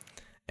 Yeah,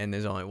 and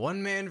there's only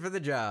one man for the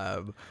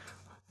job,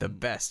 the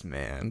best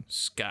man.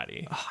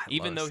 Scotty. I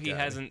Even love though he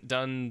Scotty. hasn't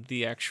done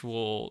the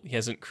actual, he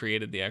hasn't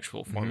created the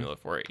actual formula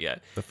for it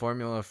yet. The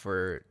formula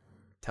for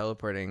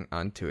teleporting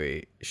onto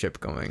a ship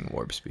going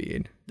warp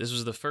speed. This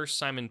was the first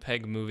Simon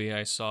Pegg movie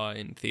I saw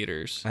in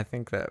theaters. I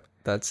think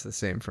that's the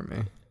same for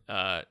me.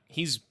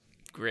 He's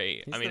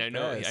great. He's I mean, the I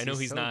know best. he's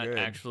He's so not good.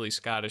 actually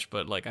Scottish,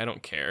 but like I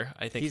don't care.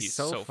 I think he's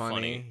so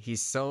funny.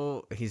 He's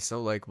so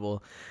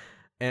likable,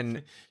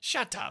 and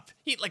Shut up.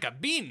 Eat like a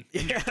bean.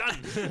 And you're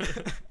done.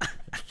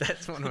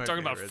 that's one of my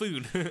Talking about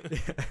favorites.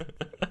 food.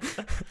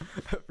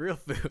 Real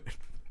food.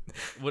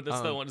 What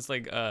is the one? It's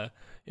like,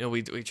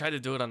 we tried to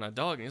do it on a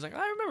dog, and he's like,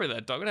 I remember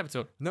that dog. What happened to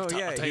him? No, I'll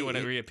yeah, tell you when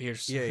he- it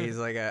reappears. Yeah, he's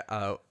like,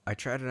 I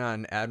tried it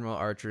on Admiral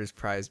Archer's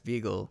prize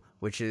beagle,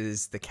 which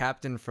is the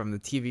captain from the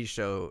TV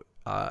show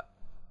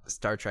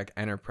Star Trek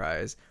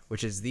Enterprise,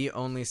 which is the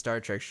only Star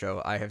Trek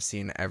show I have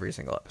seen every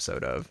single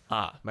episode of.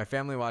 My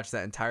family watched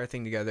that entire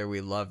thing together.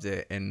 We loved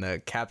it, and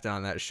the captain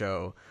on that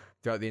show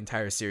throughout the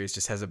entire series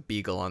just has a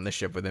beagle on the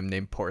ship with him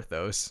named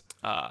Porthos,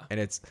 and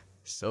it's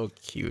so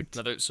cute.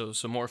 so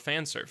some more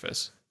fan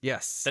surface.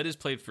 Yes. That is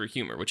played for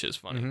humor, which is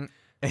funny.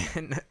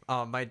 And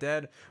my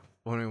dad,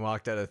 when we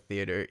walked out of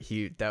theater,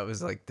 that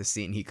was like the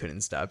scene he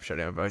couldn't stop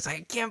shutting up. I was like,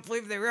 I can't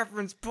believe they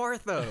referenced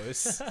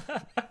Porthos.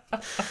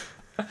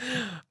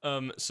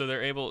 So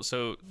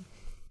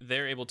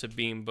they're able to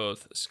beam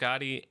both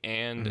Scotty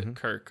and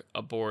Kirk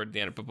aboard the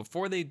Enterprise. But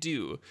before they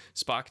do,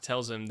 Spock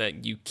tells him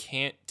that you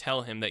can't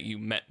tell him that you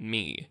met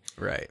me.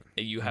 Right.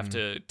 You have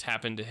to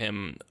tap into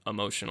him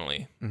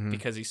emotionally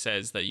because he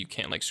says that you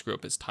can't like screw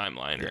up his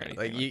timeline or anything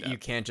Like like that. you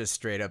can't just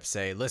straight up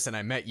say, listen,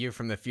 I met you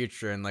from the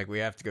future and like we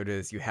have to go do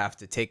this. You have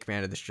to take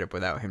command of the ship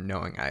without him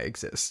knowing I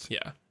exist.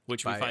 Yeah,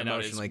 which By we find out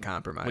emotionally is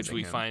compromising which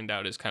we him. find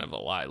out is kind of a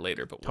lie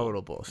later. But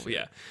Total bullshit.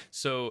 Yeah.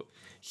 So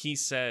he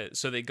said.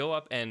 So they go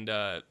up and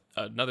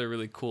another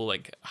really cool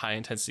like high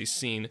intensity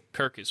scene.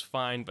 Kirk is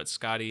fine, but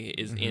Scotty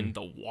is in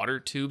the water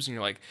tubes, and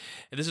you're like,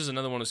 and this is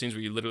another one of those scenes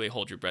where you literally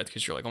hold your breath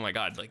because you're like, oh my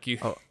god, like you.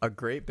 Oh, a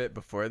great bit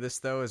before this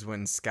though is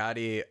when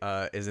Scotty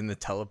is in the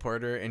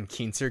teleporter and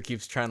Keenser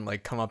keeps trying to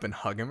like come up and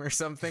hug him or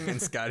something,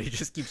 and Scotty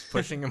just keeps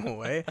pushing him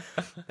away.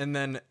 And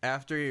then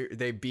after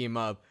they beam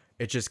up,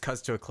 it just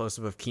cuts to a close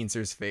up of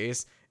Keenser's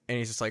face, and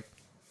he's just like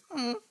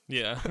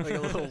Yeah. a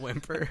little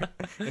whimper,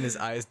 and his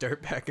eyes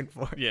dart back and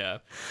forth. Yeah.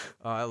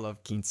 Oh, I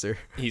love Keenser.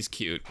 He's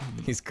cute.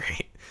 He's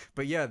great.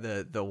 But yeah,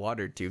 the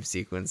water tube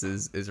sequence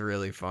is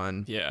really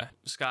fun. Yeah.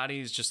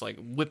 Scotty's just like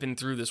whipping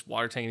through this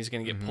water tank and he's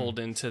going to get pulled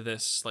into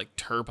this like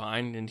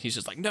turbine and he's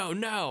just like,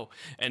 no.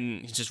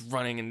 And he's just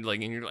running and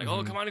you're like,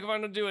 oh, come on,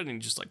 don't do it. And he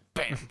just like,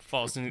 bam,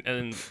 falls in.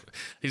 And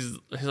he's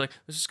like,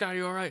 this is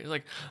Scotty, all right? He's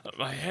like,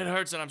 my head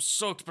hurts and I'm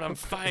soaked, but I'm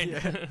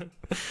fine.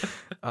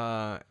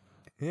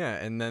 Yeah,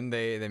 and then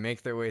they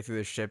make their way through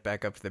the ship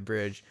back up to the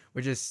bridge,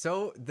 which is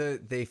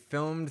they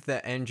filmed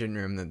the engine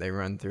room that they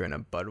run through in a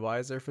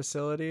Budweiser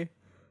facility.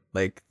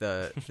 Like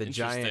the giant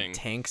Interesting.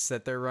 tanks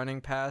that they're running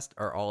past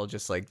are all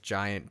just like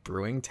giant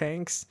brewing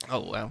tanks. Oh,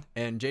 wow.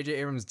 And J.J.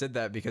 Abrams did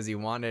that because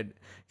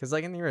because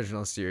like in the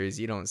original series,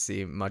 you don't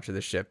see much of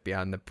the ship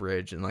beyond the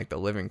bridge and like the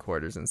living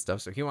quarters and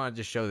stuff. So he wanted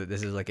to show that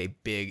this is like a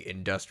big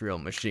industrial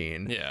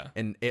machine. Yeah.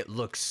 And it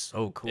looks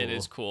so cool. It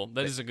is cool.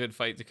 That is a good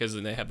fight because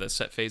then they have the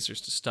set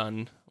phasers to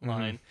stun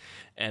line,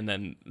 and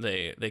then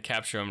they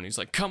capture him, and he's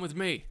like, "Come with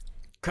me."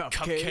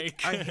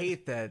 Cupcake. I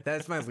hate that.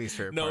 That's my least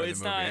favorite No, part it's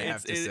of the movie, not. I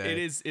have to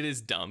say. It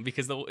is dumb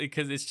because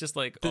it's just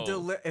like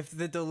If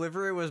the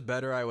delivery was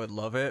better, I would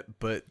love it.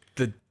 But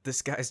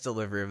this guy's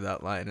delivery of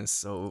that line is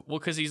so well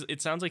because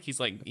it sounds like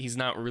he's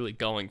not really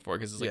going for it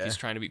because it's like he's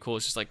trying to be cool.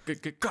 It's just like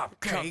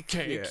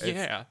cupcake.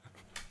 Yeah.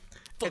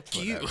 Fuck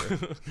you.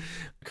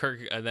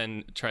 Kirk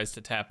then tries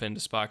to tap into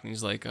Spock and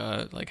he's like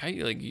how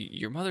you, like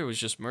your mother was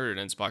just murdered,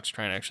 and Spock's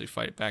trying to actually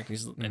fight it back,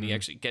 and he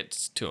actually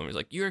gets to him. He's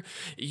like, you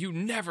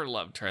never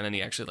loved her, and then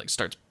he actually like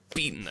starts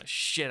beating the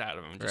shit out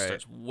of him and just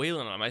starts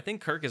wailing on him. I think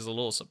Kirk is a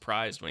little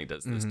surprised when he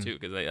does this too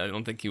because I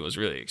don't think he was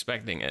really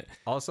expecting it.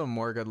 Also,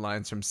 more good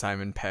lines from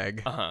Simon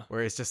Pegg,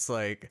 where he's just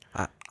like,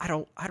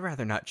 I'd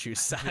rather not choose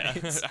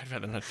sides. I'd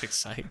rather not pick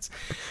sides.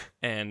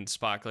 And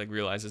Spock like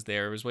realizes they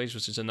are his ways,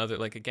 which is another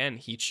like again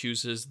he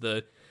chooses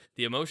the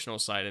emotional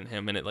side in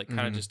him, and it like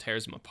kind of just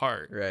tears him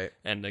apart. Right.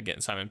 And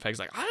again, Simon Pegg's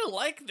like, I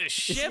like this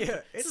ship. Yeah,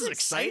 this it's is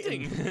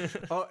exciting.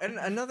 Oh, and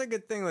another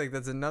good thing, like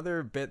that's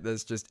another bit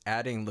that's just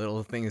adding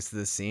little things to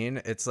the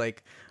scene. It's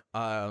like,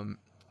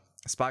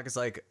 Spock is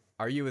like,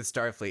 "Are you with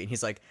Starfleet?" And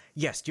he's like,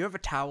 "Yes. Do you have a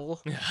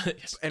towel?"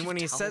 Yes, And when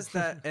he towel. says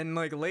that, and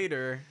like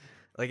later,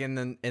 like in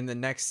the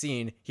next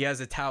scene, he has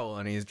a towel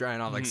and he's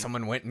drying off. Like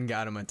someone went and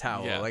got him a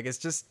towel. Yeah. Like it's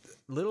just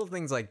little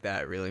things like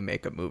that really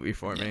make a movie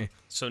for me.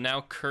 So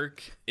now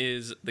Kirk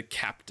is the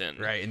captain.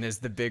 Right, and there's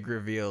the big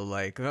reveal,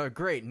 like, oh,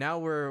 great, now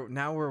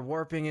we're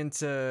warping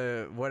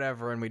into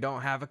whatever, and we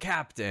don't have a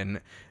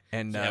captain.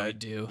 And Yeah, we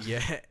do.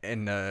 Yeah,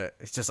 and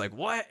it's just like,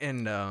 what?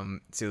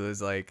 And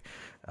Sulu's like,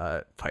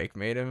 Pike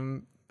made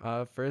him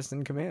first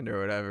in command or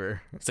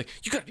whatever. It's like,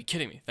 you gotta be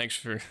kidding me. Thanks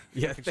for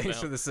Thanks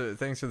for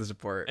the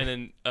support. And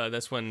then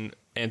that's when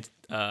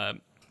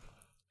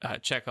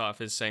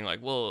Chekhov is saying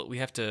like, well, we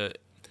have to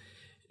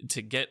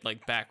get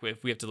like back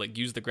with, we have to like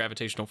use the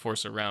gravitational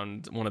force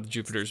around one of the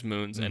Jupiter's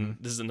moons. And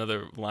this is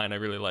another line I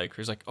really like, where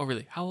he's like, oh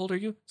really, how old are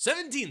you?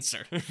 17,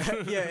 sir.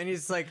 Yeah, and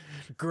he's like,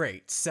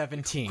 great,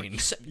 17.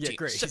 17, Yeah,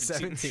 great,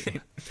 17.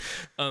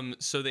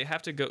 So they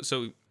have to go,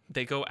 so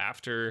they go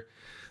after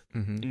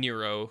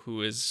Nero,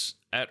 who is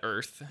at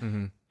Earth,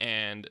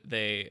 and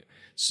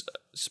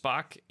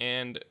Spock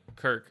and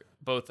Kirk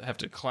both have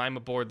to climb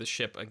aboard the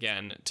ship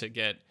again to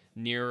get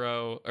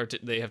Nero, or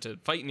they have to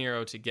fight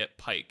Nero to get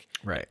Pike.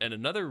 Right. And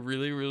another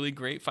really, really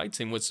great fight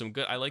scene with some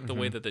good, I like the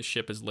way that the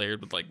ship is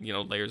layered with like, you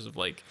know, layers of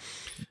like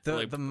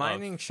the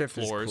mining ship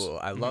floors. is cool.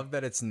 I love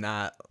that it's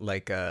not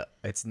like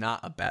it's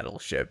not a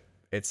battleship.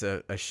 It's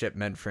a ship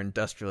meant for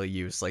industrial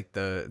use. Like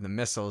the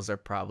missiles are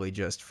probably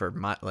just for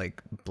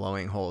like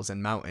blowing holes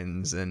in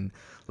mountains, and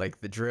like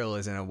the drill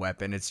isn't a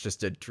weapon. It's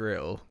just a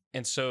drill.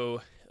 And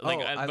so like,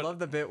 I love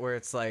the bit where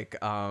it's like,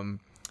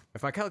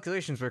 if my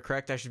calculations were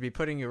correct, I should be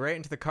putting you right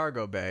into the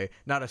cargo bay,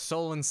 not a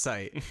soul in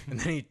sight. And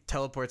then he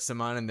teleports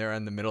them on, and they're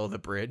in the middle of the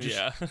bridge.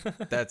 Yeah.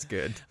 That's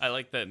good. I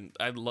like that.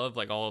 I love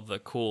like all of the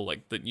cool,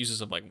 like the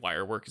uses of like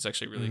wire work is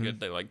actually really good.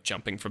 They like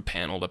jumping from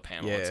panel to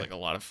panel. Yeah. It's like a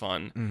lot of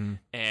fun.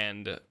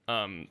 And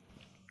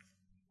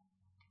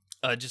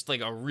just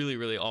like a really,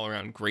 really all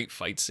around great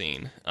fight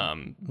scene.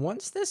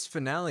 Once this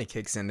finale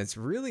kicks in, it's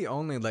really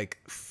only like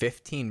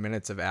 15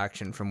 minutes of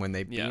action from when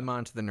they beam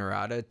onto the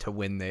Narada to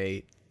when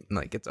they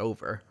like it's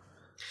over.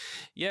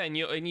 Yeah, and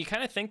you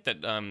kind of think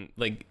that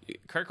like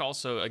Kirk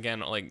also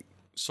again like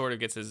sort of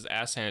gets his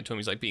ass handed to him.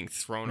 He's like being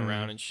thrown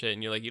around and shit,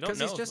 and you're like, you don't know,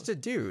 because he's just a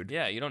dude.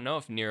 Yeah, you don't know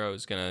if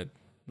Nero's gonna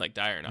like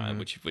die or not,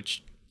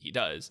 which he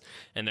does,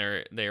 and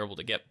they're able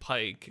to get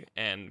Pike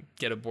and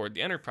get aboard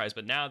the Enterprise,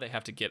 but now they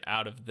have to get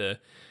out of the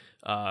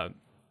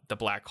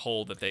black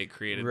hole that they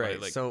created. Right.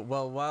 By, like,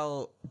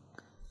 So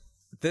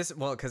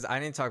because I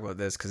didn't talk about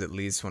this because it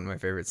leads to one of my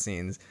favorite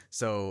scenes.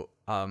 So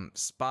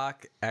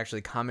Spock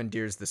actually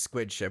commandeers the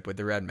squid ship with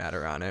the red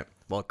matter on it,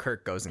 while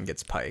Kirk goes and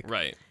gets Pike.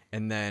 right.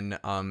 And then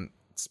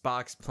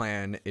Spock's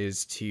plan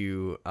is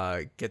to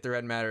get the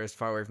red matter as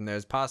far away from there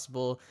as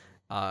possible,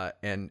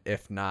 and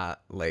if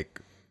not,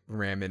 like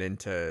ram it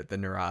into the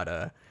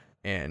Narada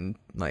and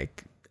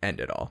like end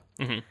it all.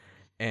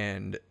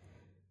 And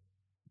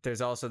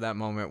there's also that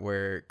moment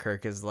where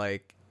Kirk is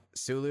like,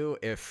 Sulu,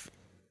 if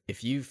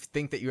you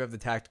think that you have the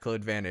tactical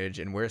advantage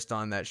and we're still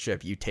on that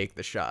ship, you take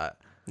the shot.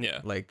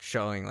 Yeah. Like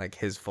showing like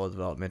his full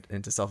development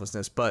into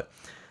selflessness. But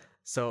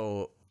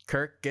so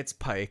Kirk gets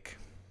Pike,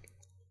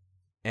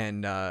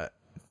 and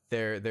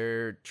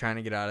they're trying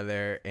to get out of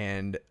there,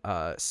 and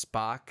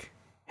Spock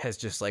has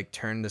just like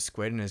turned the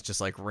squid and is just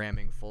like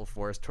ramming full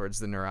force towards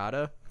the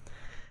Narada.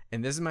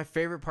 And this is my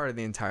favorite part of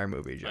the entire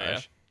movie, Josh. Oh, yeah?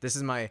 This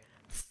is my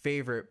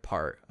favorite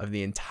part of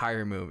the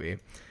entire movie.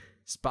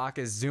 Spock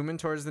is zooming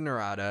towards the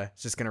Narada,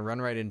 it's just gonna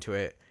run right into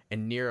it,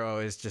 and Nero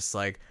is just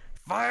like,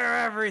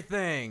 fire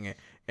everything,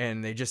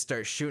 and they just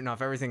start shooting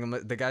off everything. And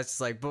the guy's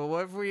just like, but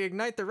what if we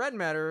ignite the red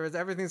matter,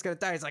 everything's gonna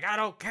die? He's like, I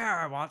don't care,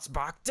 I want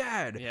Spock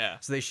dead. Yeah.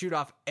 So they shoot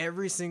off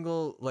every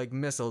single like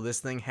missile this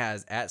thing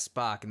has at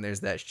Spock, and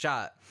there's that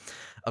shot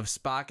of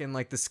Spock and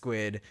like the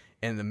squid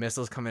and the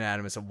missiles coming at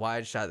him. It's a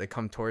wide shot. They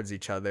come towards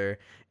each other,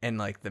 and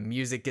like the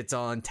music gets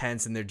all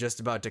intense, and they're just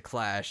about to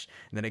clash,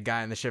 and then a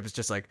guy on the ship is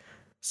just like,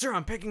 sir,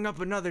 I'm picking up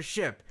another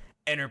ship.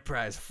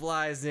 Enterprise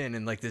flies in,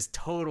 and like this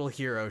total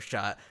hero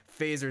shot,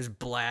 phasers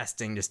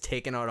blasting, just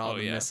taking out all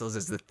the missiles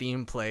as the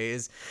theme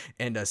plays,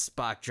 and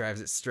Spock drives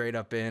it straight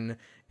up in,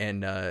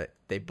 and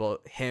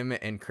him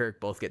and Kirk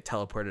both get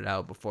teleported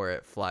out before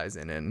it flies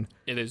in and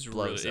It is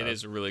blows really, up. it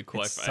is really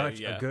cool. It's such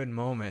a good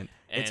moment.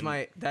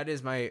 That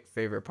is my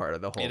favorite part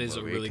of the whole movie. It is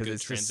a really good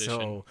it's transition.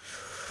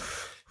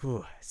 Just so,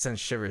 it sends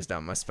shivers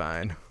down my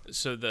spine.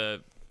 So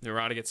the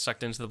Narada gets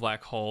sucked into the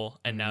black hole,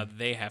 and now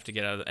they have to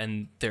get out of it,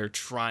 and they're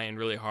trying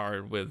really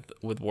hard with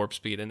warp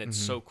speed, and it's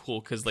so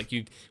cool because like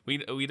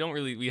we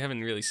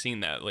haven't really seen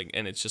that, like,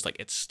 and it's just like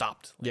it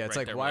stopped. Yeah, it's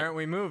right like, there, why aren't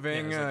we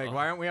moving? Yeah,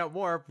 Why aren't we at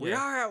warp? We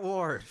are at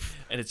warp.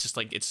 and it's just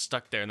like it's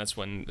stuck there, and that's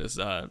when this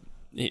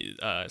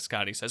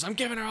Scotty says, "I'm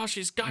giving her all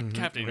she's got,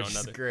 Captain." Which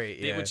is great.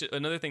 Yeah. Which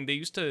another thing they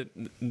used to,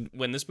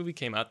 when this movie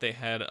came out, they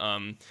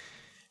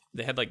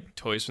had like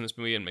toys from this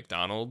movie in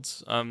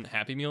McDonald's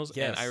Happy Meals.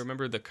 Yes. And I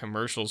remember the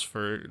commercials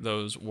for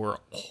those were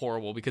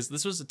horrible because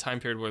this was a time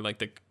period where like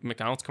the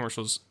McDonald's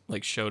commercials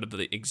like showed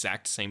the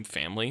exact same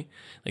family,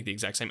 like the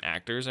exact same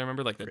actors. I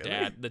remember like the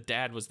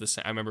dad was the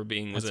same. I remember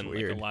was That's in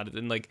weird. like a lot of,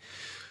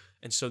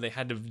 and so they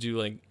had to do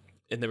like,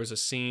 and there was a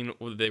scene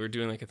where they were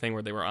doing like a thing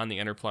where they were on the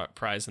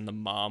Enterprise, and the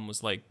mom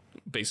was like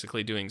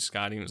basically doing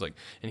Scotty, and was like,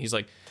 and he's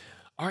like,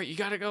 all right, you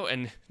gotta go.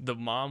 And the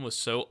mom was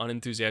so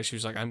unenthusiastic. She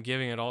was like, I'm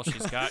giving it all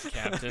she's got,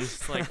 Captain.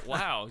 It's like,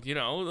 wow,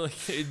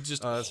 like it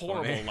just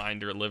horrible funny. line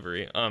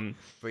delivery.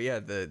 But yeah,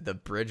 the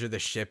bridge of the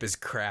ship is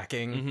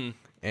cracking,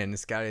 and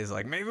Scotty's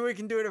like, maybe we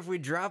can do it if we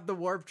drop the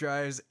warp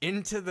drives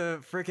into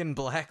the freaking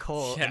black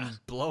hole and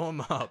blow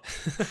them up.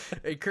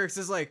 And Kirk's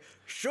is like,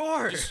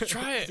 sure, just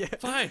try it.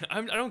 Fine,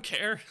 I don't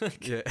care.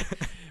 Yeah.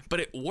 But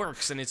it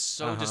works, and it's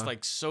so just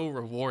like so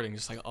rewarding.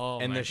 Just like, oh,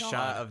 and my the God.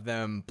 shot of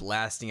them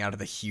blasting out of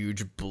the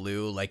huge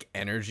blue like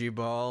energy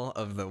ball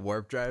of the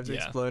warp drives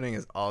exploding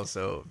is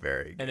also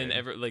very good. And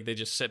then they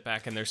just sit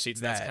back in their seats.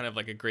 That's kind of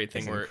like a great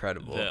thing where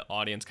incredible. The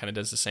audience kind of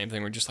does the same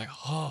thing. We're just like,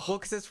 oh, well,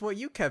 because it's what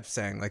you kept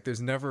saying. Like,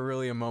 there's never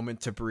really a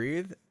moment to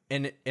breathe.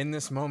 And in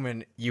this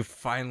moment, you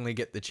finally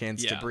get the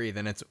chance to breathe,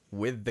 and it's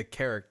with the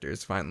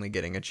characters finally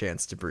getting a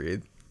chance to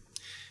breathe.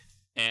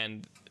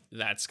 And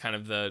that's kind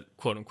of the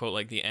quote unquote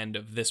like the end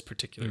of this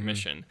particular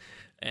mission.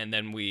 And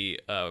then we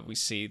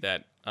see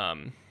that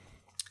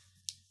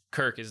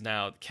Kirk is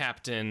now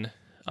captain,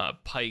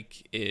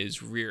 Pike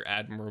is rear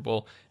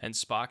admiral, and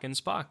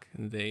Spock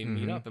they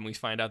meet up, and we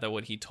find out that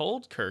what he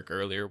told Kirk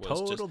earlier was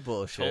total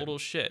bullshit. Total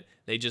shit.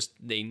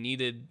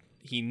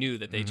 He knew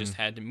that they just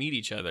had to meet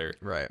each other.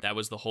 Right. That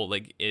was the whole,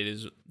 like,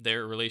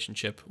 their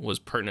relationship was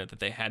pertinent, that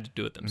they had to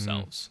do it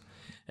themselves.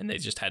 And they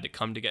just had to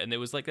come together. And it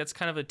was like, that's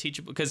kind of a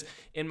teachable, because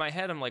in my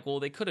head, I'm like, well,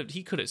 he could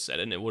have said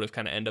it and it would have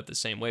kind of ended up the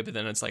same way. But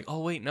then it's like, oh,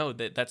 wait, no,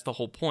 that's the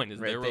whole point, is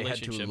their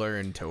relationship. They had to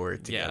learn to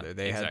work together.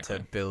 They had to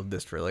build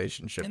this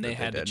relationship. And they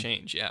had to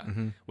change,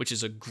 which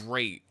is a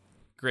great,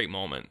 great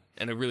moment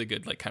and a really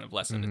good, like, kind of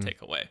lesson to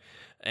take away.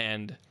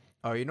 And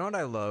oh, you know what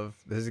I love?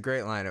 There's a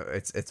great line.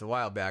 It's a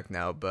while back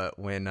now, but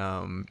when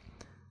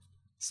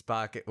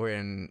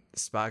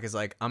Spock is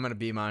like, I'm gonna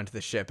beam onto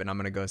the ship and I'm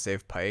gonna go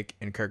save Pike,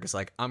 and Kirk is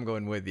like, I'm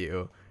going with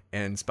you,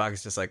 and Spock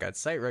is just like, I'd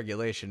cite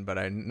regulation, but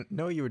I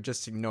know you would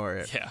just ignore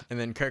it. Yeah. And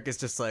then Kirk is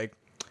just like,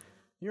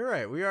 you're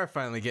right, we are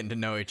finally getting to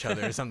know each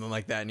other, or something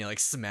like that, and he like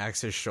smacks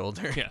his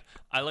shoulder. Yeah,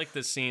 I like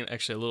this scene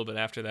actually a little bit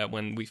after that,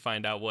 when we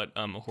find out what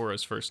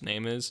Uhura's first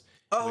name is.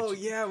 Oh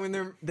yeah,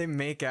 when they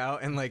make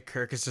out, and like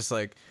Kirk is just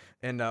like,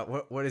 and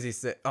what does he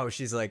say? Oh,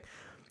 she's like,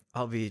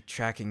 I'll be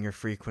tracking your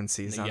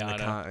frequencies on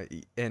the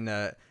and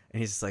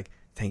he's just like,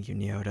 thank you,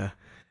 Nyota.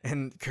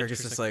 And Kirk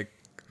is just like,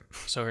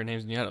 so her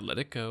name's Nyota, let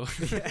it go.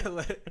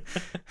 Yeah,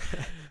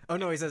 oh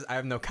no, he says, I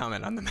have no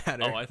comment on the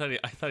matter. Oh, I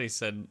thought he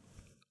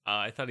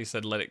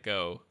said let it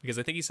go, because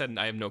I think he said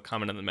I have no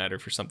comment on the matter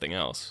for something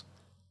else.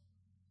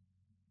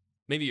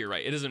 Maybe you're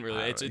right. It doesn't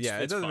really. It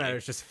doesn't funny. Matter.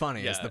 It's just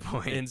funny. Is the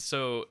point.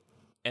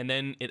 And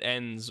then it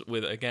ends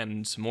with,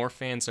 again, some more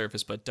fan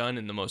service, but done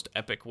in the most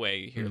epic way.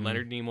 You hear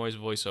Leonard Nimoy's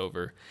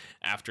voiceover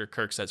after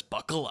Kirk says,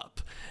 buckle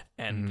up.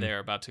 And they're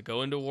about to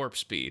go into warp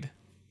speed.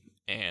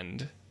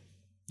 And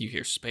you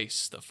hear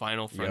space, the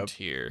final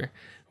frontier,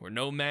 where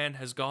no man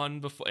has gone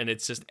before. And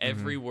it's just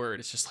every word.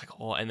 It's just like,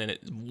 oh, and then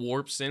it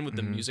warps in with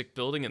the music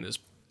building and this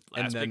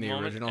last big moment. And then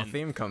the original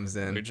theme comes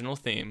in. Original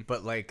theme.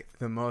 But like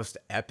the most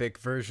epic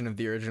version of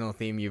the original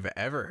theme you've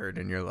ever heard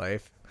in your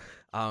life.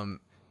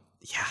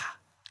 Yeah.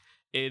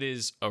 It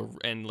is,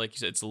 and like you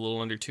said, it's a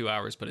little under 2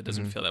 hours, but it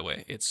doesn't feel that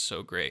way. It's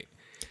so great.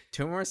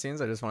 Two more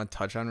scenes I just want to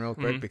touch on real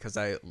quick because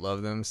I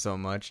love them so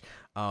much.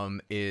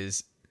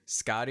 Is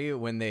Scotty,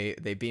 when they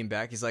beam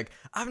back, he's like,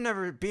 I've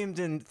never beamed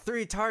in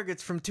 3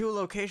 targets from 2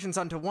 locations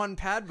onto 1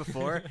 pad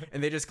before.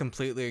 And they just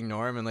completely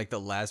ignore him. And like the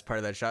last part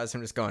of that shot is him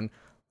just going,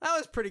 that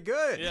was pretty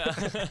good. Yeah.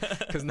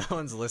 Because no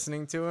one's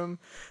listening to him.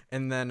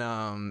 And then,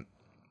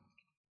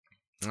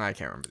 I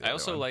can't remember. I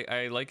also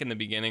like in the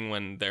beginning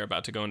when they're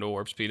about to go into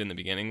warp speed in the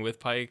beginning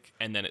with Pike,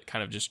 and then it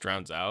kind of just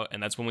drowns out,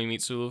 and that's when we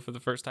meet Sulu for the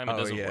first time. It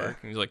doesn't work,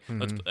 and he's like,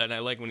 and I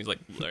like when he's like,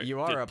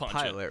 you are a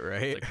pilot,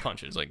 right? Like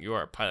punch it. It's like, you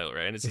are a pilot,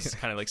 right? And it's just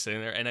kind of like sitting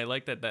there, and I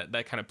like that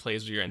kind of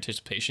plays with your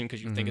anticipation,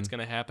 because you think it's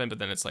gonna happen, but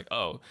then it's like,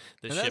 oh,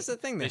 that's the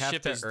thing, they have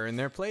to earn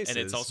their places,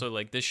 and it's also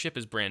like, this ship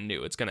is brand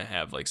new, it's gonna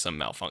have like some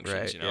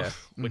malfunctions,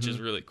 which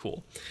is really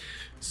cool.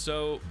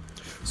 So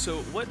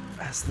what?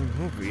 That's the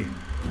movie.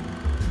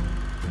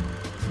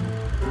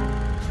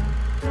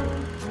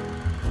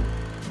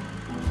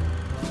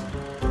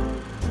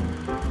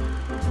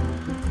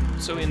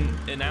 So in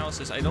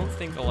analysis, I don't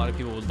think a lot of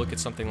people would look at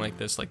something like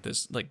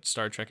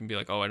Star Trek, and be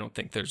like, oh, I don't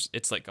think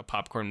it's like a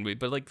popcorn movie.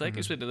 But like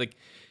I said, like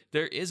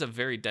there is a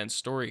very dense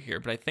story here.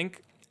 But I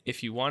think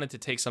if you wanted to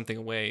take something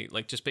away,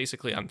 like just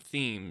basically on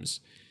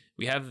themes,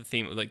 we have the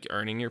theme of like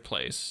earning your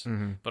place,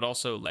 but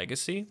also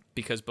legacy,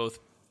 because both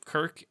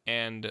Kirk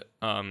and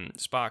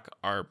Spock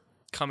are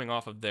coming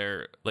off of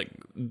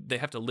they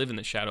have to live in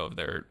the shadow of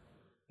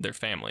their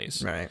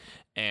families. Right.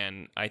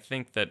 And I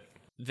think that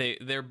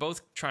they're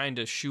both trying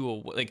to shoo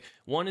away. Like,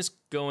 one is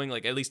going,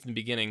 like, at least in the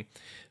beginning,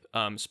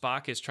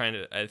 Spock is trying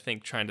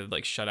to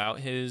like shut out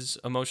his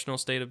emotional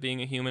state of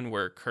being a human,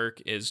 where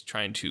Kirk is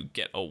trying to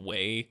get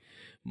away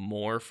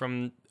more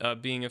from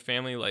being a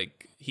family.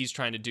 Like he's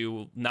trying to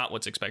do not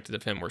what's expected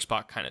of him, where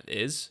Spock kind of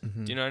is.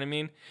 Do you know what I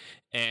mean?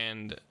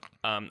 And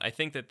I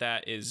think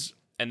that is,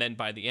 and then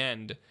by the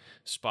end,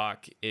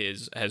 Spock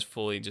has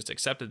fully just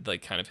accepted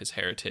like kind of his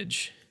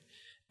heritage,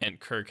 and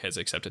Kirk has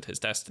accepted his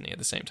destiny at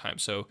the same time.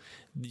 So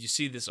you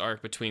see this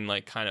arc between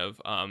like kind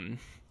of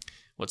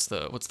what's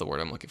the word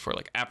I'm looking for?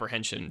 Like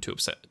apprehension to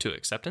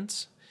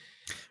acceptance.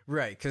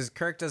 Right, because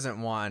Kirk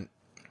doesn't want.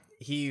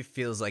 He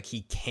feels like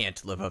he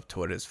can't live up to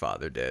what his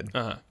father did.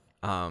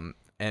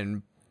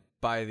 And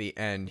by the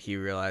end, he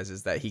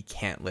realizes that he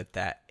can't let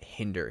that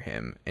hinder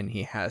him, and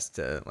he has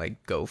to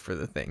like go for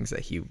the things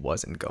that he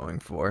wasn't going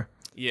for.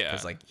 Yeah,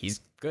 because like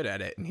he's good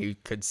at it, and he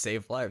could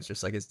save lives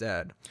just like his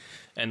dad.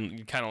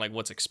 And kind of like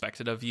what's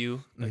expected of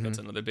you. Like that's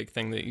another big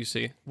thing that you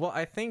see. Well,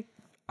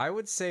 I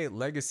would say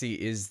legacy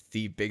is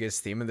the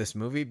biggest theme of this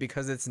movie,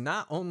 because it's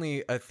not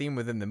only a theme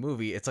within the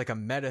movie, it's like a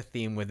meta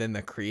theme within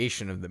the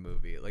creation of the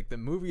movie. Like the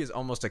movie is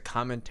almost a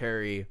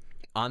commentary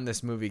on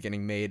this movie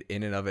getting made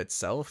in and of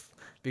itself,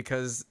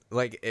 because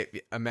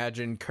like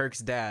imagine Kirk's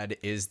dad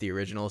is the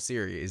original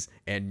series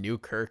and new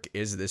Kirk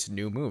is this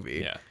new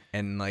movie. Yeah.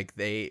 And like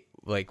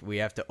we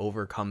have to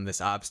overcome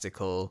this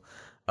obstacle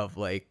of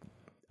like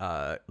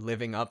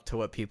living up to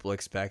what people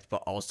expect,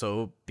 but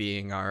also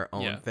being our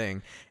own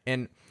thing.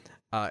 And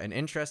an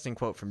interesting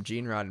quote from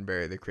Gene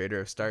Roddenberry, the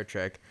creator of Star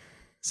Trek.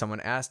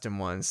 Someone asked him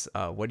once,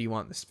 what do you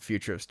want the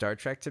future of Star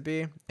Trek to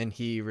be? And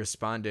he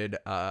responded,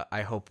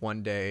 I hope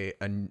one day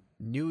a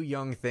new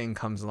young thing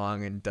comes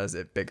along and does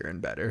it bigger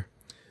and better.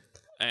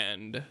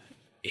 And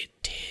it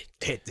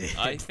did. It did.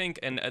 I think,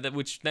 and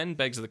which then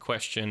begs the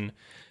question,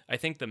 I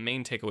think the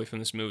main takeaway from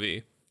this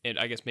movie, and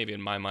I guess maybe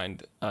in my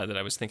mind that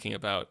I was thinking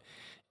about,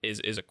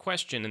 is a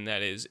question, and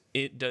that is,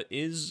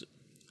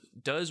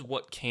 does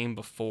what came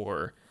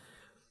before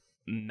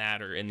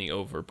matter in the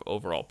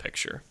overall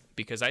picture?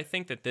 Because I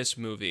think that this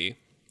movie,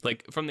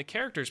 like from the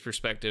characters'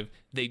 perspective,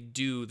 they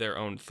do their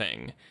own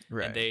thing.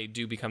 Right. And they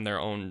do become their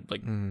own,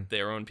 like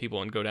their own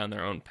people and go down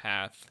their own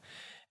path.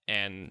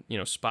 And, you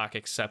know, Spock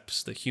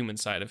accepts the human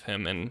side of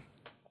him, and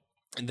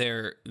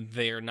they're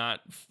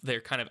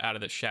kind of out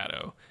of the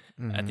shadow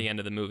at the end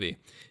of the movie.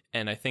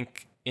 And I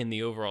think in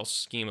the overall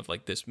scheme of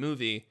like this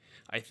movie,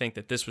 I think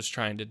that this was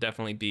trying to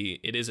definitely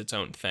it is its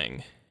own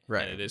thing.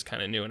 Right. And it is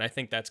kind of new. And I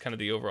think that's kind of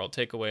the overall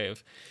takeaway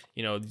of,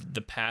 you know,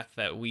 the path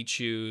that we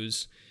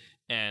choose,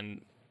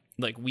 and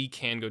like we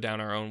can go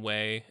down our own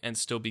way and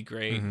still be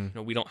great. You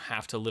know, we don't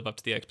have to live up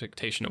to the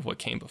expectation of what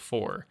came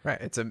before. Right.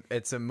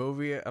 It's a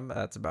movie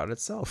that's about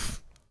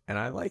itself. And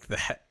I like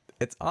that.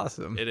 It's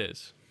awesome. It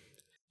is.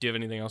 Do you have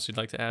anything else you'd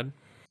like to add?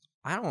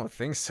 I don't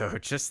think so.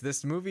 Just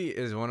this movie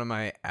is one of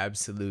my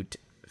absolute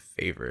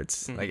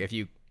favorites. Like if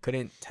you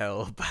couldn't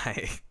tell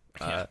by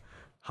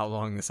how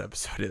long this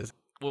episode is.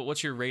 Well,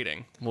 what's your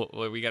rating?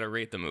 We got to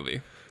rate the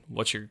movie.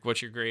 What's your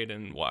grade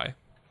and why?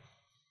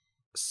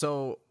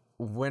 So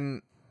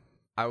when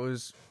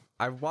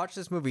I watched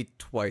this movie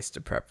twice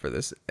to prep for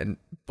this, and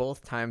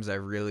both times I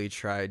really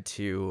tried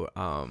to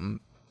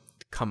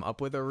come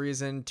up with a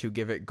reason to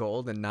give it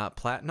gold and not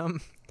platinum.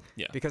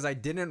 Yeah. Because I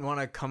didn't want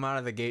to come out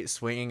of the gate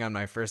swinging on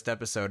my first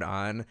episode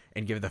and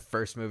give the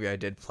first movie I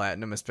did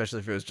platinum, especially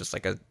if it was just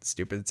like a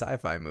stupid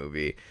sci-fi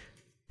movie.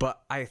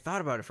 But I thought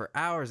about it for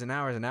hours and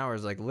hours and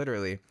hours, like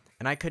literally.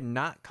 And I could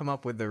not come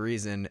up with the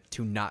reason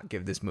to not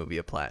give this movie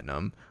a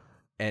platinum.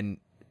 And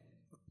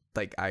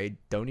like, I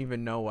don't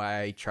even know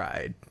why I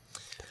tried.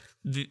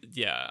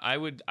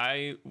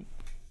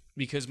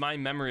 Because my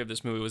memory of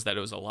this movie was that it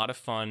was a lot of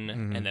fun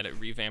and that it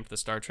revamped the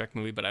Star Trek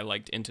movie, but I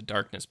liked Into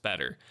Darkness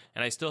better.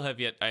 And I still have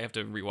I have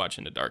to rewatch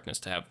Into Darkness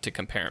to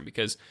compare them,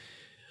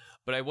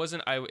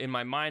 but in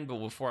my mind, but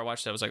before I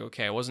watched it, I was like,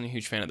 okay, I wasn't a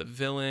huge fan of the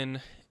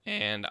villain,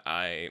 and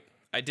I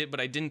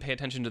didn't pay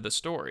attention to the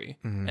story.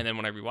 And then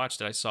when I rewatched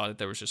it, I saw that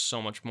there was just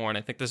so much more. And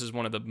I think this is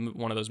one of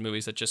those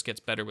movies that just gets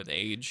better with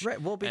age. Right.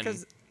 Well,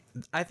 because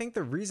I think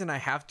the reason I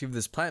have to give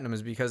this platinum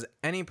is because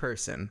any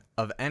person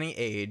of any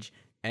age,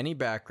 any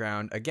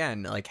background,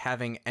 again, like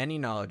having any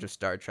knowledge of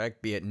Star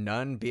Trek, be it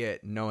none, be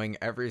it knowing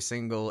every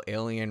single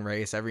alien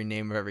race, every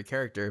name of every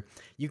character,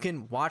 you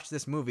can watch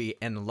this movie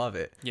and love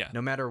it. Yeah.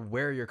 No matter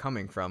where you're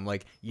coming from,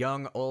 like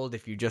young, old,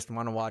 if you just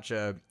want to watch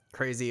a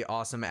crazy,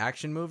 awesome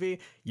action movie,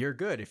 you're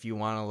good. If you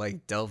want to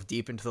like delve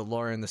deep into the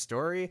lore and the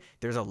story,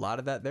 there's a lot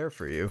of that there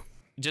for you.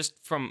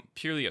 Just from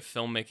purely a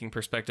filmmaking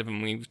perspective,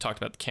 and we've talked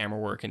about the camera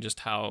work and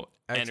just how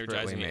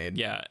energizing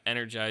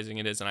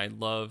it is. And I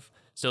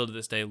still to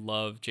this day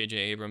love J.J.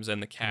 Abrams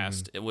and the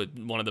cast. It was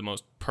one of the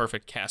most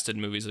perfect casted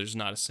movies. There's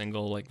not a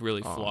single like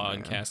really flaw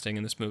in casting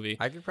in this movie.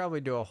 I could probably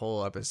do a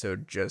whole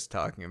episode just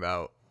talking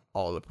about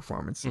all the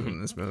performances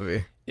in this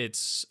movie.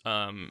 It's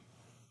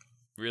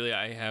really,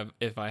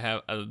 if I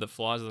have the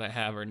flaws that I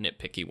have are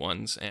nitpicky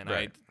ones, and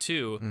I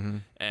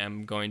too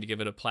am going to give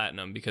it a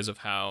platinum because of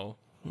how,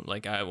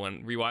 like,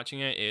 when rewatching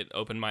it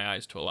opened my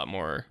eyes to a lot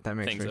more. That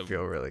makes me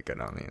feel really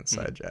good on the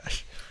inside,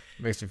 Josh.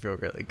 Makes me feel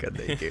really good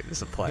that you gave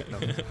this a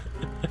platinum.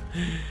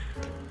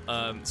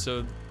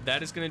 So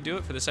that is going to do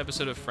it for this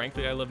episode of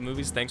Frankly, I Love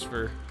Movies. Thanks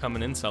for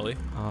coming in, Sully.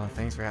 Oh,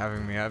 thanks for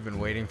having me. I've been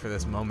waiting for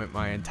this moment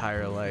my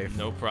entire life.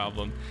 No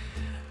problem.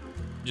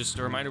 Just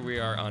a reminder, we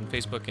are on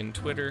Facebook and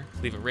Twitter.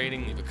 Leave a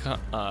rating,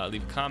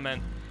 leave a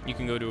comment. You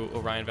can go to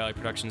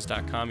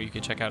OrionValleyProductions.com. You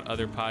can check out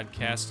other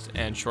podcasts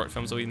and short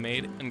films that we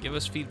made and give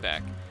us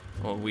feedback.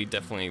 Well, we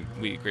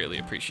greatly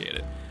appreciate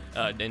it.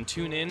 And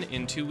tune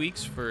in 2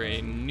 weeks for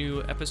a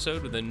new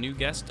episode with a new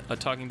guest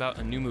talking about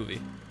a new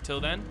movie. Till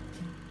then,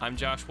 I'm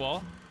Josh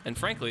Wall, and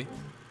frankly,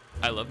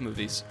 I love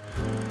movies.